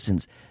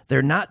citizens.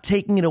 They're not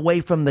taking it away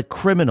from the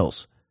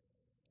criminals.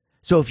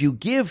 So if you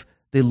give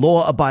the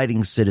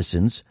law-abiding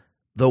citizens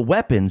the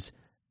weapons,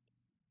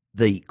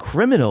 the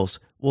criminals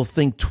will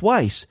think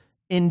twice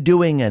in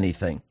doing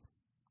anything.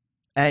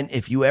 And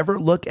if you ever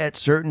look at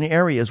certain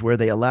areas where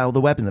they allow the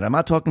weapons, and I'm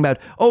not talking about,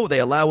 oh, they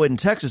allow it in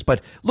Texas,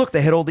 but look,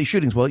 they had all these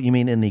shootings. Well, you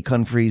mean in the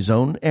gun-free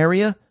zone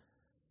area?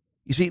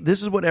 You see,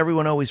 this is what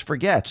everyone always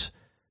forgets.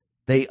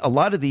 A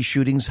lot of these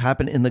shootings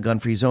happen in the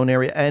gun-free zone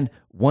area. And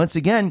once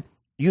again,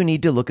 you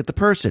need to look at the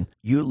person.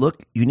 You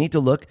need to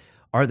look,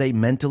 are they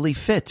mentally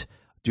fit?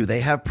 Do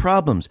they have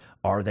problems?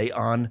 Are they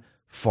on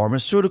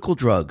pharmaceutical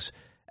drugs?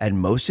 And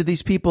most of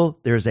these people,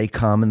 there's a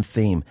common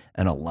theme,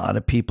 and a lot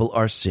of people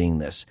are seeing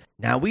this.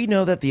 Now, we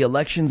know that the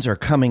elections are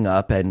coming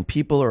up, and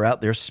people are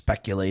out there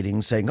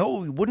speculating, saying,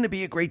 oh, wouldn't it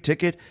be a great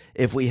ticket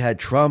if we had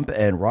Trump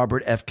and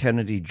Robert F.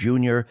 Kennedy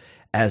Jr.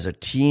 as a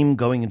team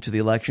going into the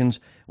elections?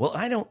 Well,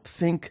 I don't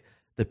think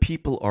the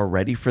people are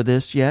ready for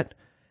this yet.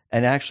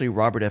 And actually,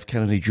 Robert F.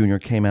 Kennedy Jr.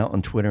 came out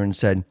on Twitter and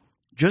said,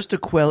 just to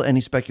quell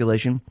any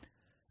speculation,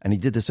 and he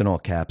did this in all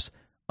caps,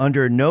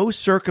 under no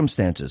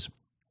circumstances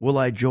Will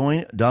I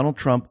join Donald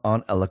Trump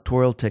on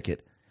electoral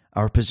ticket?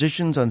 Our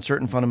positions on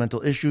certain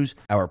fundamental issues,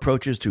 our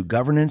approaches to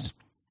governance,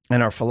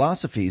 and our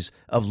philosophies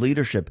of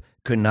leadership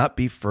could not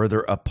be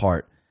further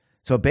apart.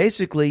 So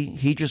basically,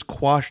 he just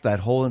quashed that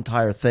whole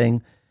entire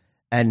thing,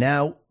 and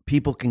now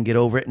people can get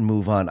over it and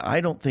move on.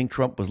 I don't think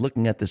Trump was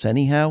looking at this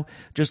anyhow,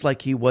 just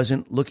like he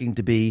wasn't looking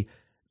to be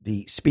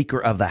the Speaker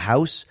of the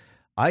House.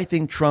 I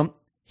think Trump,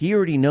 he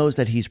already knows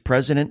that he's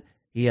president.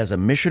 He has a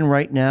mission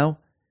right now.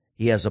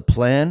 He has a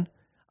plan.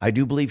 I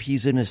do believe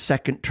he's in his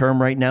second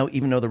term right now,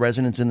 even though the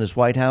resident's in this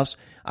White House.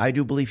 I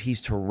do believe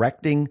he's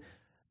directing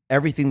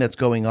everything that's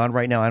going on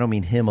right now. I don't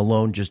mean him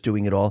alone just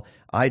doing it all.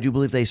 I do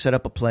believe they set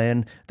up a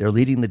plan. They're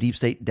leading the deep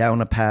state down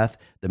a path.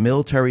 The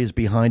military is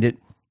behind it.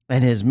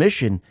 And his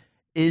mission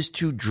is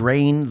to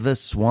drain the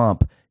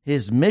swamp.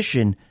 His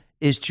mission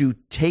is to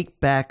take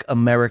back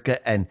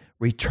America and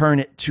return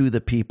it to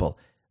the people.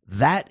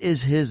 That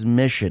is his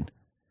mission.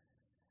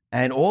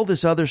 And all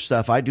this other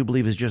stuff, I do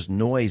believe, is just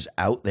noise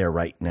out there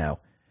right now,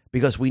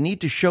 because we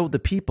need to show the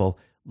people,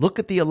 look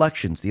at the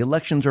elections. The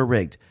elections are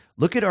rigged.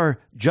 Look at our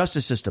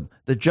justice system.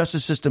 The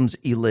justice system's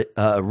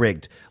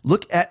rigged.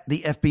 Look at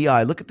the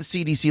FBI. Look at the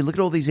CDC. Look at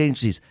all these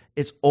agencies.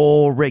 It's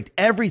all rigged.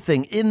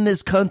 Everything in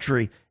this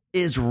country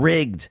is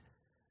rigged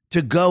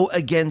to go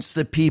against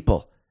the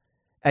people.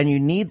 And you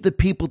need the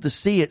people to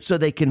see it so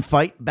they can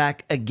fight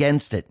back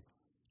against it.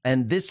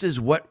 And this is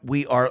what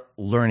we are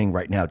learning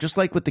right now. Just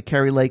like with the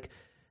Kerry Lake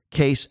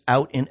case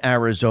out in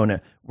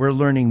Arizona, we're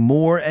learning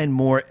more and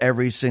more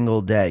every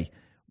single day.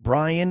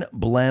 Brian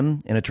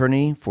Blem, an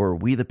attorney for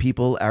We the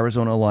People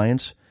Arizona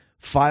Alliance,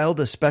 filed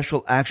a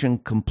special action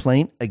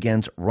complaint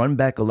against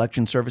Runback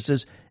Election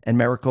Services and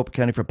Maricopa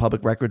County for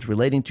public records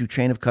relating to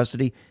chain of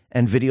custody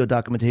and video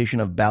documentation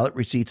of ballot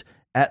receipts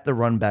at the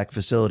Runback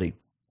facility.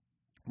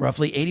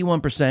 Roughly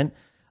 81%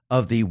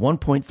 of the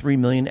 1.3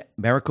 million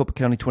Maricopa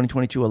County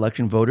 2022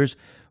 election voters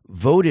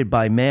voted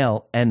by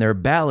mail, and their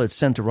ballots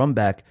sent to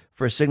Runback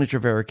for a signature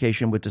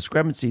verification with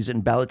discrepancies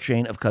in ballot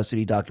chain of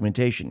custody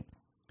documentation.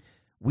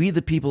 We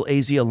the People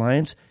AZ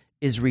Alliance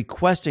is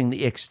requesting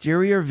the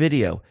exterior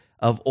video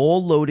of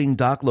all loading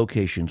dock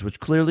locations, which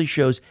clearly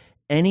shows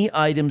any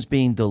items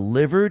being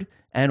delivered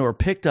and or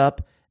picked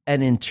up,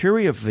 an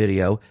interior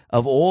video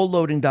of all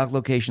loading dock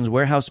locations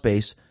warehouse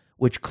space,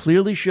 which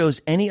clearly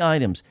shows any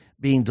items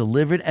being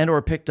delivered and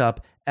or picked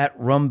up at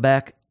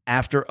Runback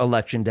after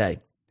Election Day.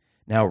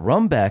 Now,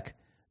 Runback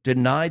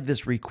denied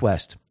this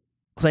request,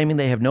 claiming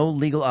they have no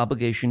legal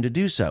obligation to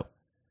do so.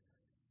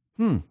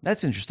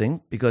 That's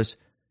interesting, because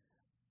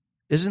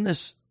isn't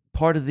this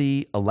part of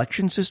the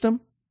election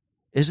system?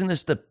 Isn't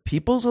this the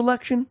people's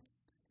election?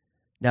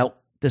 Now,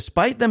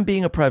 despite them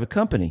being a private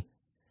company,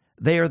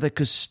 they are the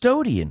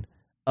custodian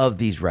of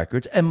these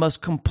records and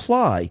must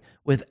comply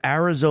with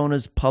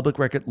Arizona's public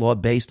record law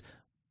based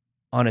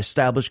on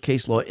established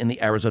case law in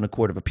the Arizona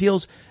Court of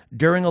Appeals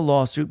during a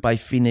lawsuit by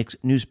Phoenix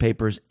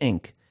Newspapers,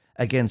 Inc.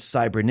 against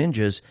Cyber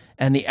Ninjas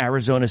and the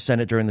Arizona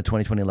Senate during the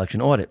 2020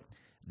 election audit.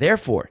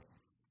 Therefore,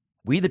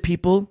 We the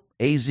People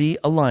AZ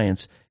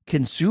Alliance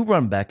can sue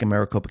Runback in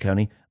Maricopa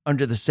County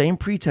under the same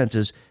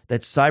pretenses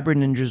that Cyber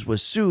Ninjas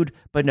was sued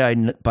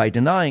by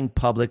denying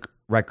public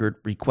record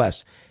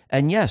requests.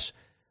 And yes,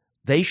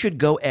 they should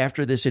go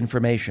after this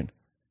information,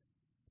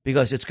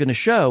 because it's going to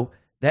show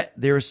that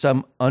there is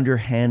some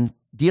underhand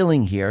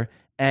dealing here,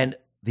 and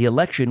the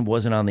election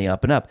wasn't on the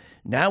up and up.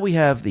 Now we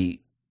have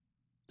the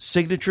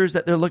signatures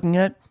that they're looking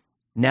at.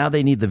 Now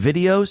they need the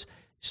videos.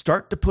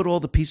 Start to put all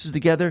the pieces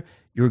together.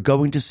 You're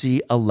going to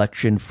see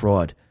election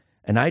fraud.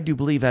 And I do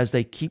believe as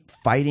they keep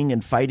fighting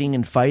and fighting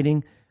and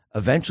fighting,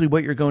 eventually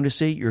what you're going to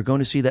see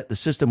that the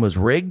system was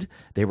rigged.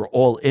 They were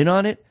all in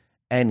on it.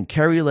 And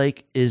Kerry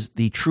Lake is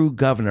the true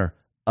governor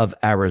of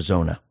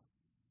Arizona.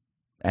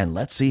 And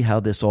let's see how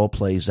this all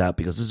plays out,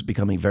 because this is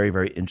becoming very,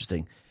 very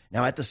interesting.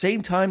 Now, at the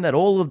same time that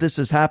all of this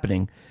is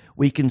happening,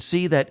 we can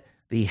see that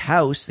the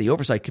House, the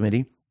Oversight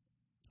Committee,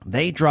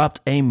 they dropped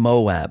a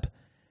MOAB.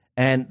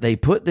 And they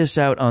put this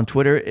out on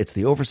Twitter. It's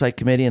the Oversight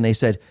Committee. And they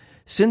said,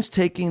 since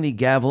taking the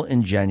gavel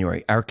in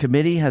January, our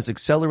committee has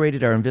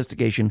accelerated our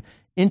investigation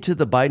into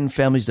the Biden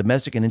family's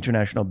domestic and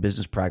international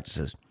business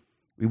practices.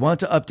 We want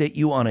to update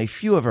you on a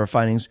few of our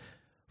findings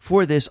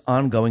for this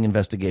ongoing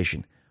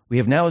investigation. We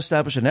have now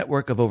established a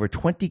network of over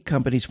 20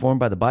 companies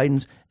formed by the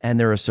Bidens and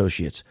their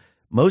associates.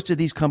 Most of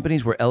these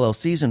companies were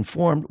LLCs and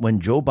formed when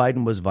Joe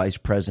Biden was vice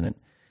president.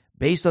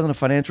 Based on the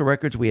financial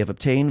records we have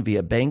obtained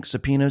via bank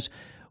subpoenas,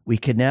 we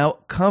can now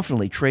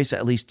confidently trace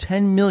at least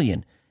 10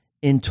 million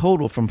in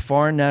total from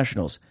foreign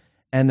nationals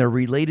and their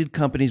related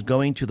companies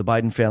going to the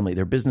Biden family,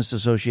 their business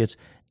associates,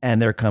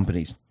 and their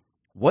companies.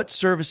 What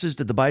services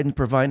did the Bidens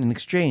provide in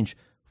exchange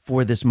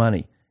for this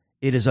money?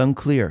 It is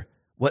unclear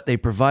what they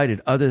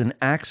provided other than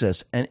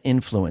access and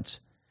influence.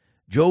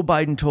 Joe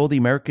Biden told the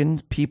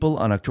American people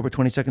on October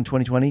 22,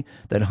 2020,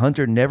 that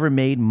Hunter never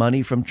made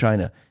money from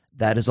China.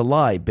 That is a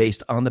lie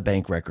based on the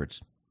bank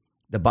records.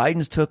 The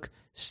Bidens took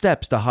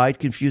steps to hide,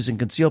 confuse, and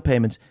conceal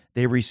payments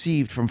they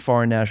received from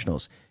foreign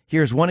nationals.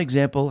 Here's one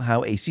example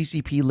how a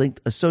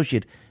CCP-linked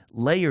associate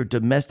layer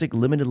domestic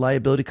limited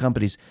liability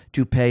companies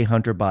to pay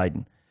Hunter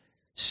Biden.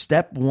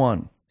 Step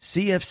 1,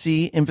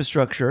 CFC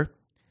Infrastructure,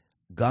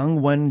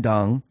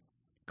 Gangwon-dong,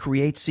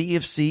 creates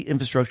CFC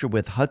Infrastructure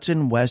with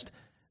Hudson West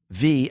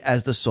V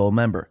as the sole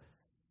member.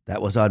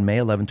 That was on May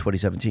 11,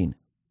 2017.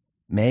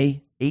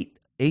 May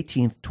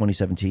 18th,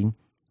 2017.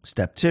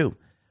 Step 2,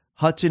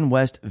 Hudson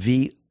West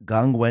v.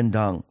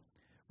 Gangwon-dong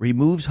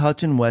removes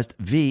Hudson West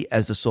v.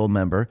 as the sole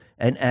member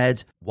and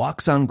adds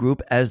Waxon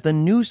Group as the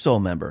new sole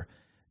member.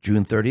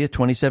 June 30th,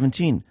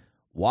 2017.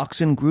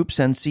 Waxon Group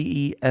sends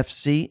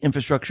CEFC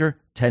Infrastructure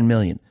 $10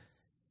 million.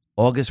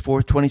 August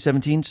 4th,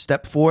 2017.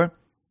 Step 4,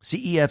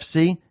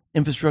 CEFC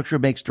Infrastructure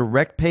makes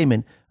direct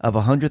payment of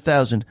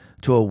 $100,000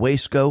 to a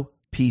Wasco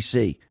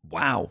PC.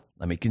 Wow.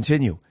 Let me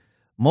continue.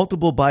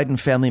 Multiple Biden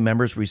family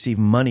members receive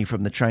money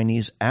from the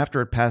Chinese after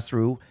it passed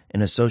through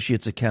an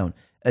associate's account.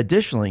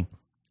 Additionally,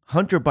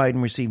 Hunter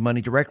Biden received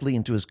money directly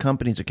into his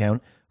company's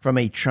account from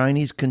a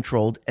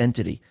Chinese-controlled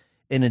entity.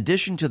 In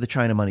addition to the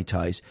China money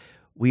ties,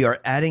 we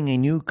are adding a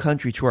new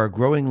country to our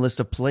growing list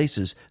of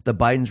places the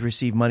Bidens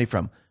receive money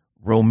from,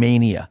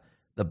 Romania.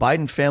 The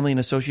Biden family and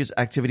associates'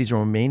 activities in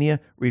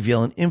Romania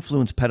reveal an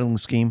influence peddling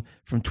scheme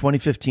from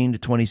 2015 to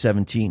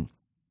 2017.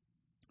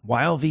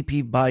 While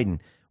VP Biden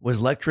was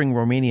lecturing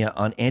Romania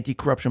on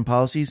anti-corruption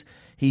policies,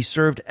 he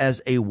served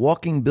as a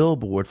walking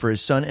billboard for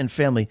his son and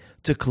family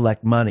to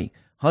collect money.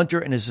 Hunter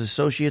and his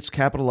associates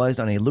capitalized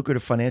on a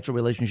lucrative financial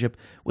relationship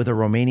with a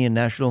Romanian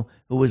national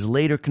who was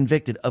later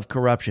convicted of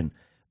corruption.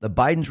 The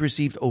Bidens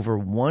received over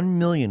 $1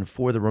 million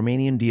for the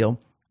Romanian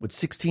deal, with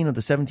 16 of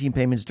the 17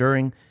 payments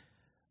during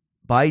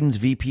Biden's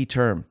VP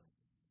term.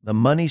 The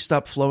money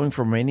stopped flowing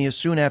from Romania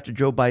soon after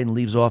Joe Biden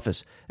leaves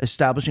office,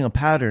 establishing a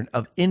pattern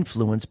of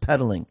influence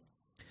peddling.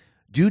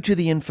 Due to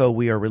the info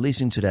we are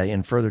releasing today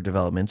and further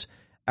developments,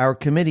 our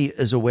committee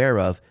is aware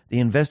of, the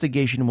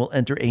investigation will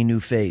enter a new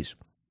phase.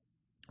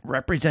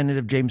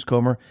 Representative James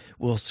Comer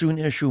will soon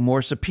issue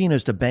more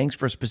subpoenas to banks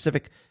for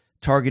specific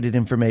targeted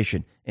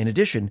information. In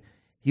addition,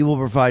 he will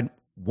provide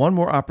one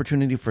more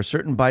opportunity for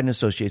certain Biden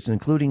associates,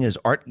 including his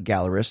art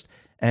gallerist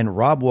and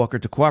Rob Walker,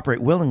 to cooperate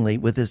willingly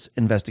with this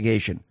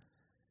investigation.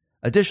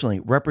 Additionally,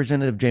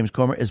 Representative James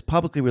Comer is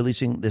publicly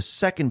releasing this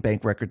second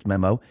bank records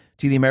memo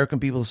to the American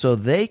people so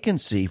they can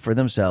see for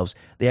themselves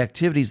the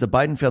activities the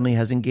Biden family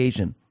has engaged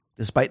in,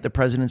 despite the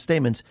president's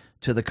statements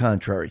to the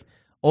contrary.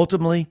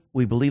 Ultimately,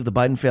 we believe the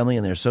Biden family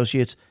and their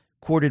associates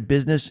courted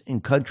business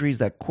in countries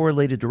that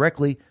correlated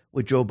directly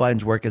with Joe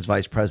Biden's work as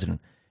vice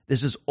president.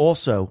 This is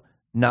also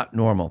not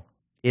normal.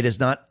 It is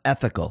not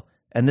ethical.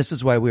 And this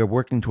is why we are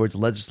working towards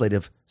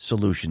legislative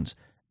solutions.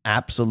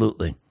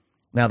 Absolutely.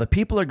 Now, the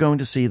people are going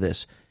to see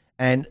this.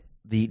 And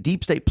the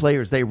deep state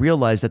players, they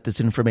realize that this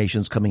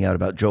information is coming out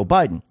about Joe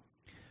Biden,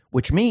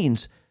 which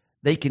means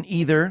they can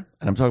either,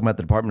 and I'm talking about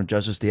the Department of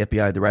Justice, the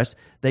FBI, the rest,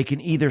 they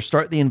can either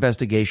start the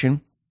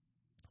investigation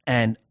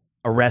and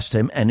arrest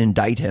him and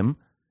indict him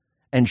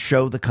and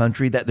show the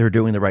country that they're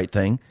doing the right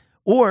thing,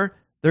 or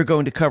they're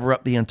going to cover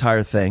up the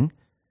entire thing,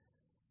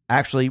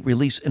 actually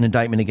release an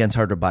indictment against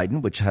Hunter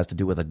Biden, which has to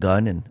do with a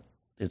gun, and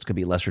it's going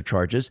to be lesser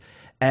charges.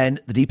 And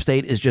the deep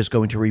state is just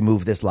going to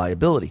remove this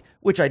liability,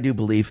 which I do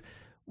believe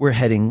we're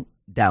heading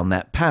down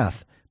that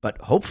path. But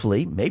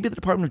hopefully, maybe the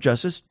Department of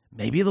Justice,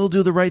 maybe they'll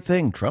do the right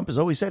thing. Trump has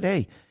always said,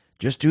 hey,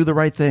 just do the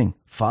right thing.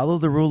 Follow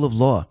the rule of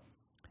law.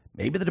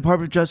 Maybe the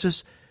Department of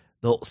Justice,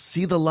 they'll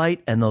see the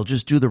light and they'll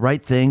just do the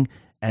right thing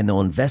and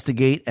they'll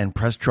investigate and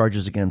press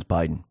charges against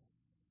Biden.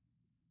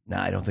 No,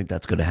 I don't think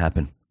that's going to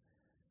happen.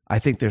 I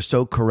think they're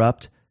so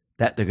corrupt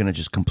that they're going to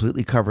just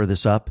completely cover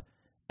this up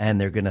and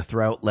they're going to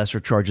throw out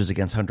lesser charges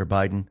against Hunter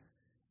Biden.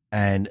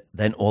 And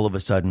then all of a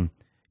sudden,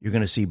 you're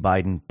going to see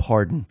Biden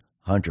pardon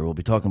Hunter. We'll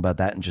be talking about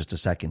that in just a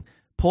second.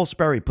 Paul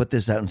Sperry put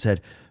this out and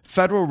said,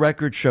 federal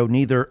records show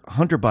neither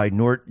Hunter Biden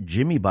nor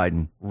Jimmy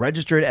Biden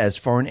registered as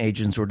foreign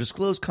agents or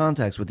disclosed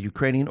contacts with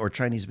Ukrainian or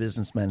Chinese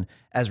businessmen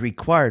as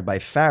required by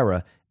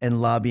FARA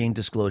and Lobbying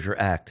Disclosure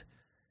Act.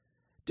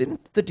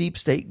 Didn't the deep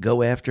state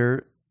go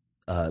after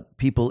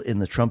people in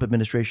the Trump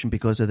administration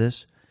because of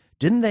this?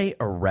 Didn't they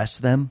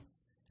arrest them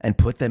and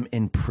put them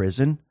in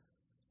prison?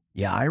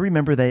 Yeah, I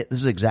remember this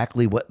is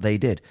exactly what they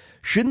did.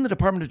 Shouldn't the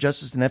Department of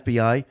Justice and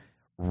FBI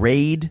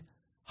raid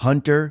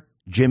Hunter,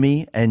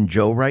 Jimmy, and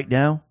Joe right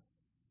now?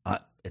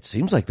 It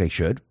seems like they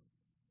should.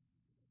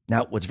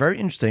 Now, what's very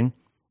interesting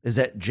is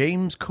that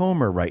James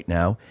Comer right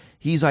now,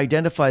 he's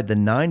identified the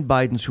 9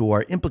 Bidens who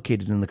are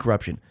implicated in the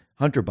corruption.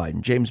 Hunter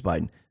Biden, James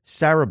Biden,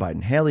 Sarah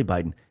Biden, Haley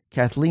Biden,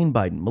 Kathleen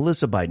Biden,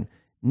 Melissa Biden,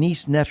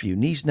 niece,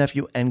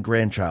 nephew, and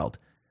grandchild.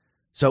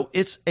 So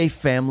it's a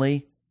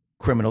family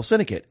criminal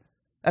syndicate.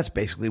 That's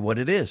basically what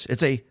it is.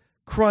 It's a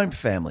crime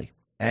family,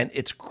 and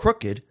it's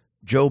crooked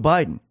Joe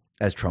Biden,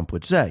 as Trump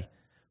would say.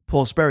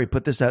 Paul Sperry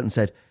put this out and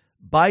said,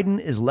 Biden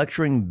is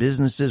lecturing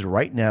businesses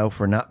right now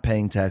for not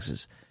paying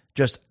taxes.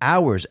 Just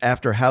hours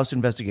after House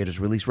investigators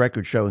released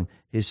records showing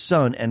his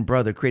son and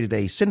brother created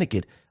a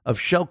syndicate of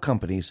shell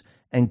companies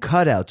and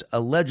cutouts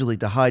allegedly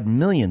to hide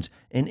millions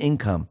in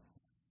income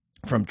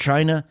from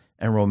China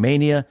and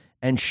Romania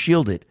and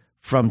shield it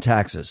from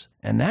taxes.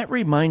 And that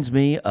reminds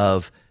me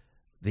of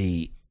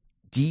the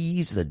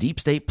D's, the deep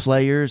state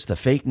players, the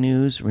fake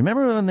news.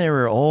 Remember when they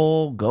were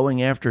all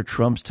going after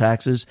Trump's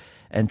taxes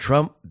and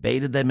Trump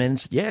baited them in and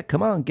said, yeah,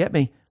 come on, get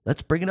me.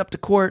 Let's bring it up to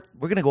court.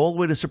 We're going to go all the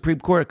way to Supreme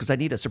Court because I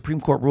need a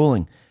Supreme Court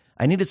ruling.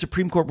 I need a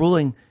Supreme Court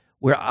ruling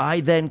where I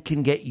then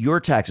can get your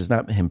taxes,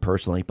 not him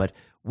personally, but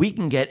we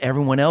can get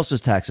everyone else's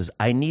taxes.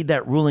 I need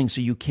that ruling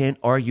so you can't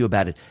argue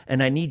about it.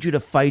 And I need you to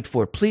fight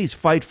for it. Please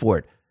fight for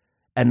it.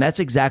 And that's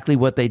exactly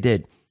what they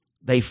did.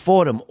 They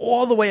fought him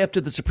all the way up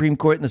to the Supreme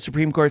Court, and the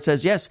Supreme Court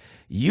says, yes,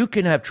 you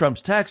can have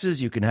Trump's taxes,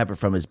 you can have it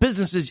from his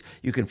businesses,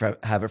 you can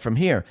have it from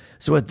here.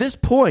 So at this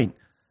point,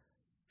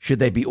 should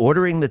they be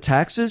ordering the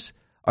taxes?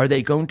 Are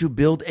they going to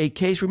build a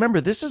case?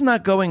 Remember, this is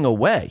not going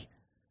away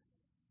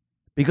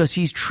because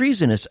he's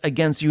treasonous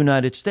against the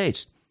United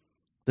States.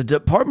 The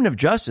Department of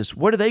Justice,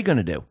 what are they going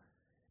to do?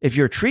 If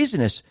you're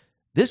treasonous,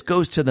 this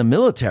goes to the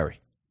military.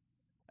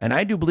 And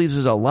I do believe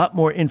there's a lot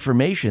more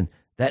information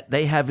that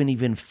they haven't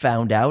even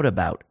found out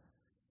about,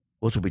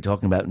 which we'll be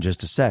talking about in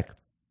just a sec.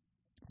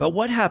 But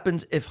what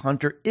happens if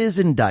Hunter is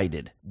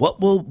indicted? What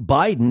will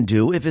Biden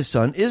do if his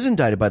son is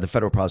indicted by the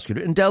federal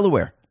prosecutor in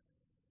Delaware?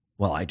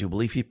 Well, I do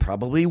believe he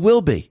probably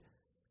will be.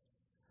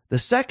 The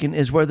second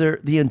is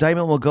whether the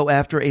indictment will go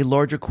after a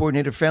larger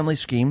coordinated family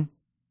scheme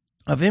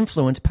of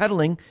influence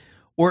peddling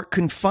or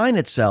confine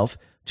itself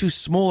to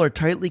smaller,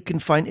 tightly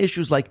confined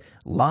issues like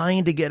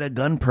lying to get a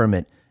gun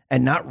permit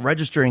and not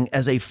registering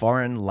as a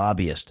foreign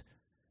lobbyist.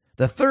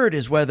 The third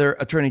is whether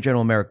Attorney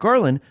General Merrick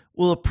Garland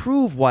will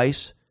approve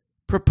Weiss'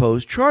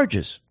 proposed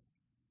charges.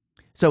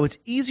 So it's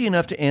easy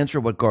enough to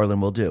answer what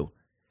Garland will do.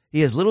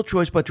 He has little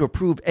choice but to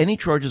approve any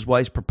charges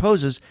Weiss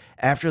proposes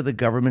after the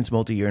government's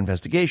multi-year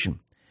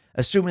investigation.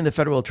 Assuming the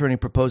federal attorney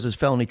proposes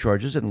felony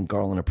charges and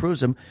Garland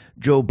approves them,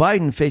 Joe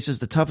Biden faces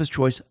the toughest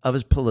choice of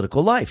his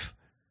political life.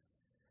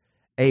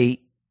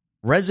 A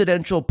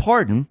residential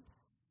pardon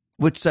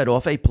would set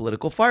off a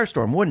political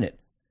firestorm, wouldn't it?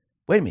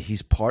 Wait a minute,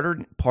 he's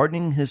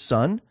pardoning his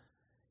son?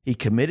 He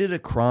committed a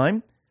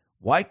crime?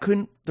 Why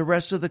couldn't the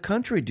rest of the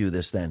country do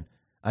this then?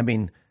 I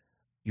mean,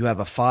 you have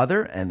a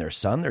father and their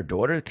son, their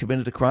daughter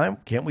committed a crime.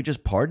 Can't we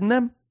just pardon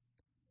them?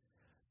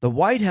 The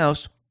White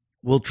House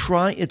will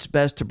try its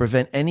best to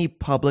prevent any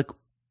public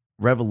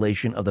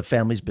revelation of the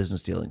family's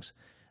business dealings.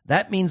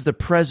 That means the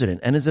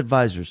president and his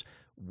advisors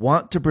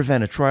want to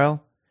prevent a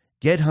trial,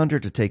 get Hunter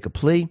to take a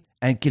plea,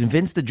 and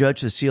convince the judge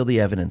to seal the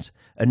evidence.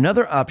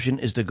 Another option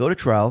is to go to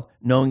trial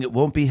knowing it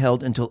won't be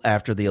held until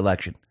after the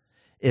election.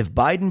 If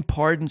Biden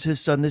pardons his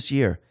son this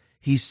year,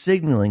 he's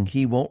signaling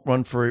he won't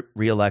run for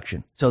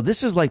re-election. So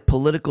this is like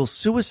political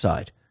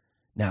suicide.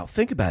 Now,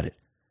 think about it.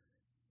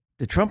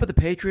 Did Trump and the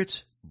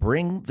Patriots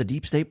bring the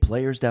deep state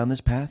players down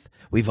this path?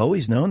 We've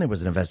always known there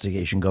was an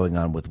investigation going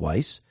on with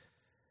Weiss.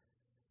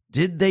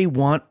 Did they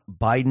want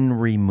Biden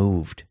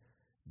removed?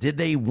 Did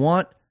they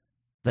want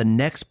the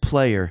next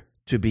player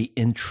to be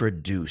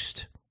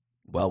introduced?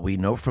 Well, we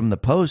know from the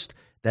Post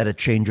that a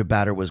change of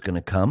batter was going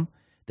to come.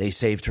 They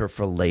saved her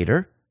for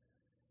later.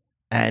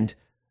 And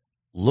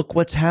look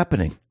what's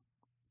happening.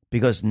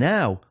 Because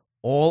now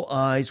all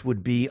eyes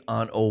would be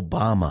on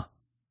Obama.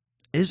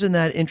 Isn't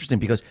that interesting?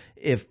 Because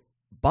if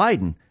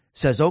Biden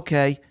says,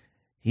 okay,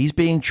 he's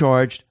being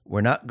charged,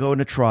 we're not going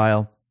to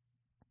trial,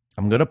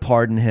 I'm going to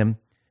pardon him,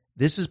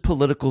 this is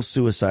political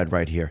suicide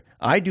right here.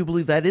 I do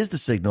believe that is the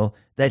signal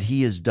that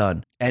he is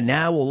done. And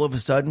now all of a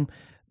sudden,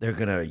 they're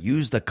going to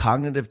use the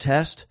cognitive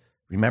test.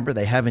 Remember,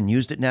 they haven't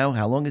used it now.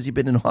 How long has he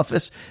been in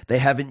office? They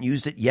haven't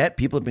used it yet.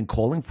 People have been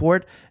calling for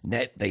it.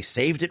 They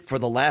saved it for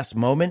the last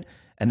moment,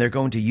 and they're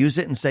going to use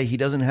it and say he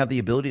doesn't have the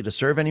ability to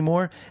serve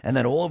anymore. And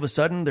then all of a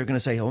sudden, they're going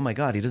to say, oh, my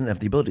God, he doesn't have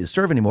the ability to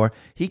serve anymore.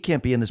 He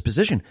can't be in this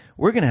position.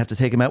 We're going to have to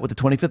take him out with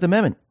the 25th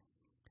Amendment.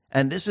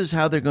 And this is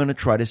how they're going to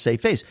try to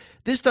save face.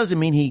 This doesn't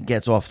mean he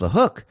gets off the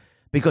hook,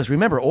 because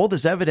remember, all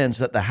this evidence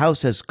that the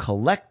House has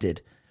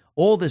collected,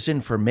 all this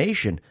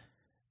information,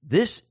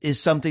 this is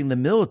something the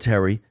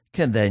military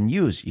can then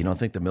use. You don't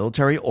think the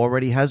military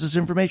already has this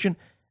information?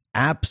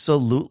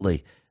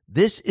 Absolutely.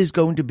 This is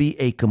going to be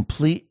a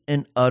complete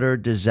and utter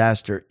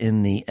disaster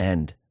in the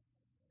end.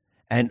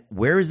 And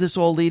where is this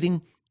all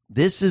leading?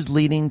 This is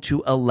leading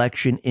to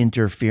election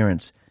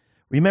interference.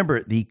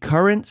 Remember, the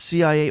current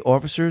CIA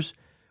officers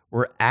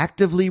were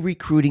actively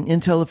recruiting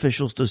intel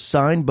officials to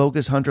sign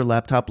bogus Hunter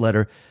laptop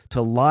letter to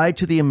lie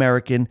to the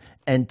American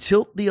and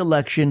tilt the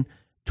election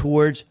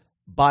towards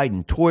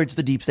Biden, towards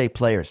the deep state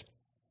players.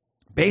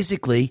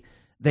 Basically,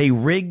 they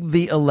rigged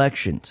the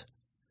elections.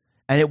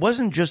 And it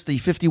wasn't just the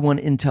 51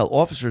 intel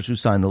officers who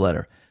signed the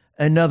letter.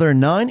 Another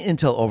 9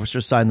 intel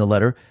officers signed the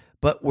letter,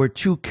 but were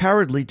too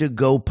cowardly to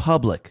go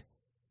public.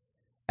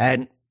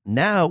 And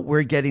now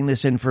we're getting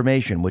this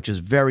information, which is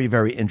very,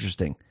 very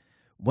interesting.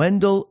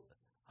 Wendell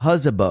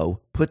Huzabo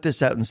put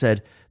this out and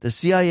said, the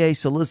CIA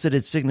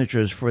solicited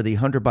signatures for the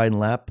Hunter Biden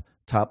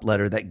laptop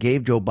letter that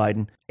gave Joe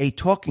Biden a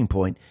talking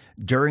point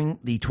during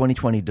the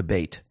 2020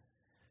 debate.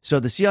 So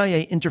the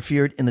CIA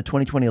interfered in the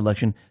 2020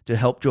 election to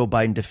help Joe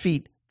Biden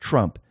defeat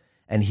Trump.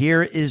 And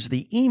here is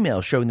the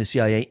email showing the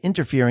CIA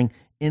interfering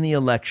in the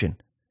election.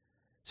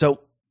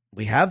 So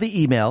we have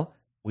the email.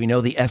 We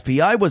know the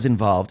FBI was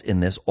involved in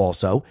this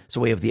also.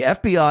 So we have the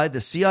FBI,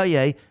 the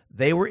CIA.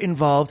 They were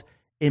involved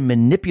in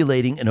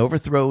manipulating and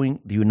overthrowing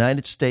the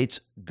United States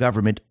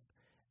government.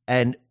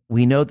 And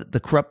we know that the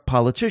corrupt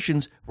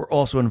politicians were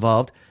also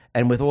involved.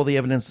 And with all the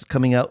evidence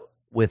coming out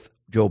with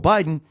Joe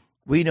Biden,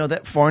 we know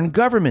that foreign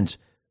governments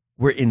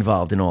were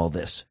involved in all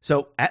this.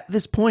 So at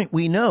this point,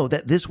 we know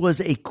that this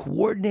was a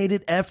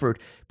coordinated effort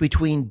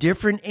between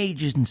different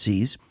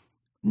agencies,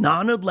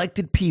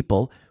 non-elected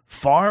people,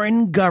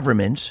 foreign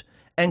governments,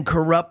 and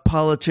corrupt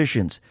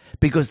politicians,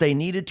 because they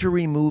needed to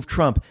remove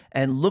Trump.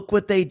 And look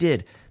what they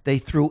did. They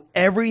threw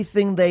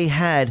everything they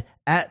had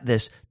at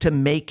this to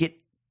make it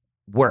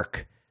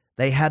work.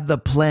 They had the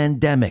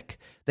plandemic.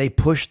 They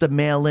pushed the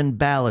mail-in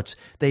ballots.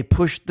 They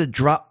pushed the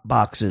drop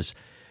boxes.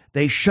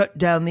 They shut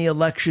down the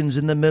elections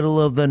in the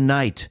middle of the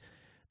night.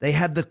 They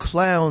had the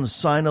clowns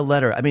sign a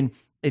letter. I mean,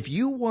 if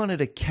you wanted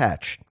to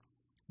catch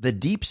the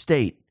deep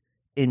state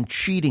in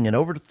cheating and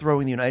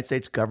overthrowing the United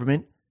States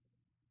government,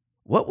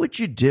 what would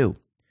you do?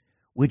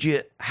 Would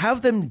you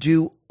have them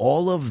do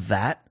all of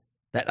that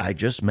I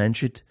just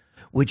mentioned?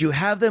 Would you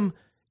have them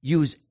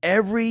use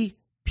every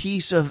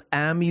piece of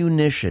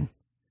ammunition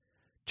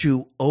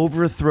to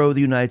overthrow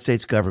the United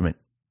States government?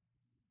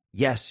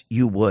 Yes,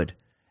 you would.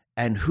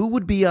 And who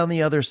would be on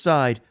the other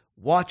side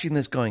watching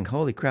this going,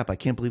 holy crap, I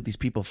can't believe these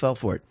people fell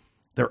for it.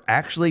 They're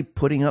actually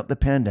putting out the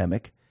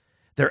pandemic.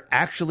 They're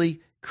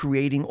actually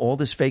creating all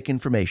this fake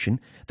information.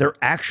 They're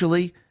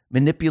actually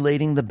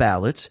manipulating the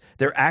ballots.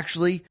 They're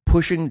actually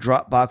pushing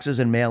drop boxes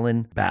and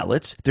mail-in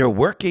ballots. They're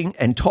working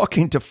and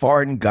talking to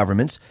foreign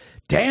governments.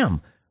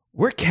 Damn,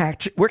 we're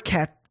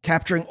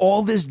capturing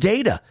all this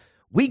data.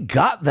 We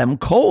got them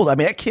cold. I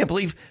mean, I can't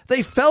believe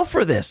they fell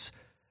for this.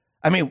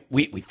 I mean,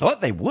 we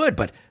thought they would,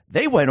 but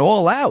they went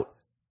all out.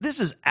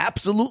 This is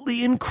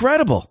absolutely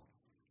incredible.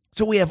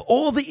 So we have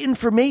all the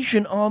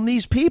information on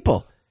these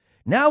people.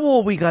 Now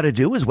all we got to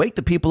do is wake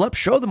the people up,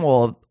 show them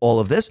all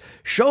of this,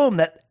 show them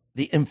that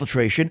the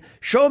infiltration,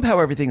 show them how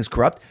everything is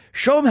corrupt,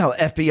 show them how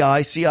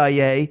FBI,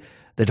 CIA,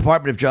 the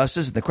Department of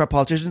Justice, and the corrupt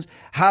politicians,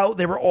 how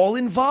they were all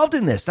involved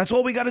in this. That's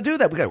all we got to do. We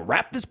got to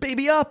wrap this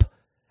baby up.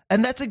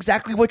 And that's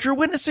exactly what you're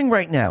witnessing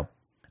right now.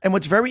 And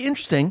what's very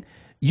interesting,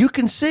 you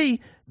can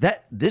see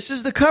that this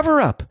is the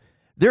cover-up.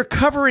 They're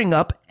covering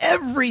up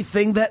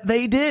everything that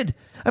they did.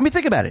 I mean,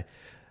 think about it.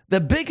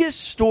 The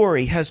biggest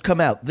story has come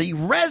out. The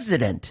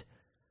resident,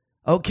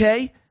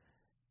 okay,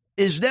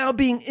 is now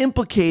being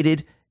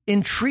implicated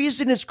in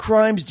treasonous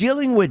crimes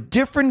dealing with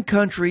different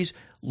countries,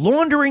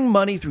 laundering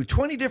money through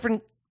 20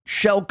 different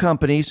shell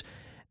companies,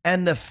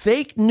 and the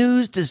fake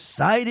news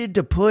decided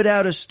to put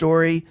out a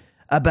story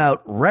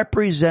about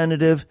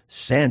Representative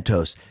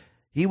Santos.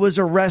 He was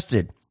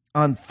arrested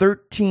on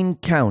 13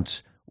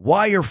 counts,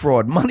 wire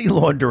fraud, money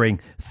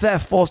laundering,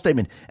 theft, false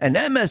statement, and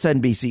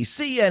MSNBC,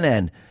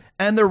 CNN,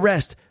 and the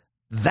rest.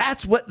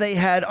 That's what they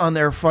had on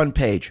their front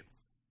page.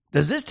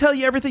 Does this tell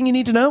you everything you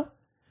need to know?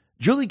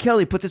 Julie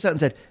Kelly put this out and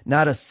said,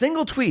 not a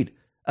single tweet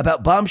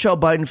about bombshell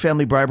Biden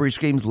family bribery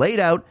schemes laid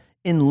out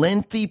in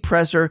lengthy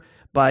presser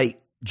by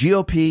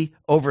GOP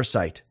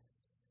oversight.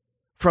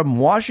 From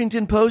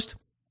Washington Post,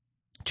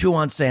 2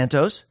 on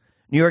Santos.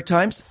 New York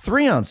Times,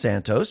 3 on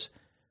Santos.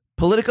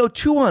 Politico,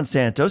 2 on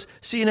Santos.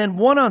 CNN,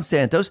 1 on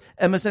Santos.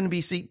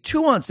 MSNBC,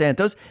 2 on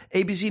Santos.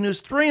 ABC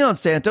News, 3 on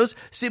Santos.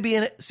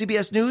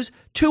 CBS News,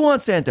 2 on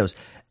Santos.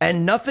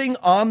 And nothing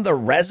on the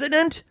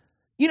resident?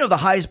 You know, the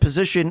highest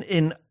position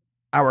in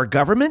our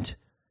government?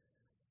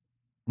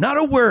 Not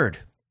a word.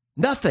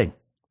 Nothing.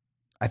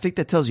 I think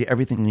that tells you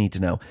everything you need to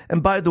know.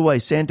 And by the way,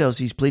 Santos,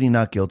 he's pleading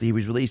not guilty. He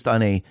was released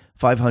on a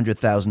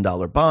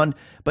 $500,000 bond.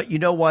 But you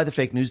know why the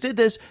fake news did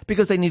this?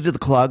 Because they needed to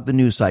clog the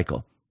news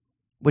cycle,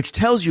 which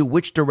tells you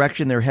which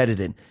direction they're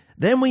headed in.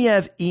 Then we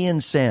have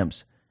Ian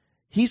Sams.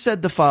 He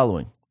said the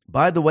following.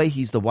 By the way,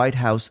 he's the White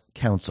House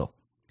counsel.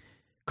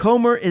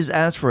 Comer is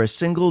asked for a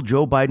single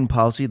Joe Biden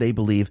policy they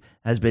believe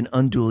has been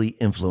unduly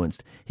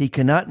influenced. He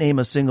cannot name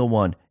a single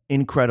one.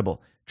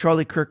 Incredible.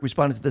 Charlie Kirk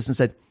responded to this and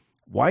said,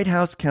 White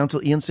House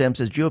counsel Ian Sams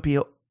says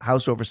GOP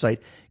House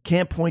oversight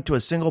can't point to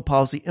a single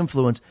policy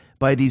influenced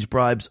by these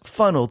bribes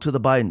funneled to the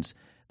Bidens.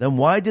 Then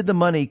why did the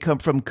money come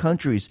from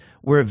countries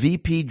where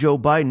VP Joe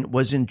Biden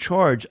was in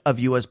charge of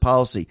U.S.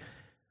 policy?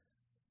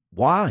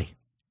 Why?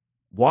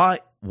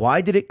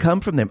 Why did it come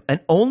from them?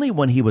 And only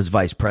when he was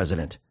vice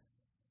president.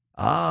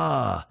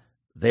 Ah,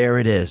 there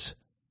it is.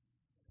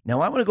 Now,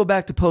 I want to go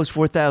back to post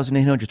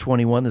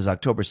 4,821. This is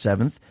October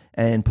 7th,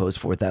 and post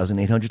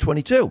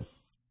 4,822.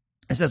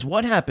 It says,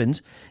 what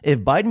happens if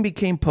Biden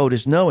became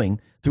POTUS knowing,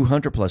 through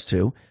Hunter Plus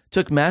 2,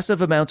 took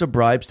massive amounts of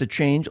bribes to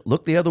change,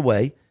 look the other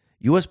way,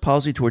 U.S.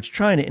 policy towards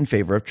China in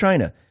favor of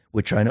China?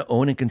 Would China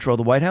own and control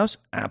the White House?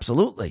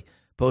 Absolutely.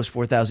 Post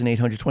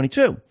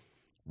 4,822.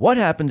 What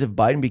happens if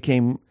Biden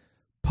became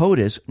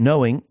POTUS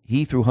knowing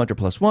he, through Hunter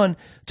Plus 1,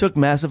 took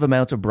massive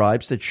amounts of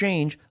bribes to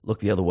change,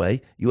 look the other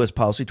way, U.S.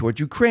 policy towards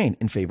Ukraine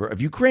in favor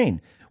of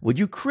Ukraine? Would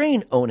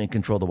Ukraine own and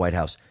control the White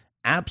House?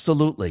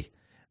 Absolutely.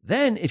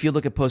 Then, if you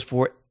look at post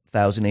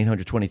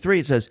 4,823,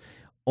 it says,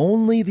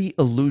 only the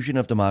illusion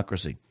of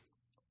democracy.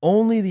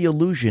 only the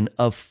illusion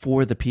of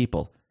for the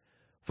people.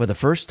 For the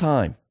first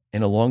time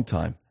in a long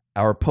time,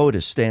 our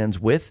POTUS stands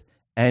with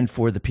and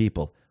for the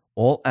people,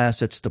 all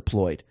assets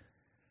deployed.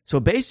 So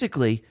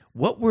basically,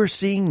 what we're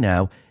seeing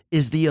now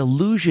is the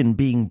illusion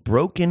being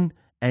broken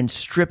and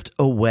stripped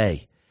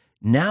away.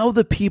 Now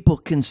the people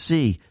can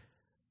see,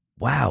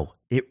 wow,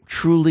 it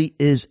truly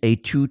is a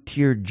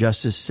two-tiered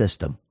justice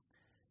system.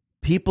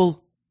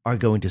 People are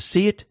going to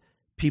see it,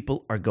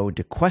 people are going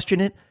to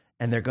question it,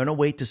 and they're going to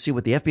wait to see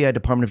what the FBI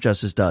Department of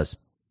Justice does.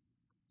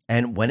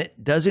 And when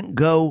it doesn't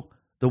go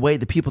the way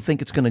the people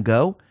think it's going to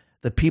go,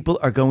 the people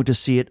are going to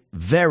see it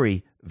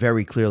very,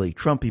 very clearly.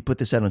 Trump, he put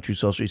this out on Truth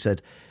Social. He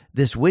said,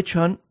 this witch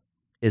hunt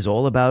is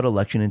all about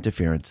election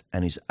interference,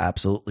 and he's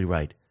absolutely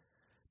right.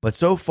 But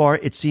so far,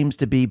 it seems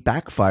to be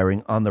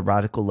backfiring on the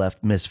radical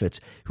left misfits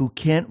who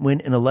can't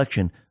win an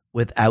election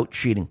without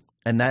cheating.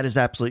 And that is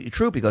absolutely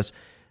true because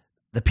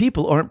the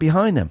people aren't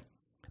behind them.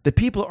 The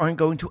people aren't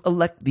going to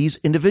elect these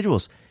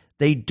individuals.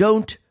 They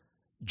don't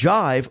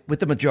jive with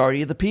the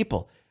majority of the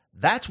people.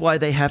 That's why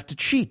they have to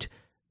cheat.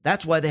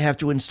 That's why they have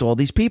to install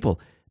these people,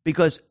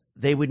 because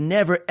they would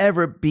never,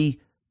 ever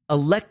be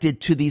elected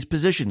to these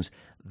positions.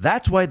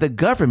 That's why the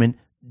government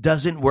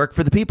doesn't work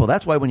for the people.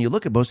 That's why when you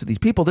look at most of these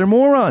people, they're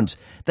morons.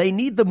 They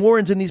need the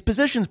morons in these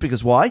positions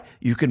because why?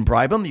 You can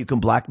bribe them. You can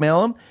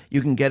blackmail them.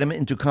 You can get them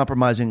into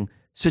compromising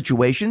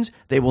situations.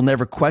 They will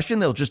never question.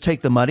 They'll just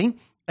take the money.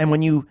 And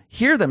when you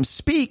hear them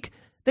speak,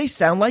 they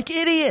sound like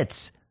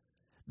idiots.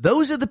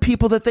 Those are the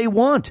people that they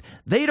want.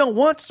 They don't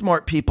want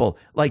smart people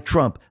like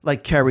Trump,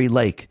 like Kerry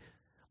Lake,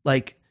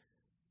 like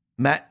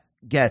Matt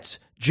Gaetz,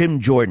 Jim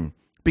Jordan,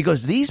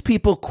 because these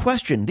people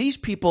question. These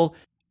people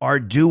are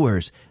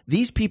doers.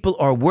 These people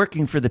are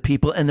working for the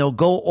people, and they'll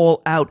go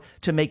all out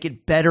to make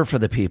it better for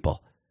the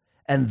people.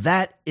 And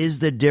that is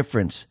the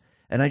difference.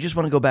 And I just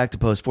want to go back to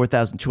post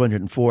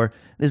 4,204.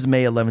 This is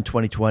May 11,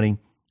 2020.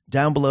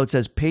 Down below it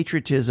says,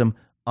 patriotism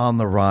on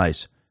the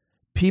rise.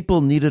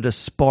 People needed a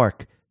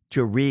spark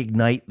to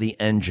reignite the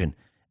engine.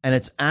 And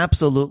it's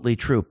absolutely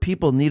true.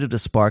 People needed a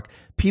spark.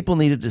 People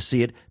needed to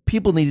see it.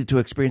 People needed to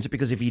experience it,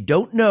 because if you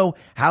don't know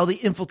how the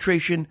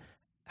infiltration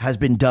has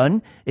been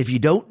done, if you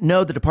don't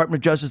know the Department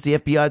of Justice, the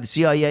FBI, the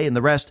CIA, and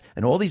the rest,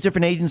 and all these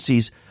different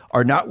agencies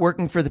are not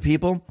working for the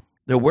people,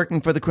 they're working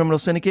for the criminal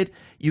syndicate,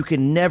 you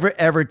can never,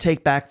 ever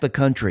take back the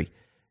country.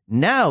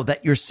 Now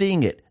that you're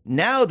seeing it,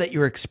 now that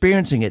you're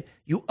experiencing it,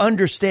 you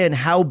understand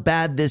how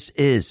bad this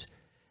is.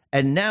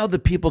 And now the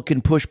people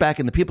can push back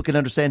and the people can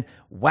understand,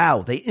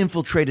 wow, they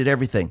infiltrated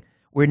everything.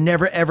 We're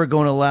never, ever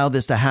going to allow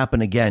this to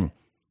happen again.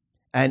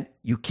 And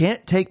you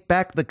can't take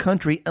back the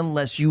country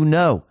unless you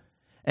know.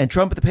 And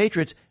Trump and the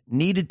Patriots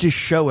needed to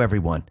show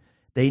everyone.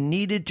 They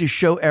needed to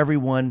show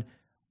everyone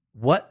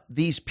what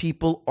these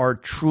people are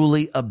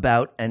truly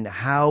about and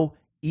how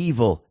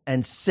evil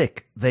and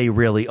sick they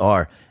really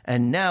are.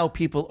 And now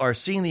people are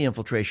seeing the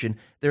infiltration.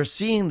 They're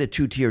seeing the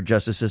two-tier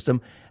justice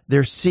system.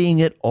 They're seeing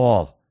it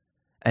all.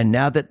 And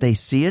now that they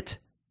see it,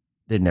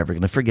 they're never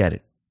going to forget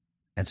it.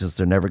 And since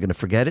they're never going to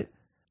forget it,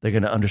 they're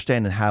going to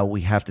understand how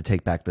we have to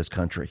take back this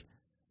country.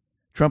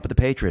 Trump and the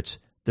Patriots,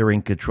 they're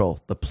in control.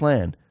 The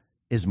plan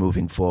is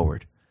moving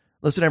forward.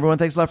 Listen, everyone,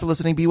 thanks a lot for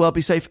listening. Be well,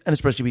 be safe, and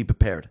especially be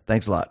prepared.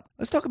 Thanks a lot.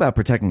 Let's talk about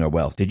protecting our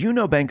wealth. Did you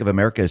know Bank of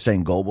America is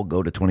saying gold will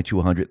go to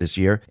 2,200 this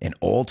year, an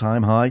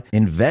all-time high?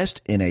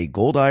 Invest in a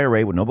gold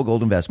IRA with Noble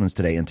Gold Investments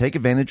today and take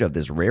advantage of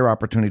this rare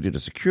opportunity to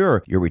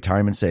secure your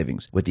retirement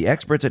savings. With the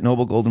experts at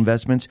Noble Gold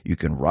Investments, you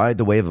can ride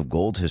the wave of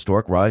gold's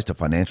historic rise to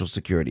financial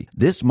security.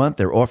 This month,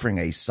 they're offering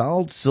a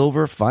solid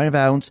silver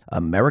 5-ounce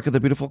America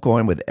the Beautiful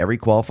coin with every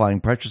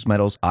qualifying precious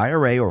metals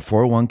IRA or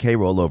 401k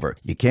rollover.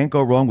 You can't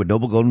go wrong with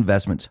Noble Gold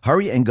Investments.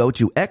 Hurry and go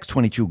to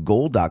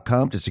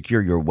x22gold.com to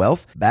secure your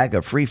wealth bag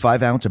of free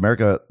 5-ounce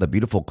America the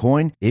Beautiful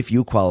coin if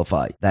you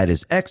qualify. That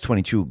is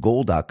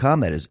x22gold.com.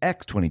 That is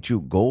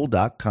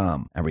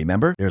x22gold.com. And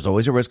remember, there's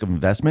always a risk of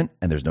investment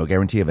and there's no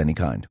guarantee of any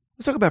kind.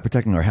 Let's talk about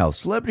protecting our health.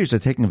 Celebrities are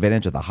taking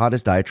advantage of the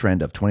hottest diet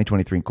trend of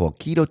 2023 called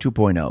Keto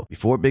 2.0.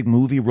 Before big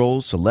movie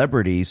roles,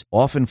 celebrities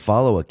often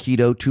follow a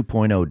Keto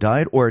 2.0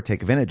 diet or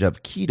take advantage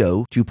of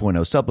Keto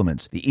 2.0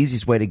 supplements. The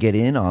easiest way to get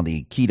in on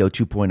the Keto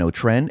 2.0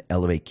 trend,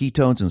 elevate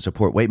ketones, and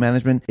support weight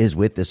management is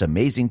with this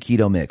amazing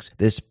keto mix.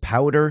 This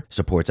powder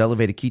supports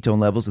elevated ketone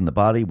levels in the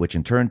body, which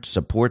in turn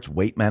supports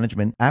weight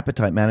management,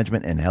 appetite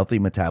management, and healthy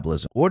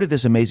metabolism. Order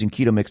this amazing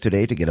keto mix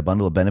today to get a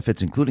bundle of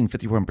benefits, including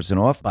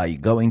 51% off by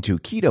going to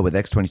keto with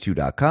X22.com.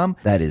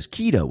 That is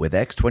keto with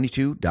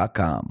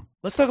X22.com.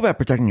 Let's talk about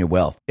protecting your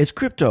wealth. It's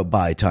crypto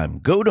buy time.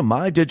 Go to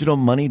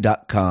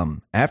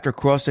mydigitalmoney.com. After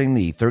crossing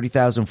the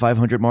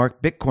 30,500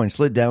 mark, Bitcoin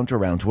slid down to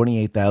around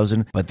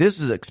 28,000, but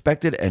this is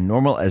expected and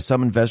normal as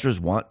some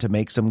investors want to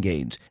make some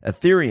gains.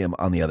 Ethereum,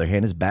 on the other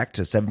hand, is back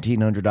to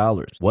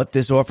 $1,700. What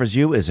this offers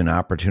you is an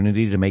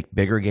opportunity to make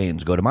bigger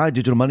gains. Go to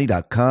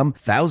mydigitalmoney.com.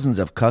 Thousands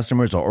of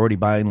customers are already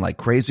buying like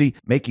crazy,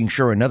 making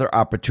sure another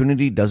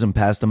opportunity doesn't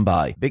pass them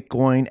by.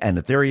 Bitcoin and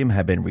Ethereum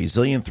have been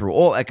resilient through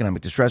all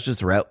economic distresses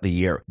throughout the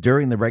year.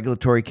 During the regular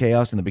regulatory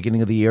chaos in the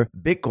beginning of the year,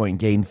 Bitcoin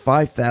gained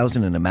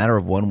 5,000 in a matter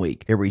of 1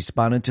 week. It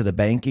responded to the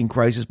banking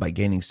crisis by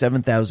gaining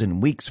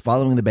 7,000 weeks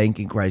following the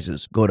banking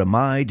crisis. Go to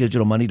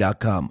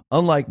mydigitalmoney.com.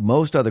 Unlike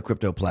most other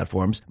crypto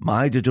platforms,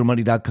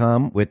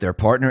 mydigitalmoney.com, with their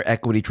partner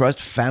Equity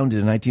Trust, founded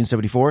in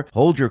 1974,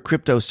 hold your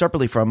crypto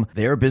separately from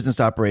their business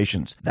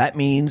operations. That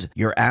means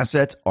your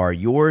assets are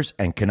yours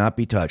and cannot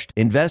be touched.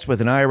 Invest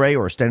with an IRA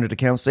or standard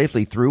account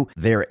safely through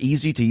their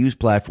easy-to-use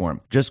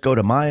platform. Just go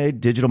to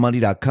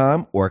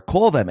mydigitalmoney.com or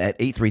call them at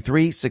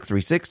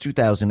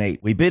 833-636-2008.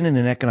 We've been in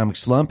an economic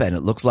slump and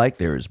it looks like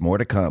there is more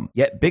to come.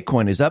 Yet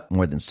Bitcoin is up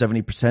more than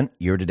 70%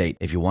 year to date.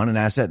 If you want an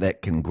asset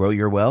that can grow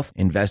your wealth,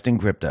 invest in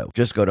crypto.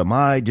 Just go to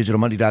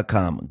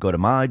mydigitalmoney.com. Go to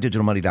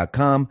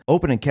mydigitalmoney.com,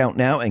 open an account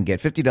now and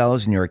get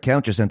 $50 in your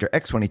account. Just enter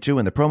X22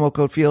 in the promo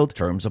code field.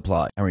 Terms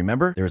apply. And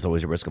remember, there is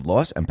always a risk of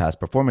loss and past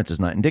performance is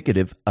not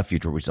indicative of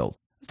future results.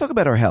 Let's talk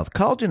about our health.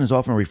 Collagen is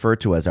often referred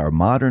to as our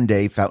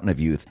modern-day fountain of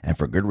youth, and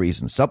for good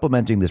reason.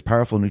 Supplementing this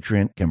powerful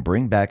nutrient can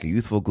bring back a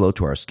youthful glow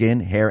to our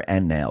skin, hair,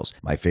 and nails.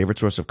 My favorite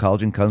source of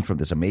collagen comes from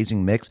this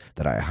amazing mix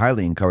that I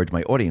highly encourage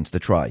my audience to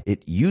try.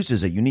 It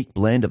uses a unique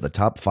blend of the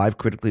top 5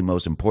 critically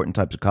most important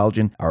types of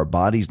collagen our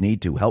bodies need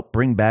to help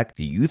bring back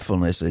the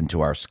youthfulness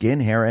into our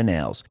skin, hair, and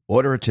nails.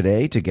 Order it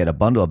today to get a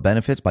bundle of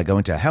benefits by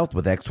going to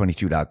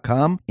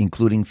healthwithx22.com,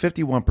 including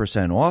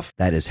 51% off.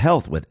 That is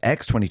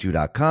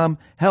healthwithx22.com,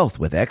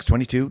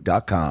 healthwithx22.com.